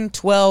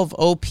 912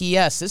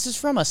 OPS. This is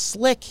from a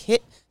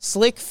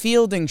slick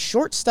fielding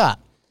shortstop.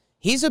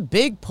 He's a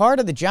big part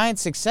of the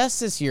Giants' success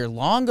this year.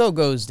 Longo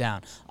goes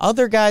down.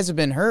 Other guys have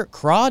been hurt.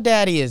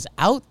 Crawdaddy is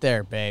out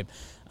there, babe.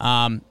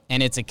 And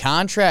it's a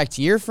contract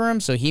year for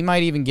him, so he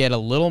might even get a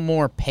little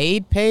more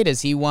paid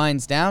as he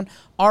winds down.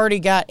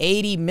 Already got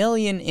 $80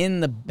 million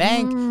in the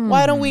bank.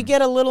 Why don't we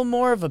get a little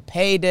more of a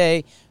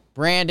payday?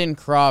 Brandon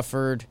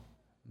Crawford,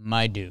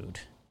 my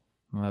dude.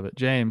 Love it.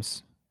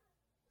 James,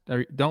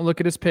 don't look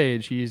at his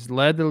page. He's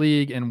led the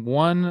league in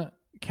one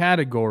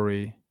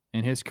category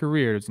in his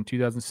career. It's in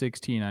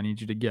 2016. I need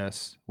you to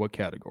guess what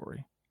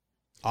category.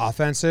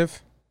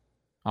 Offensive.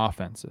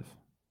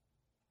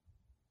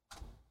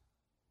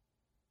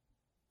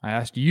 I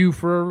asked you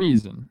for a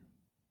reason.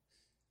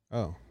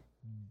 Oh.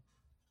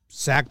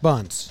 Sack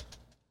bunts.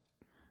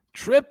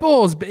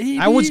 Triples, baby.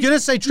 I was going to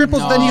say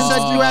triples, then you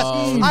said you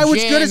asked. I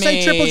was going to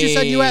say triples, you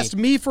said you asked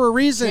me for a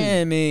reason.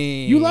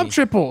 Jimmy. You love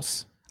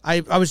triples. I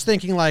was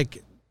thinking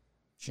like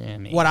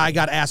Jimmy. what I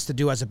got asked to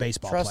do as a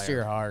baseball Trust player.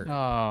 your heart.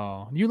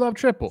 Oh, you love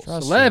triples.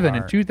 Trust 11 your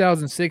in heart.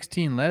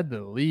 2016 led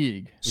the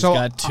league. He's So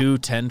got 2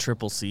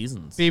 10-triple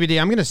seasons.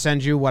 BBD, I'm going to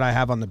send you what I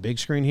have on the big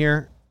screen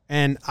here.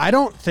 And I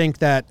don't think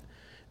that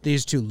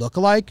these two look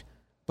alike,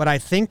 but I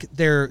think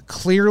they're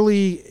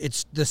clearly,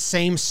 it's the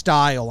same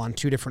style on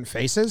two different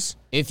faces.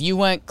 If you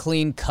went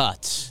clean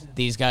cuts,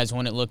 these guys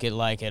wouldn't look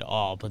alike at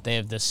all, but they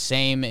have the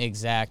same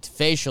exact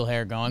facial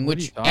hair going, What are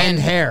which you talking And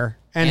hair.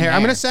 And hair.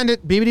 I'm going to send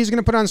it. BBD's going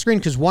to put it on the screen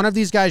because one of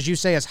these guys you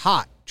say is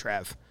hot,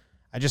 Trev.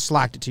 I just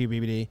slacked it to you,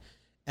 BBD.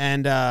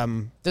 And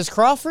does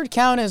Crawford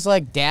count as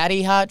like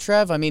daddy hot,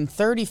 Trev? I mean,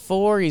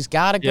 34, he's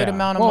got a good Yeah.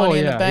 amount of Oh, money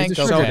in yeah, the bank. he's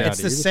a so sugar Okay. daddy. it's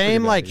the He's a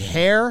same sugar like daddy, yeah.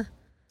 hair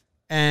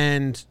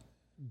and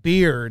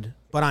beard,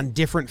 but on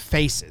different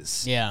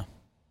faces. Yeah.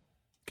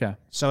 Okay.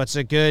 So it's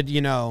a good,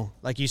 you know,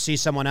 like you see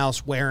someone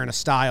else wearing a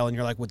style and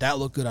you're like, would that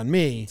look good on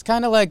me? It's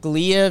kind of like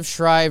Liev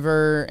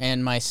Schreiber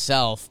and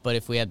myself, but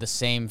if we had the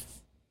same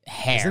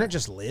hair. Isn't it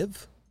just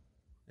Liv?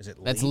 Is it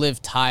That's Lee?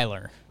 Liv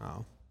Tyler.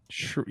 Oh,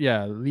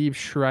 Liev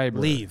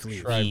Schreiber. Liev.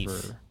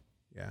 Schreiber.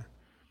 yeah.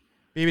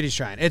 BBD's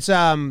trying. It's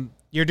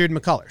your dude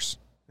McCullers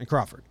and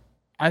Crawford.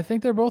 I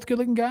think they're both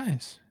good-looking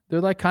guys.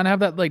 They're like kind of have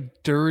that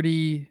like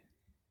dirty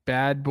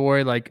bad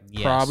boy, like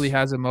Yes. probably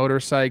has a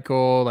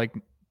motorcycle, like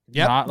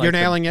Yep, not like you're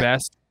nailing the it.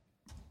 best,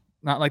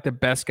 not like the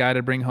best guy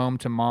to bring home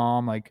to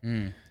mom. Like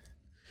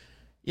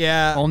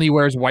Yeah. only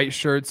wears white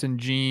shirts and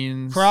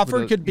jeans.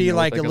 Crawford with could be you know,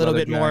 like with a little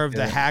leather bit more of the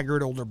jacket.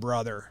 haggard older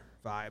brother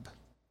vibe.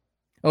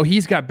 Oh,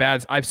 he's got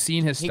bad. I've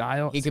seen his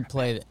style. He could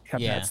play. He's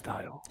got bad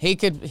style. He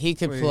could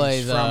play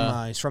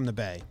He's from the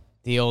Bay.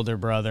 the older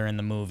brother in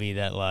the movie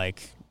that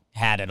like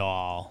had it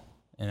all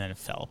and then it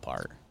fell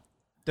apart.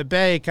 The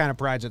Bay kind of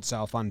prides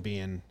itself on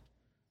being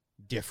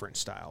different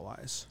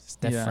style-wise. It's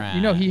different. Yeah.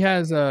 You know, he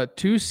has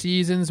 2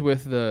 seasons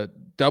with the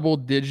double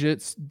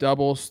digits,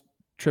 doubles,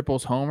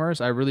 triples,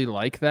 homers. I really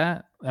like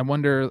that. I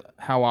wonder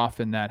how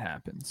often that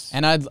happens.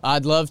 And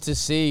I'd love to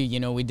see, you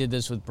know, we did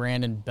this with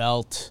Brandon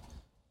Belt.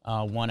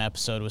 One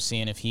episode was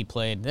seeing if he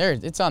played there.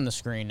 It's on the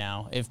screen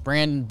now. If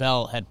Brandon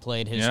Belt had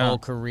played his whole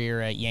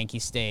career at Yankee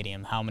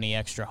Stadium, how many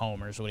extra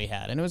homers would he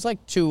had? And it was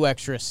like 2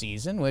 extra a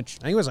season, which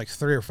I think it was like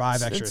 3 or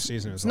 5 extra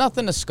seasons. It's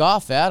nothing to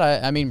scoff at.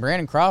 I mean,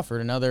 Brandon Crawford,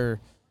 another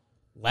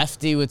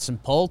lefty with some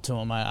pull to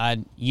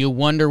him. You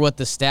wonder what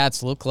the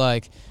stats look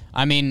like.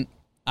 I mean,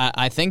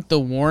 I think the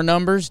WAR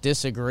numbers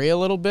disagree a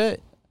little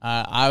bit.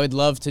 I would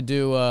love to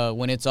do,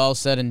 when it's all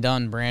said and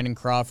done, Brandon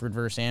Crawford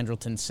versus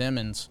Andrelton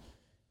Simmons.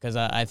 Because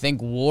I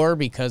think WAR,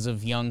 because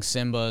of young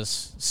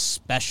Simba's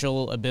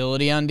special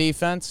ability on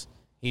defense,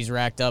 he's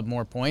racked up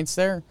more points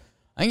there.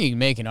 I think you can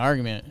make an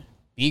argument.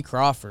 B.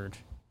 Crawford,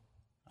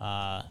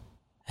 hell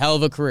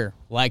of a career.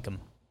 Like him.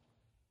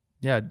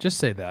 Yeah, just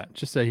say that.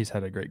 Just say he's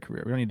had a great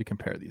career. We don't need to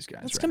compare these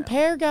guys. Let's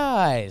compare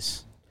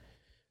guys.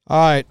 All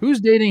right. Who's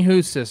dating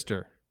whose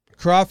sister?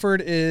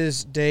 Crawford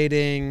is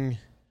dating...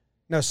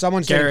 No,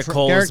 someone's Garrett dating...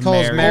 Cole Garrett is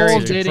Cole's married.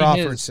 married Dating to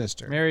Crawford's his-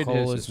 sister. Married to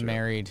Cole his is sister.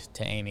 married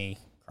to Amy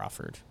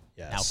Crawford.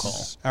 Yes. Now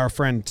Cole. Our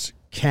friend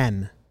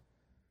Ken.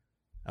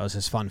 That was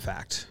his fun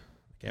fact.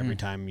 Like every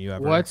time you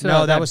ever... What's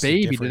no, that was a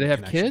baby? Do different they have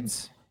connection.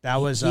 kids? That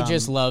was... He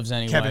just loves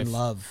any Kevin wife.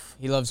 Love.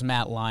 He loves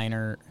Matt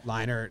Leinart,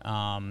 Leinart.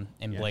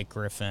 and Blake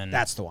Griffin.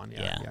 That's the one,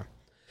 yeah.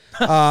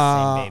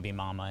 Same baby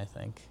mama, I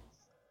think.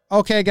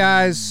 Okay,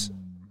 guys.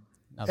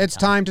 Another It's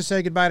time to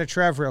say goodbye to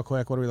Trev real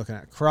quick. What are we looking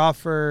at?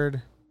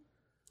 Crawford.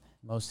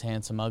 Most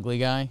handsome ugly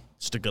guy.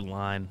 Just a good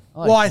line.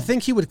 Well, I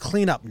think he would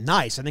clean up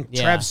nice. I think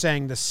Yeah. Trev's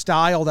saying the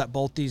style that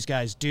both these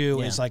guys do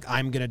Yeah. is like,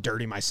 I'm going to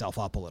dirty myself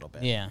up a little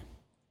bit. Yeah.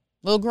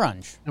 Little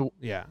grunge.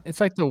 Yeah.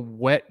 It's like the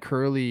wet,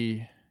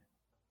 curly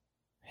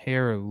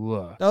hair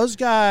look. Those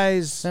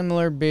guys...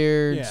 Similar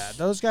beards. Yeah,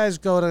 those guys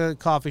go to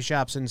coffee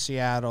shops in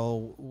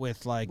Seattle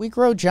with like... We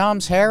grow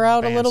Jom's hair out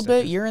a Band little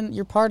bit. stickers.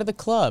 You're part of the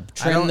club. I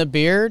Trim don't- the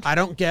beard. I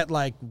don't get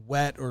like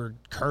wet or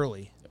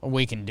curly.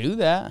 We can do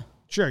that.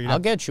 Sure, you I'll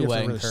get you have to wet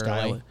and really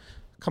style curly. it.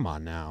 Come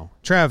on now.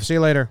 Trev, see you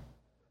later.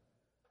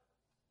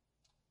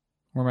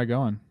 Where am I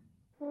going?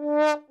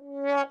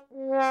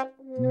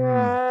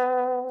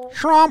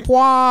 Trump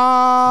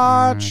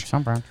Watch.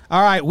 All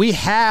right, we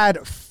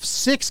had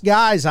 6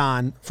 guys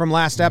on from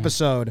last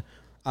episode,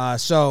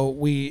 so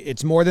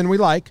it's more than we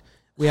like.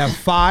 We have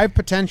 5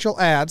 potential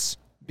ads.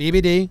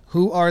 BBD,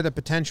 who are the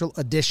potential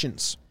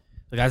additions?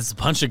 The guys, it's a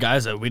bunch of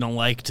guys that we don't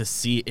like to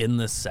see in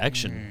this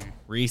section.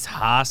 Reese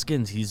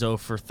Hoskins, he's 0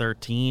 for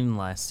 13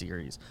 last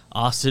series.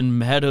 Austin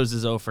Meadows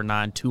is 0 for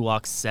 9, 2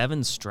 walks,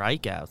 7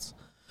 strikeouts.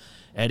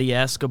 Eddie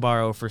Escobar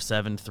 0 for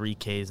 7, 3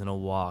 Ks and a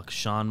walk.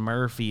 Sean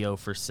Murphy 0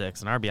 for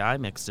 6, an RBI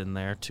mixed in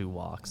there, 2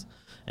 walks.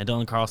 And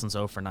Dylan Carlson's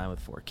 0 for 9 with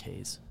 4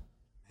 Ks.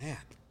 Man.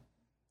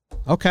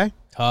 Okay.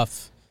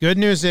 Tough. Good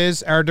news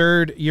is our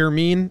dude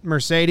Yermin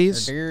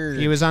Mercedes, Our dude.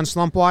 he was on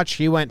Slump Watch.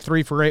 He went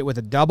 3 for 8 with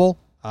a double.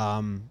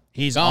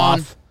 He's Gone.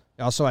 off.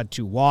 He also had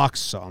 2 walks,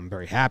 so I'm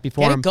very happy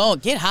for Get him. it going.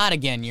 Get hot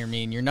again, you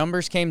mean. Your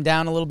numbers came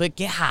down a little bit.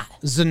 Get hot.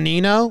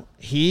 Zanino,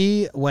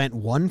 he went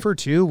 1 for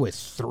 2 with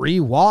 3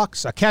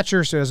 walks. A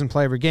catcher, so he doesn't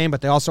play every game, but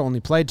they also only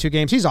played 2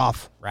 games. He's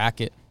off.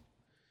 Racket.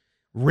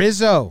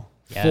 Rizzo,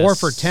 4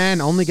 for Yes.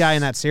 10. Only guy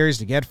in that series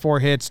to get 4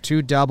 hits,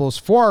 2 doubles,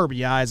 4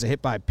 RBIs, a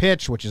hit by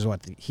pitch, which is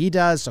what he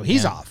does. So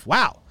he's off.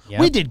 Wow. Yep.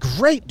 We did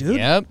great, dude.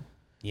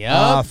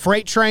 Yep.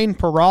 Freight Train,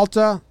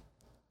 Peralta,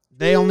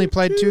 they only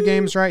played 2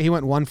 games, right? He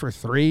went 1 for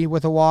 3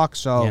 with a walk,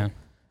 so Yeah.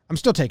 I'm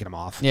still taking him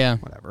off. Yeah.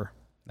 Whatever.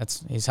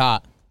 He's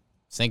hot.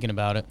 He's thinking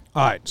about it.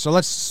 All right, so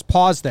let's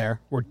pause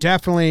there. We're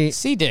definitely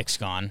C Dick's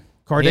gone.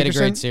 Corey He had a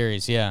Dickerson? great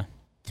series, yeah.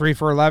 3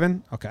 for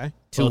 11. Okay.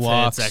 2 Both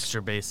walks. hits,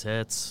 extra base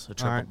hits,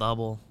 a All right.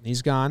 triple-double.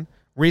 He's gone.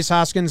 Reese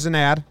Hoskins an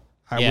ad.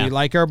 Yeah. We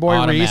like our boy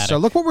Reese. Automatic. So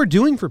look what we're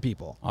doing for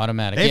people.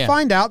 Automatic. They yeah.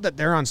 find out that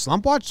they're on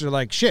Slump Watch. They're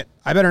like, shit,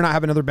 I better not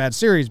have another bad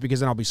series because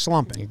then I'll be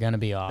slumping. You're going to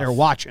be off. They're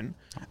watching.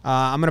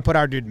 I'm going to put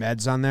our dude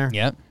Meds on there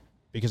Yep.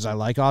 because I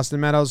like Austin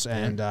Meadows.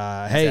 And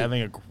He's hey,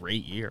 having a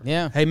great year.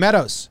 Yeah. hey,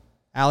 Meadows,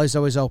 alley's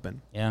always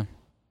open. Yeah.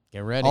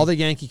 Get ready. All the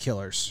Yankee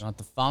killers You want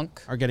the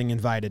funk? are getting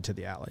invited to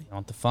the alley. You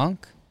want the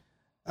funk?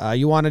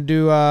 You want to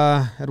do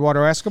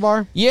Eduardo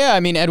Escobar? Yeah,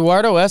 I mean,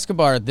 Eduardo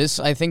Escobar, this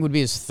I think would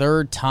be his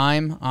 3rd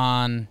time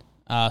on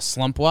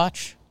Slump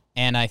Watch,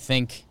 and I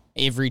think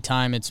every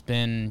time it's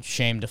been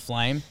shame to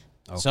flame.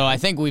 So I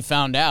think we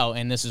found out,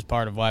 and this is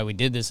part of why we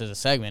did this as a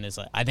segment, is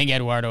like I think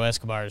Eduardo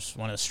Escobar is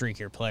one of the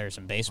streakier players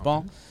in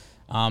baseball,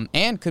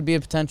 and could be a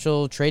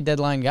potential trade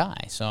deadline guy.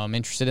 So I'm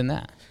interested in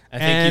that. I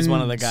think he's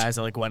one of the And- guys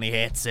that, like, when he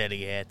hits it,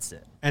 he hits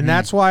it. And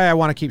that's why I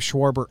want to keep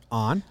Schwarber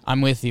on.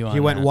 I'm with you on He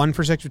went that. 1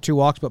 for 6 with 2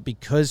 walks, but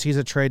because he's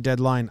a trade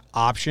deadline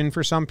option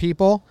for some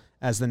people,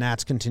 as the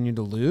Nats continue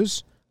to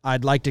lose,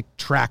 I'd like to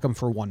track them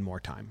for one more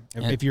time,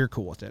 if you're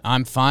cool with it.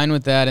 I'm fine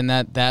with that, and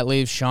that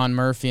leaves Sean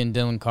Murphy and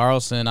Dylan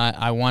Carlson.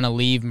 I want to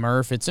leave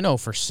Murph. It's an 0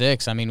 for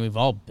 6. I mean, we've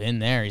all been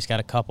there. He's got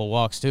a couple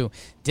walks, too.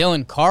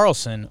 Dylan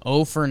Carlson,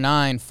 0 for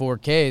 9, 4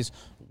 Ks,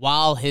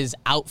 while his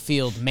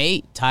outfield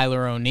mate,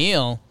 Tyler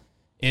O'Neill,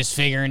 is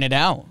figuring it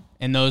out.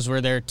 And those were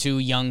their 2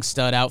 young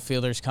stud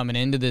outfielders coming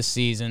into this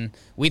season.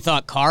 We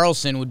thought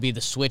Carlson would be the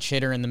switch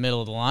hitter in the middle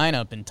of the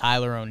lineup, and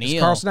Tyler O'Neill.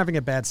 Is Carlson having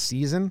a bad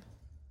season?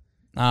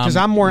 Because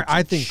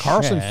I think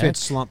Carlson check.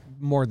 fits slump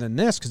more than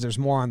this because there's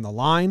more on the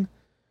line.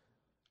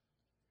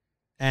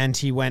 And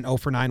he went 0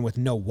 for 9 with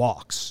no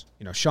walks.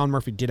 Sean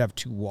Murphy did have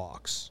 2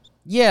 walks.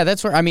 Yeah,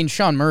 that's where,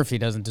 Sean Murphy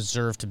doesn't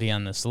deserve to be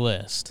on this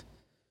list.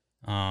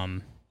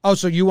 Oh,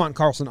 so you want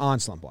Carlson on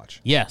Slump Watch?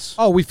 Yes.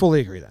 Oh, we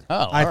fully agree then. Oh,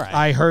 all right.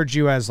 I heard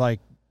you as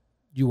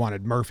you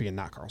wanted Murphy and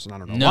not Carlson. I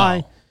don't know No.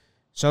 why.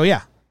 So,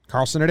 yeah,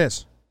 Carlson it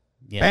is.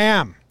 Yeah.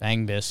 Bam.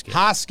 Bang biscuit.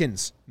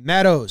 Hoskins,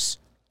 Meadows,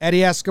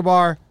 Eddie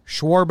Escobar,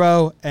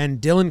 Schwarbo,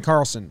 and Dylan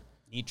Carlson.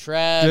 Need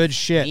Trev. Good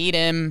shit. Need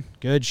him.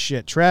 Good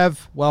shit.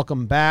 Trev,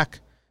 welcome back.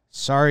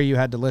 Sorry you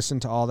had to listen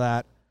to all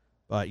that,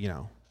 but,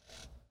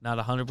 Not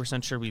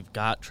 100% sure we've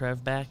got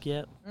Trev back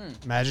yet.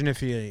 imagine if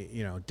he,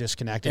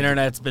 disconnected.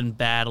 Internet's been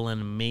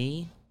battling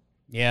me.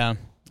 Yeah.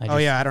 I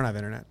don't have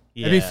internet.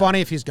 It'd be Yeah.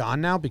 funny if he's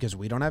gone now because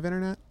we don't have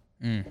internet.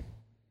 Mm.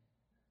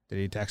 Did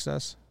he text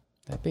us?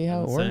 That'd be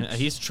how it So works.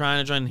 he's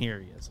trying to join. Here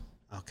he is.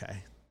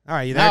 Okay. All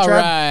right, you there, All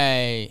Trev?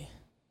 right.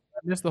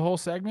 Missed the whole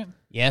segment.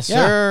 Yes, Yeah.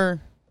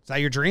 sir. Is that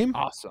your dream?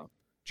 Awesome.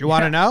 Do you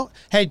want to know?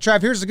 Hey,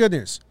 Trev, here's the good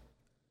news.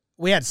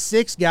 We had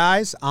 6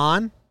 guys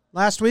on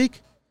last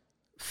week.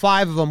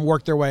 5 of them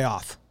worked their way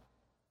off.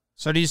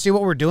 So do you see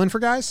what we're doing for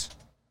guys?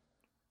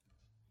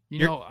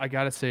 I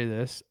got to say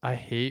this. I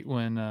hate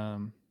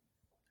when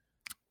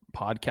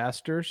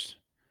podcasters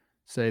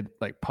say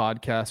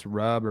podcast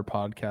rub or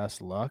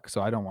podcast luck.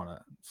 So I don't want to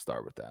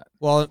start with that.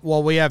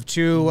 Well, we have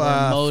 2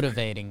 We're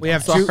motivating. we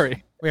have guys. 2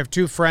 we have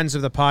 2 friends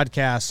of the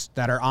podcast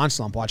that are on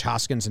Slump Watch,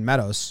 Hoskins and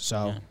Meadows.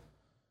 So Yeah.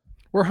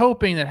 We're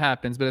hoping that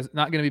happens, but it's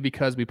not going to be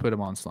because we put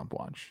them on Slump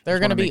Watch. They're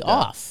Just going to wanna be make that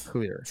off.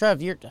 Clear. Trev,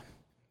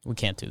 we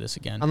can't do this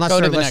again. Unless Go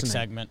to they're the next listening.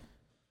 segment.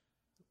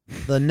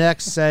 the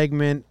next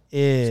segment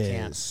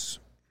is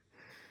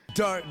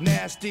Dirt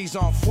nasties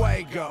on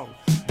fuego.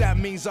 That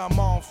means I'm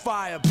on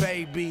fire,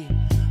 baby.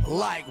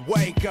 Like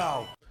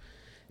Waco.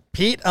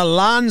 Pete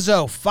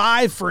Alonso,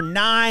 5 for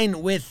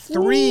 9 with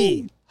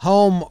 3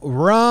 home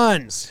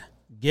runs.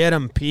 Get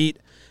him, Pete.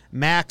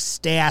 Max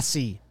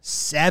Stassi,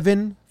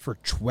 7 for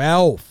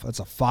 12. That's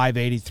a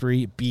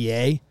 583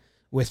 BA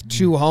with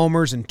 2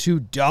 homers and 2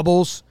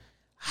 doubles.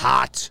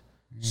 Hot.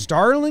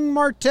 Starling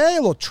Marte, a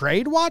little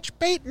trade watch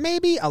bait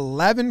maybe.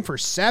 11 for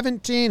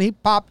 17. He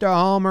popped a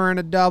homer and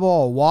a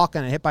double, a walk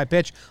and a hit by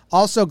pitch.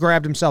 Also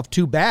grabbed himself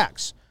 2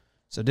 bags.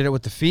 So did it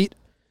with the feet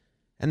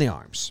and the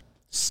arms.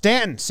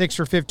 Stanton, 6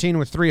 for 15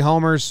 with 3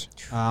 homers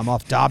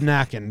off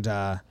Dobnak and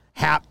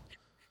Happ,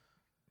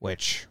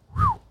 which,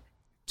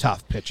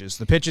 tough pitches.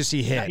 The pitches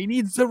he hit. He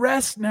needs the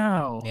rest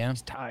now. Yeah.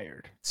 He's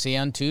tired. See you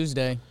on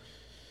Tuesday.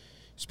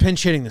 He's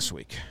pinch hitting this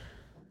week.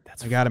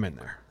 I got him in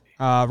there.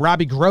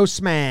 Robbie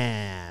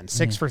Grossman,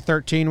 6 for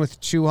 13 with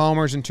 2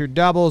 homers and 2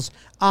 doubles.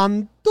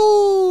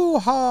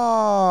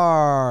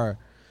 Andujar,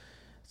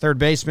 third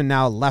baseman,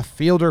 now left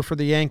fielder for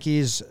the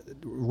Yankees.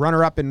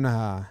 Runner-up in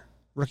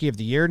Rookie of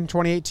the Year in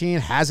 2018.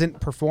 Hasn't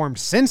performed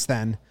since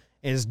then.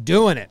 Is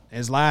doing it.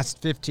 His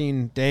last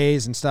 15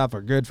 days and stuff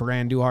are good for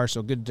Andujar,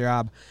 so good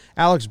job.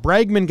 Alex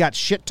Bregman got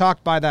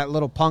shit-talked by that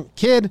little punk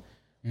kid,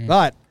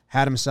 but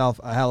had himself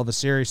a hell of a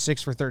series.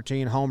 6 for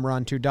 13, home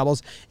run, 2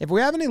 doubles. If we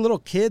have any little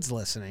kids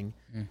listening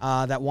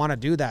that want to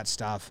do that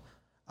stuff,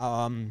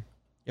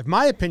 if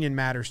my opinion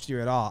matters to you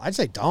at all, I'd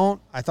say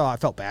don't. I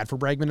felt bad for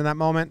Bregman in that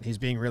moment. He's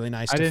being really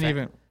nice.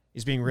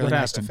 He's being really What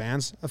nice to happened?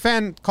 fans. A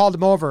fan called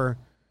him over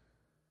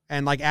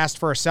and asked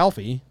for a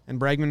selfie, and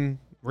Bregman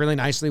really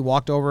nicely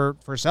walked over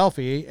for a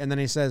selfie, and then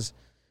he says,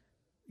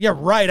 "Yeah,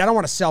 right. I don't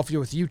want to selfie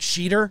with you,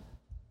 cheater."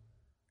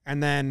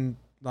 And then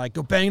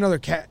go bang another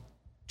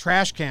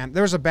trash can.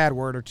 There was a bad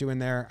word or 2 in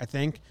there, I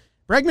think.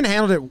 Bregman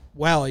handled it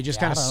well. He just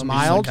kind of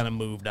smiled, Kind of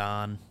moved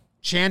on.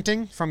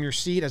 chanting from your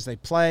seat as they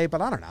play.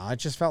 But I don't know. It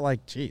just felt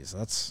like, geez,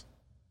 that's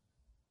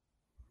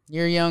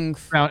You're young.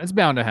 It's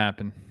bound to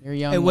happen. You're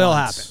young. It will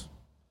once. happen.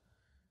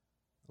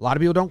 A lot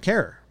of people don't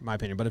care, in my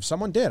opinion. But if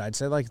someone did, I'd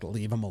say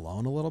leave them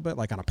alone a little bit,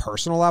 on a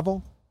personal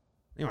level.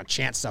 You want to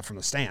chant stuff from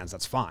the stands,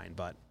 that's fine.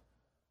 But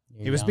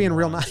You're he was young being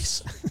real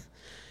once. nice.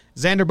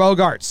 Xander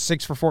Bogaerts,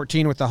 6 for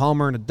 14 with the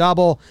homer and a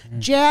double.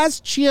 Jazz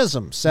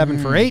Chisholm, 7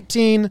 for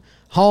 18,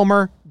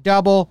 homer,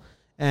 double.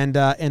 And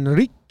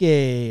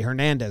Enrique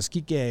Hernandez,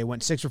 Kike,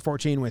 went 6 for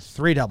 14 with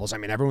 3 doubles. I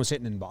mean, everyone was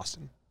hitting in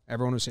Boston.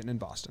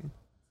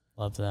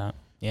 Love that.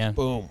 Yeah.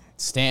 Boom.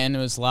 Stanton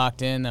was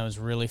locked in. That was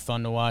really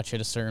fun to watch at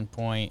a certain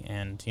point.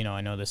 And,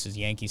 I know this is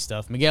Yankee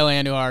stuff. Miguel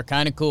Andujar,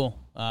 kind of cool.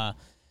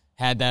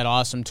 Had that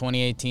awesome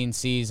 2018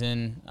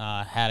 season.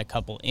 Had a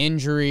couple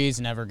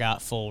injuries, never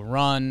got full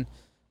run.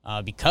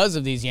 because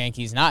of these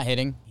Yankees not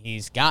hitting.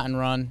 He's gotten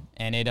run,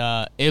 and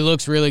it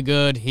looks really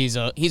good. He's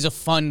a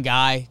fun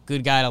guy,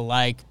 good guy to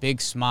like,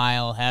 big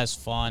smile, has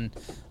fun,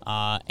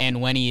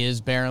 and when he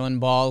is barreling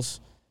balls,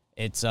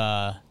 it's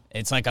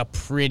like a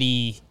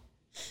pretty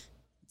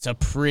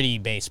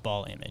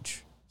baseball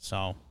image.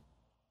 So,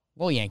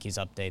 little Yankees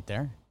update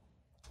there.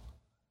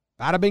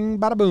 Bada bing,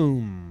 bada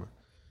boom.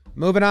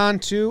 Moving on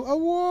to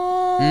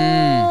awards.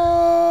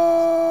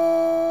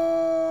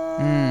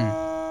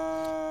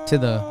 To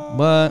the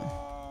what?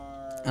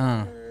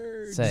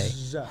 Say,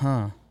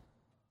 huh?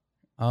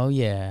 Oh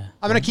yeah.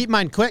 I'm going to keep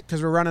mine quick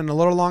because we're running a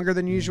little longer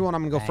than usual, and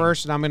I'm going to go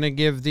first, and I'm going to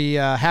give the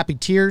Happy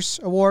Tears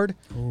Award.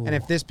 Ooh. And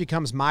if this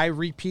becomes my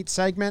repeat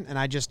segment and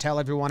I just tell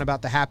everyone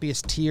about the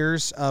happiest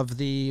tears of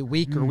the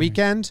week or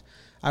weekend,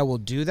 I will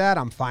do that.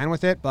 I'm fine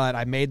with it, but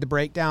I made the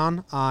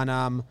breakdown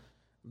on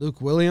Luke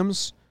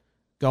Williams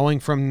going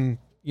from,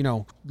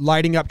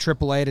 lighting up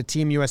AAA to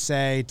Team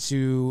USA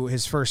to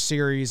his first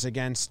series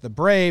against the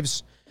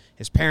Braves.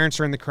 His parents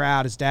are in the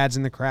crowd. His dad's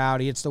in the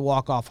crowd. He hits the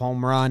walk-off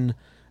home run.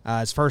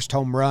 His first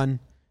home run.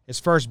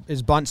 His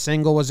bunt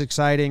single was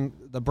exciting.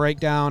 The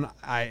breakdown,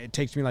 it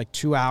takes me like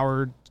 2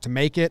 hours to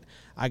make it.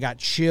 I got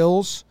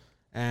chills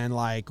and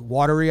like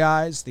watery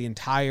eyes the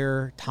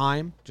entire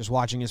time just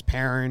watching his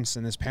parents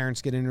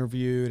get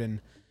interviewed.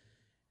 And,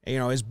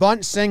 his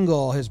bunt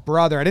single, his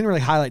brother, I didn't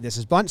really highlight this.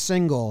 His bunt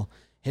single,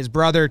 his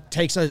brother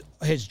takes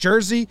his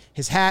jersey,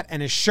 his hat,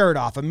 and his shirt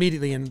off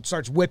immediately and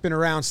starts whipping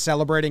around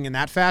celebrating in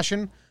that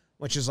fashion,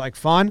 which is like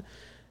fun.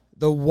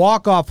 The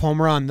walk-off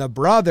home run, the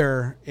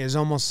brother is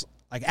almost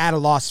like at a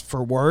loss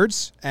for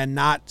words and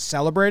not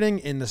celebrating,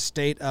 in the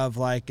state of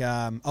like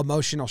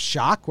emotional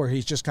shock where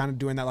he's just kind of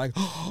doing that like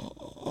the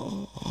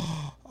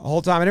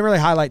whole time. I didn't really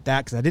highlight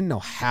that because I didn't know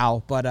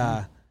how,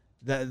 but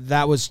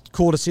that was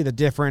cool to see the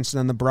difference. And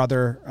then the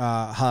brother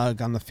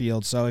hug on the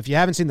field. So if you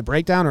haven't seen the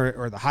breakdown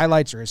or the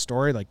highlights or his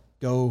story, like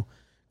go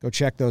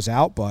check those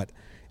out. But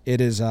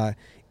it is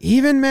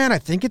even, man, I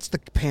think it's the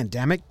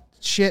pandemic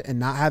shit and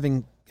not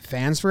having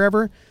fans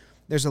forever.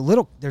 There's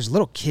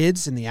little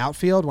kids in the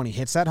outfield when he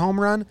hits that home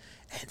run,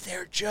 and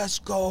they're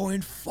just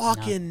going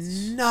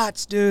fucking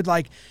nuts, dude.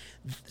 Like,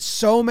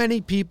 so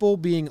many people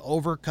being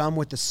overcome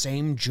with the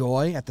same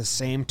joy at the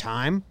same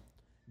time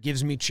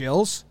gives me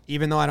chills,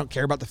 even though I don't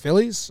care about the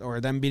Phillies or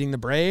them beating the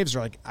Braves,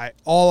 or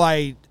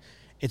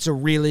it's a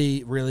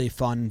really, really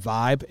fun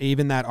vibe.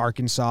 Even that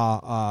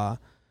Arkansas,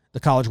 the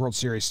College World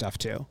Series stuff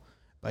too.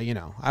 But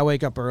I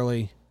wake up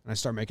early and I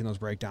start making those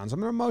breakdowns. I'm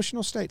in an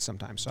emotional state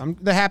sometimes. So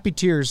the happy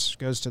tears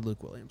goes to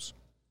Luke Williams.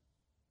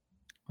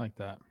 Like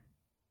that.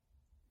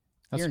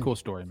 That's a cool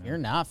story, man. You're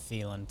not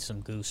feeling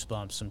some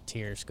goosebumps, some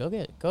tears. Go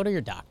to your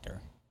doctor.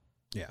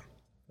 Yeah.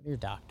 Go to your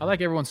doctor. I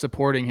like everyone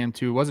supporting him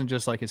too. It wasn't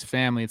just like his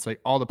family. It's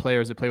like all the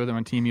players that play with him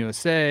on Team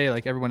USA,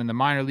 like everyone in the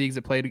minor leagues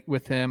that played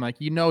with him. Like,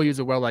 he's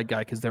a well-liked guy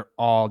because they're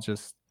all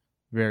just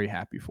very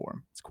happy for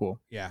him. It's cool.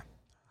 Yeah.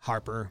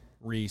 Harper,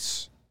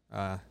 Reese,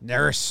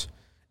 Neris.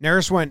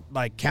 Neris went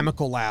like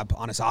chemical lab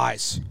on his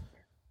eyes.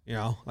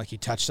 Like he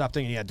touched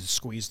something and he had to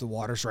squeeze the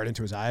waters right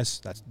into his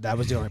eyes. That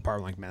was the only part.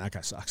 I'm like, man, that guy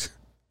sucks.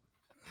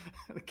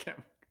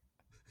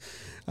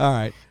 All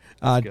right.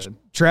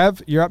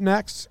 Trev, you're up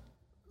next.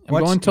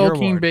 I'm going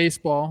Tolkien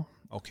baseball.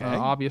 Okay.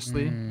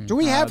 Obviously. Do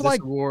we have this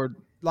award?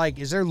 Like,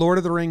 is there Lord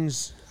of the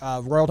Rings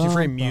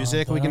royalty-free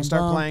music we can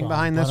start playing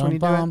behind this when you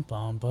do it?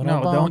 No,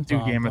 don't do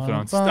Game of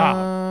Thrones.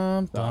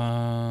 Stop.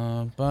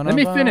 Let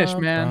me finish,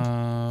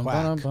 man.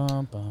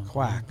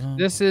 Quack.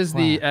 This is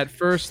the At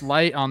First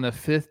Light on the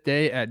Fifth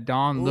Day at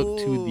Dawn Look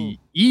to the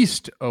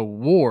East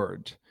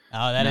award.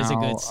 Oh, that is a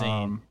good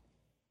scene.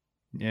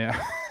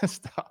 Yeah.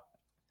 Stop.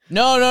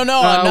 No, I'm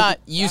not.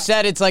 You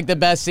said it's like the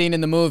best scene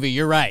in the movie.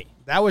 You're right.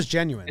 That was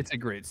genuine. It's a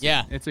great scene.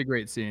 Yeah. It's a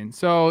great scene.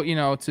 So,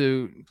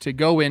 to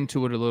go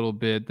into it a little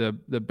bit,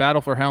 the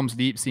battle for Helm's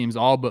Deep seems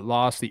all but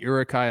lost. The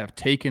Uruk-hai have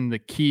taken the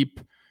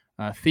keep.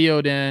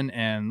 Theoden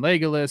and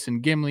Legolas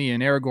and Gimli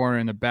and Aragorn are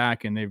in the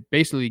back, and they've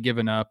basically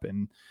given up.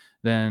 And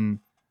then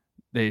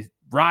they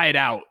ride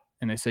out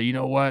and they say, you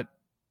know what?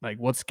 Like,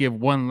 let's give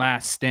one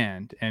last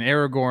stand. And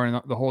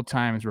Aragorn the whole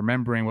time is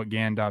remembering what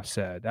Gandalf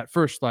said. At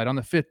first light on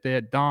the fifth day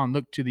at dawn,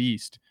 look to the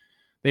east.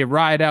 They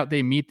ride out.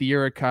 They meet the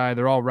Uruk-hai.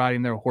 They're all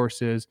riding their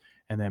horses.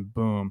 And then,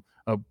 boom,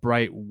 a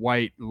bright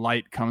white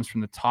light comes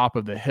from the top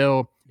of the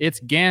hill. It's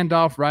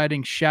Gandalf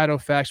riding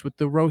Shadowfax with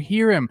the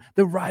Rohirrim,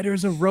 the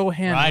Riders of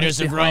Rohan.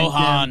 Riders of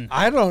Rohan.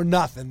 I don't know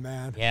nothing,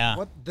 man. Yeah.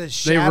 What the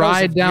They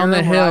ride down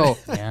the hill.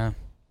 Yeah.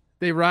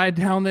 They ride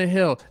down the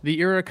hill. The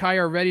Uruk-hai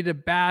are ready to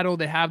battle.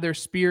 They have their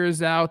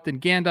spears out.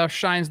 Then Gandalf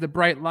shines the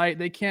bright light.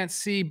 They can't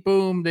see.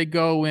 Boom. They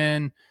go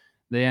in.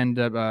 They end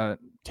up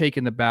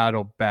taking the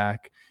battle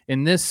back.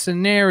 In this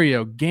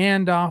scenario,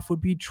 Gandalf would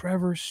be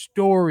Trevor's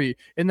story,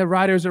 and the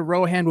Riders of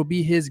Rohan will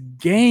be his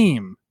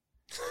game.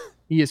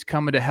 He is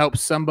coming to help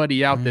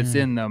somebody out that's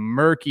in the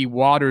murky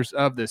waters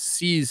of the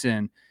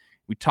season.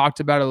 We talked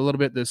about it a little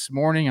bit this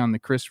morning on the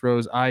Chris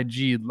Rose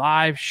IG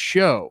live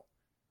show.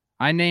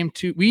 We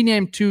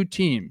named two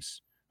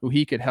teams who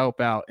he could help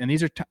out, and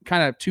these are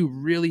kind of two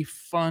really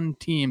fun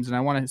teams, and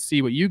I want to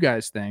see what you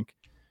guys think.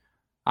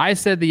 I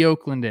said the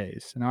Oakland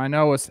A's. Now, I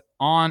know it's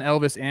on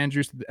Elvis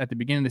Andrus at the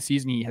beginning of the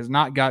season. He has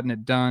not gotten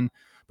it done.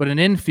 But an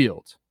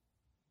infield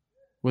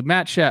with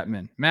Matt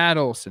Chapman, Matt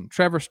Olson,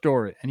 Trevor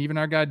Story, and even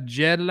our guy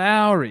Jed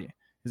Lowry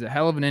is a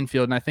hell of an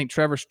infield. And I think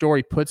Trevor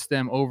Story puts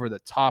them over the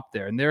top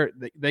there. And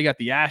they got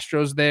the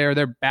Astros there.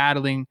 They're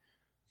battling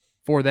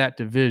for that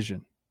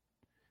division.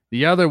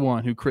 The other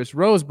one who Chris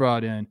Rose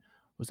brought in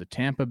was the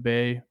Tampa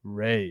Bay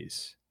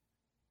Rays.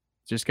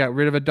 Just got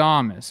rid of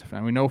Adames.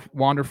 And we know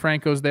Wander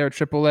Franco's there at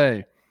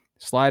AAA.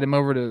 Slide him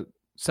over to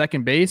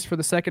second base for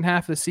the second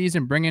half of the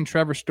season. Bring in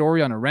Trevor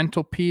Story on a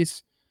rental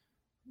piece.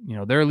 You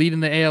know, they're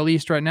leading the AL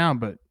East right now,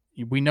 but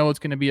we know it's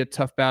going to be a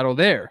tough battle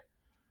there.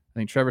 I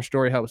think Trevor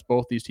Story helps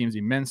both these teams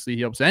immensely.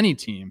 He helps any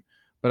team,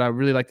 but I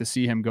really like to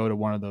see him go to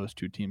one of those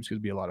two teams because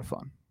it'd be a lot of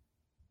fun.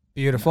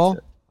 Beautiful.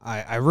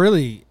 I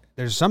really,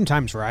 there's some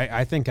times where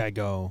I think I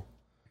go,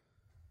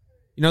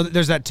 you know,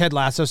 there's that Ted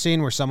Lasso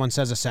scene where someone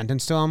says a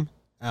sentence to him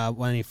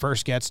when he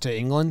first gets to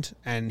England,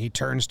 and he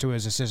turns to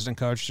his assistant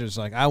coach, just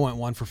like, I went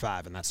 1 for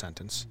 5 in that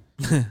sentence.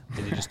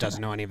 And he just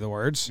doesn't know any of the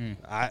words.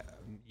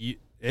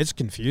 It's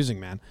confusing,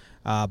 man.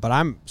 But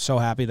I'm so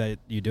happy that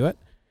you do it.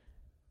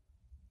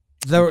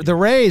 The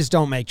Rays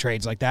don't make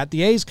trades like that.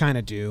 The A's kind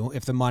of do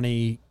if the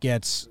money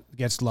gets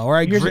lower.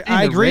 I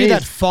agree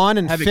that fun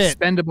and have fit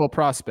expendable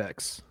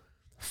prospects.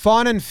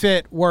 Fun and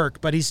fit work,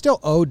 but he's still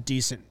owed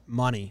decent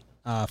money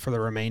for the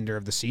remainder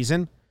of the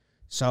season.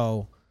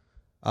 So,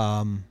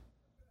 I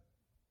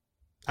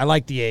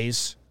like the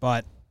A's,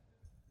 but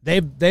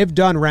they've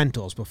done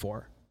rentals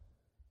before.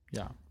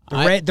 Yeah,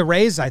 the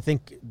Rays, I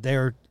think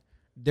they're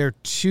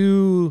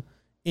too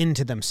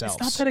into themselves.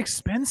 It's not that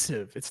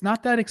expensive. It's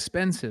not that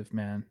expensive,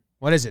 man.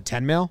 What is it,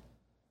 10 mil?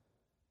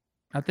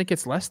 I think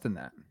it's less than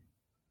that.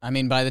 I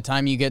mean, by the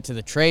time you get to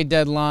the trade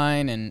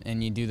deadline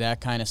and you do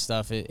that kind of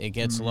stuff, it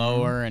gets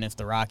lower. And if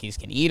the Rockies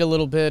can eat a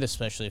little bit,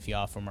 especially if you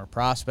offer more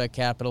prospect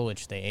capital,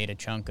 which they ate a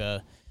chunk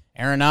of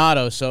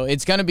Arenado. So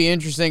it's going to be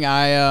interesting.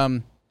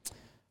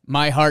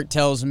 My heart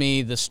tells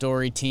me the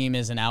Story team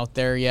isn't out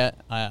there yet.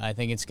 I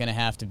think it's going to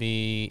have to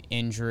be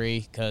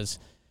injury because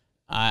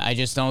I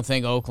just don't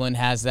think Oakland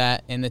has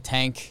that in the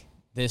tank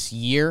this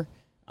year.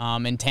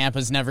 And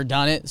Tampa's never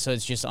done it, so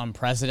it's just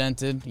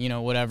unprecedented. You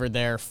know, whatever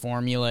their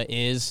formula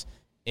is,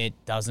 it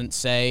doesn't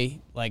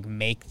say, like,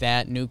 make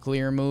that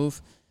nuclear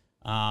move.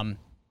 But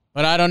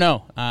I don't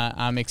know.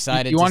 I'm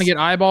excited. You want to get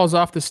eyeballs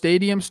off the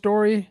stadium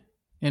Story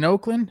in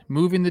Oakland,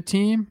 moving the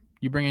team?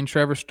 You bring in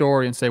Trevor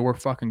Story and say, we're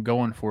fucking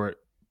going for it.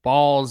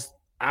 Balls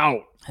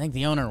out. I think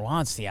the owner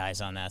wants the eyes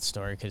on that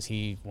Story because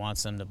he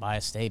wants them to buy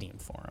a stadium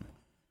for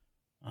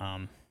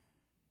him.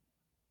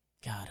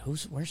 God,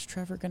 where's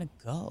Trevor going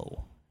to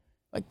go?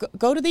 Like,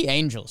 go to the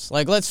Angels.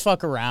 Like, let's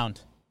fuck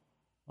around.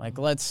 Like,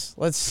 let's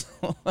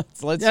just do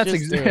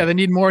it. They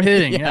need more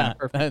hitting. Yeah.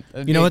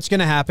 You know what's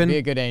going to happen? Be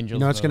a good Angels. You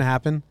know what's going to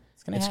happen?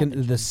 It's going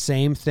to the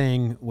same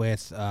thing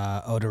with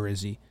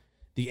Odorizzi.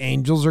 The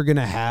Angels are going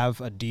to have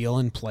a deal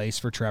in place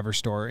for Trevor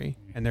Story,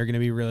 and they're going to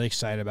be really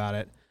excited about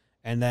it.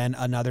 And then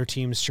another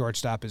team's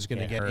shortstop is going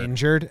to get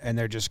injured, and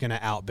they're just going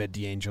to outbid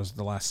the Angels at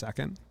the last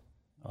second.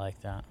 I like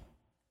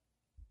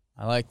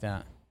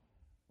that.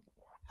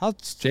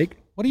 How's Jake?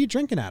 What are you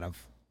drinking out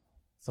of?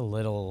 It's a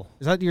little...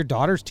 Is that your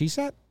daughter's tea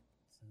set?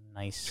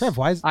 Nice. Trev,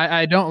 why is...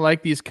 I don't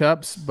like these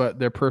cups, but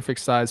they're perfect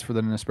size for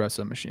the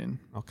Nespresso machine.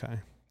 Okay.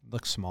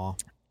 Looks small.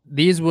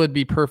 These would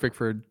be perfect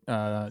for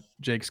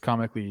Jake's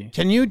comically...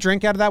 Can you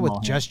drink out of that with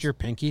just your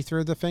pinky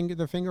through the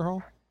finger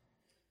hole?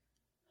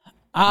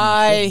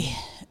 I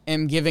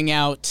am giving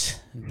out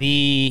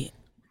the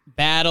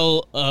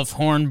Battle of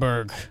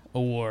Hornburg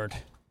Award.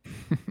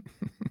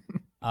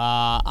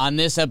 On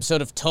this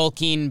episode of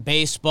Tolkien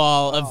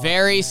Baseball, a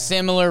very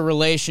similar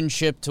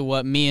relationship to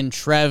what me and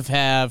Trev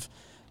have.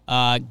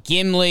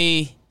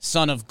 Gimli,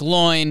 son of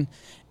Gloin,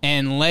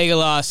 and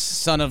Legolas,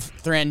 son of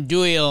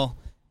Thranduil,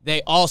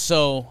 they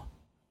also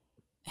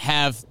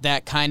have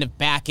that kind of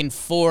back and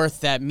forth,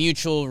 that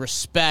mutual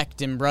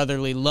respect and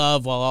brotherly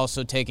love while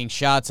also taking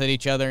shots at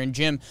each other. And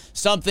Jim,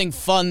 something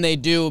fun they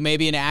do,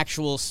 maybe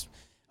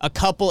a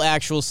couple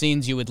actual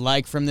scenes you would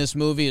like from this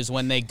movie is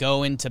when they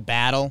go into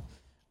battle.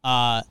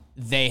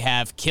 They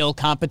have kill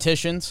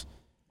competitions,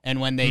 and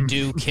when they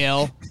do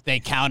kill, they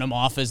count them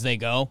off as they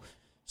go.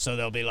 So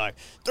they'll be like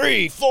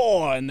 3,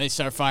 4, and they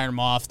start firing them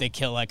off. They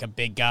kill like a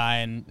big guy,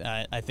 and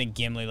I think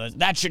Gimli,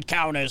 that should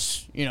count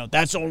as,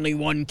 that's only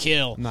one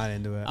kill. I'm not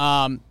into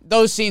it.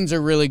 Those scenes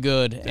are really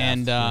good,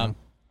 and but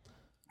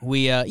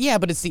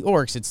it's the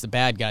orcs, it's the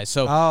bad guys.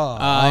 So in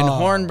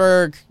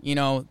Hornburg,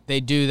 they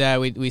do that.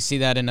 We see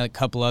that in a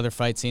couple other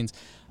fight scenes.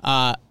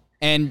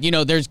 And,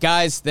 there's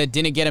guys that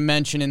didn't get a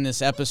mention in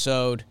this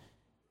episode,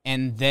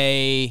 and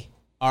they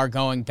are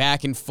going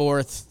back and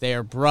forth. They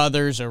are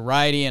brothers, a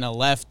righty and a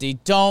lefty.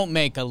 Don't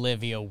make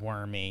Olivia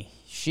wormy.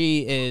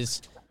 She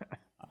is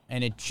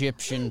an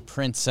Egyptian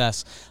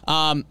princess.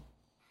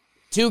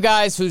 Two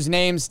guys whose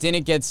names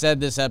didn't get said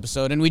this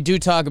episode, and we do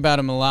talk about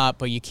them a lot,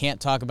 but you can't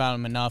talk about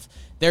them enough.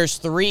 There's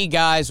 3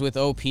 guys with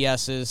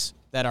OPSs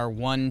that are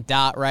 1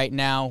 dot right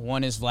now.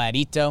 One is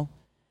Vladito.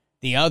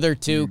 The other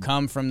two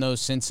come from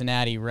those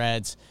Cincinnati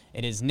Reds.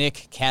 It is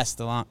Nick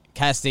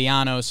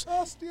Castellanos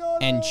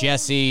and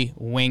Jesse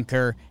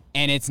Winker.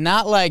 And it's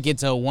not like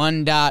it's a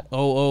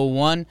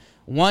 1.001,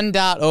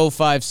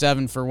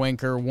 1.057 for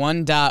Winker,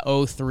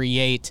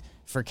 1.038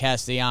 for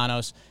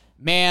Castellanos.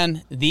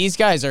 Man, these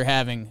guys are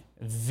having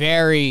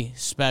very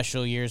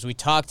special years. We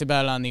talked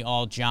about it on the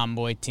All John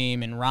Boy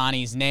team, and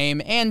Ronnie's name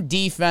and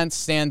defense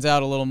stands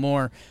out a little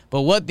more.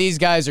 But what these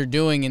guys are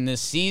doing in this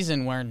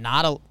season, where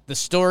the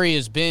story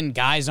has been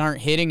guys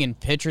aren't hitting and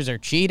pitchers are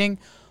cheating,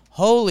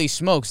 holy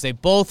smokes, they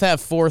both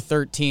have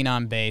 413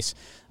 on base.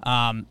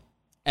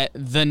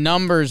 The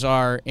numbers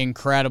are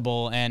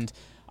incredible, and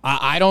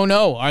I don't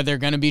know. Are there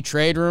going to be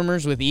trade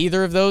rumors with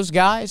either of those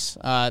guys?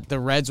 The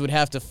Reds would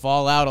have to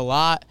fall out a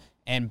lot,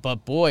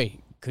 but boy,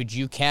 could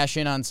you cash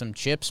in on some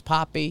chips,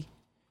 Poppy?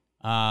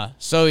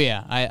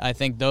 I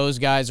think those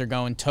guys are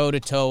going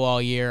toe-to-toe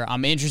all year.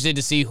 I'm interested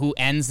to see who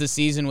ends the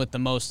season with the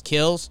most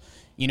kills.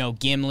 You know,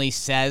 Gimli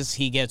says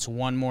he gets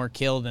one more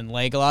kill than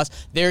Legolas.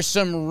 There's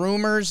some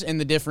rumors in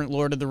the different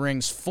Lord of the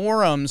Rings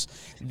forums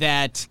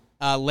that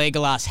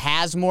Legolas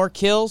has more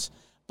kills,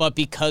 but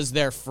because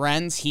they're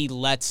friends, he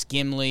lets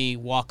Gimli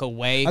walk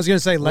away. I was going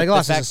to say,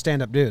 Legolas is a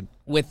stand-up dude.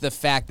 With the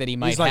fact that he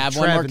might like have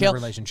Trev one more in kill. the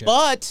relationship.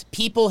 But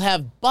people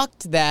have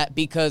bucked that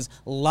because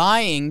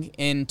lying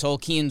in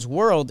Tolkien's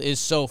world is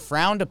so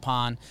frowned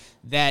upon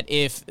that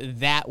if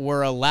that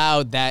were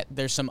allowed, that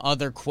there's some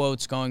other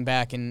quotes going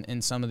back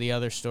in some of the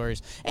other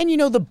stories. And, you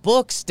know, the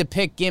books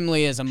depict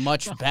Gimli as a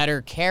much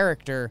better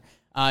character.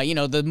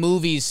 The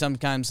movies,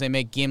 sometimes they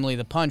make Gimli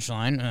the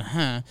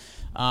punchline.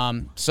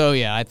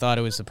 I thought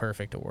it was the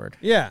perfect award.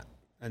 Yeah,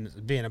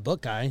 and being a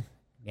book guy,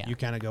 Yeah. you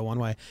kind of go one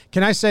way.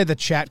 Can I say the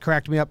chat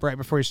cracked me up right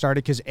before you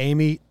started because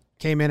Amy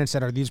came in and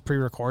said, "Are these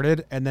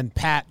pre-recorded?" And then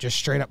Pat just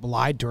straight up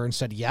lied to her and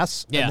said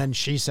yes. Yeah. And then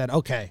she said,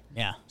 "Okay."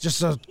 Yeah.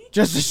 Just a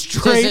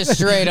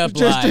straight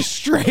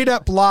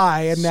up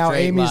lie. And now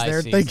Straight Amy's lie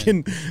there season.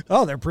 thinking,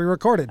 "Oh, they're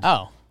pre-recorded."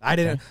 Oh. I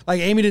didn't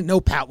Amy didn't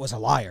know Pat was a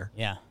liar.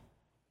 Yeah.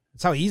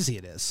 That's how easy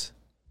it is.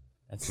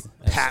 That's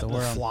Pat the the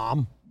world.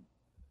 Flom.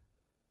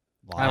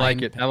 I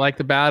like it. I like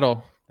the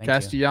battle. Thank you.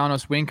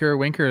 Castellanos, Winker.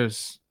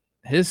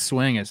 His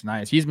swing is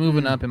nice. He's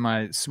moving up in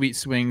my sweet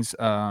swings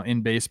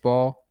in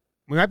baseball.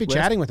 We might be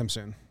chatting with him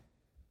soon.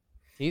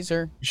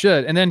 Teaser. You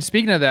should. And then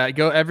speaking of that,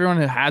 everyone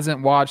who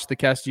hasn't watched the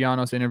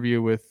Castellanos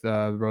interview with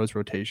Rose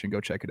Rotation, go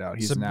check it out.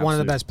 He's It's an one of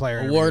the absolute- best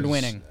player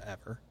Award-winning. interviews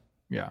ever.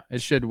 Yeah,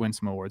 it should win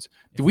some awards.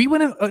 Do we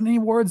win any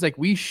awards? Like,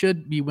 we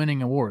should be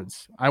winning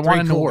awards. I want Three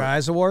an Cool award.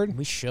 Guys award.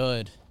 We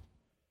should.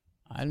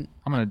 I'm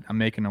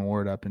making an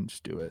award up and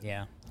just do it.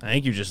 Yeah. I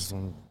think you just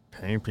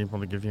pay people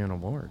to give you an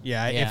award.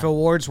 Yeah, Yeah. if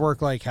awards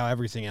work like how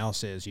everything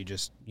else is, you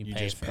You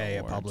just for pay a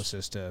awards.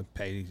 publicist to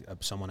pay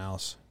someone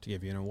else to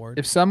give you an award.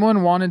 If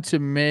someone wanted to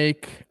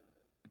make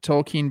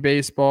Tolkien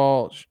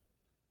baseball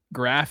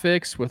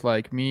graphics with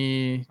like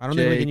me, I don't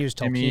think we can Jake, use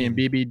Jimmy, and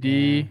Tolkien.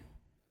 BBD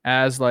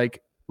as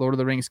like Lord of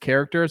the Rings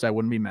characters, I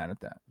wouldn't be mad at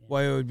that.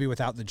 Well, it would be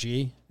without the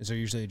G. Is there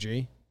usually a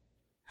G?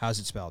 How's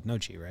it spelled? No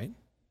G, right?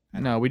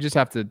 No, we just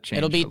have to change.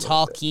 It'll be it a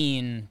little bit.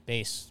 Tolkien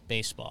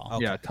baseball.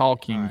 Okay. Yeah,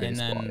 Tolkien All right. And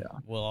baseball. then Yeah.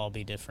 we'll all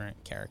be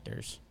different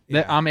characters.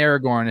 I'm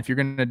Aragorn. If you're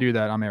gonna do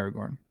that, I'm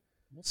Aragorn.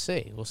 We'll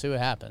see. We'll see what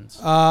happens.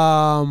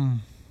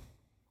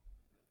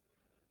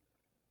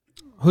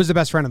 Who's the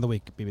best friend of the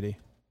week, BBD?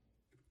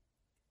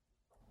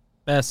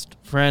 Best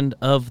friend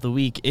of the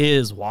week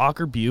is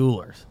Walker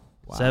Bueller.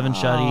 7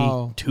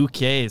 Wow. shutty, 2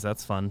 Ks.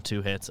 That's fun.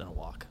 2 hits and a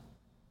walk.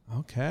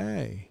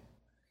 Okay.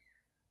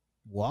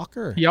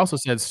 Walker. He also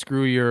said,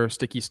 "Screw your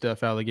sticky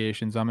stuff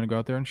allegations. I'm gonna go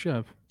out there and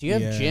shove." Do you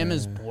have Jim Yeah.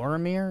 as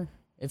Boromir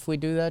if we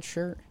do that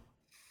shirt?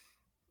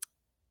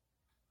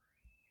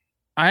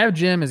 I have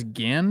Jim as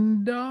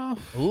Gandalf,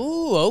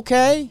 Ooh,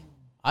 okay.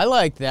 I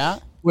like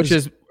that. which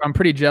is I'm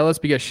pretty jealous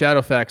because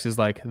Shadowfax is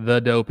like the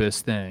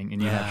dopest thing,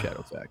 and you have Yeah.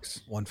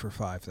 Shadowfax. 1 for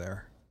 5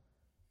 there.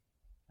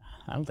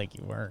 I don't think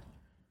you were.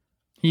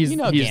 He's You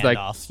know he's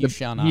Gandalf. You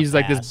shall not he's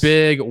like pass. this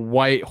big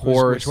white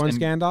horse. Which one's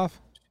and Gandalf?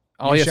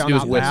 all he has shall to do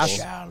is not pass?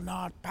 whistle. Shall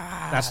not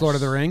pass. That's Lord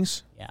of the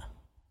Rings. Yeah.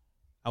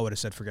 I would have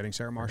said Forgetting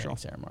Sarah Marshall.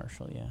 Sarah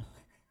Marshall, yeah.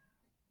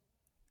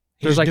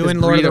 He's like this doing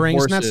Lord of breed the of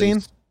Rings in that horses.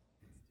 scene.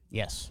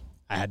 Yes.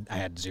 I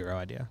had zero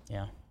idea.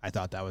 Yeah. I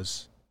thought that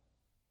was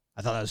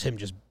him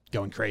just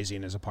going crazy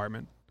in his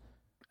apartment.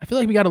 I feel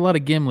like we got a lot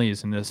of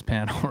Gimlis in this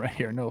panel right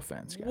here. No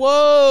offense, guys.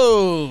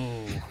 Whoa.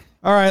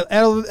 All right,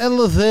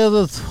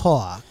 elevator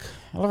talk.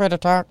 Elevator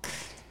talk.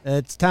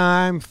 It's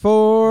time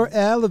for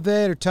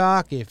elevator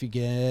talk. If you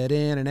get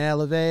in an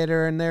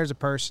elevator and there's a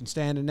person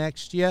standing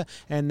next to you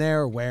and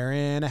they're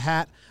wearing a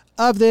hat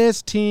of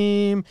this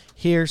team,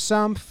 here's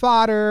some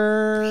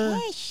fodder.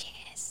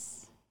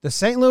 The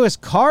St. Louis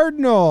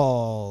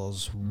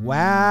Cardinals.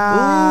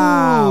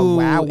 Wow. Ooh,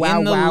 wow, wow,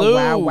 in the wow, loo.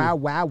 wow, wow,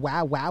 wow,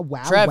 wow, wow,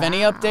 wow. Trev, any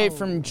wow. update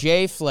from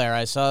Jay Flair?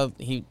 I saw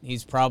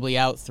he's probably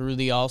out through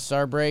the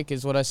All-Star break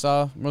is what I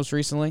saw most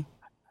recently.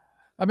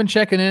 I've been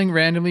checking in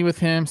randomly with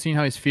him, seeing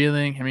how he's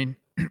feeling. I mean,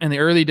 in the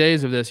early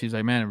days of this, he's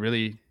like, "Man,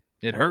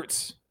 it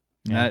hurts."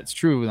 Yeah, it's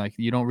true. Like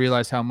you don't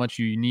realize how much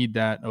you need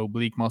that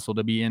oblique muscle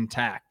to be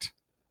intact,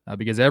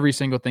 because every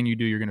single thing you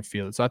do, you're going to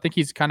feel it. So I think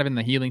he's kind of in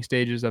the healing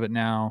stages of it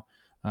now,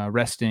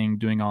 resting,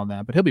 doing all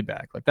that. But he'll be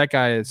back. Like that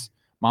guy is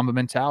Mamba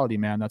mentality,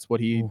 man. That's what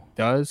he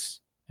does.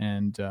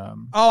 And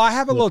I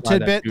have a little apply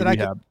that tidbit to that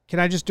rehab. can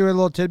I just do a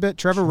little tidbit?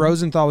 Trevor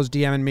Rosenthal was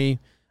DMing me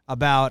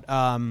about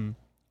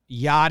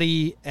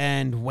Yachty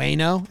and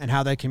Waino and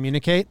how they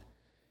communicate.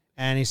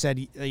 And he said,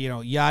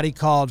 Yachty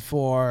called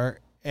for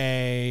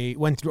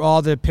went through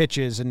all the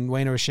pitches and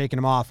Waino was shaking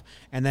him off.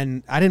 And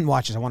then I didn't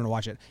watch this. I wanted to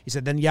watch it. He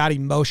said, then Yachty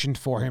motioned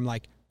for him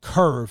like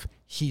curve.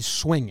 He's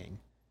swinging.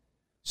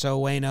 So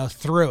Waino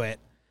threw it.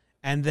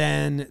 And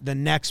then the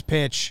next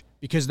pitch,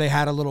 because they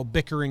had a little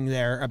bickering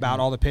there about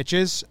all the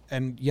pitches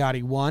and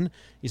Yachty won,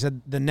 he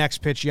said the next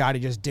pitch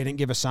Yachty just didn't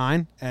give a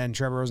sign. And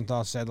Trevor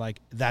Rosenthal said, like,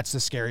 that's the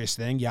scariest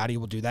thing. Yachty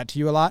will do that to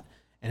you a lot.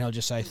 And he'll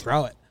just say,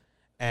 throw it.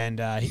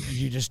 And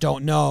you just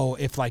don't know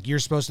if, like, you're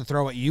supposed to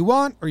throw what you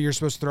want or you're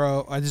supposed to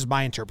throw this is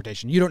my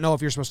interpretation. You don't know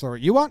if you're supposed to throw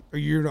what you want or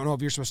you don't know if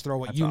you're supposed to throw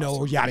what know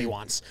Yachty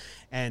wants.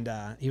 And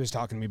he was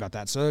talking to me about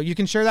that. So you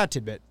can share that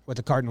tidbit with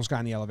the Cardinals guy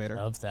in the elevator.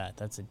 Love that.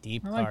 That's a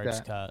deep like cards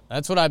that. cut.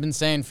 That's what I've been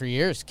saying for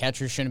years.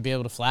 Catchers shouldn't be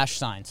able to flash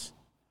signs.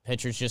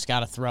 Pitchers just got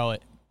to throw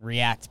it.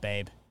 React,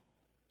 babe.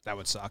 That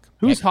would suck.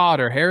 Who's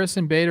hotter,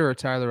 Harrison Bader or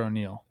Tyler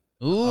O'Neill?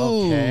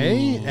 Ooh.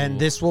 Okay, and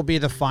this will be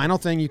the final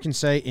thing you can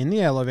say in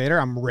the elevator.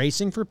 I'm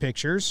racing for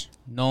pictures.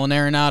 Nolan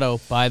Arenado,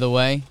 by the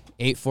way,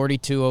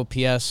 842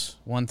 OPS,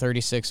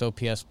 136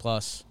 OPS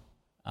plus.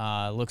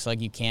 Looks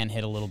like you can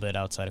hit a little bit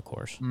outside of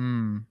course.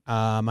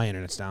 My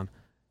internet's down.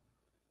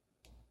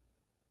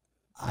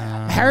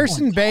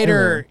 Harrison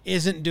Bader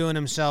isn't doing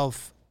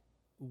himself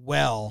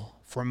well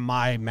from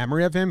my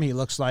memory of him. He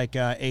looks like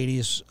a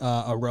 80s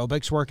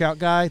aerobics workout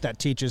guy that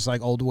teaches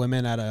like old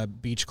women at a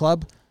beach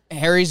club.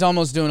 Harry's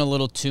almost doing a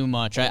little too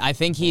much. I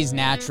think he's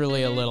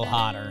naturally a little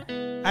hotter.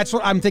 That's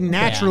what I'm thinking.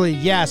 Naturally,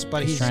 yes,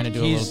 but he's trying to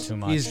do a little too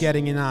much. He's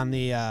getting in on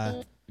the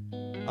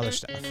other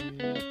stuff.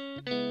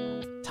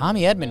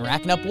 Tommy Edman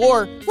racking up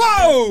WAR.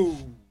 Whoa!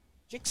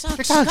 Jigsaw,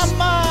 Jigsaw,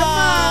 come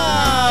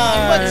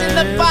on! What's in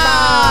the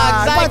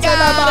box? I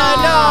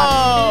gotta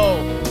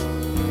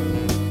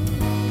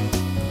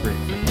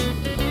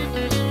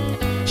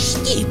know!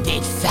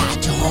 Stupid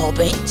fat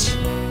hobbit.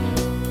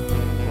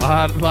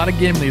 A lot of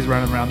Gimlis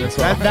running around this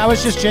one. That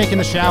was just Jake in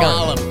the shower.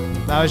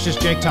 Gollum. That was just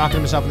Jake talking to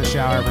himself in the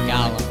shower.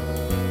 Gollum.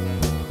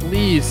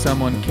 Please,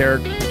 someone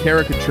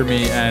caricature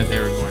me as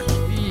Aragorn.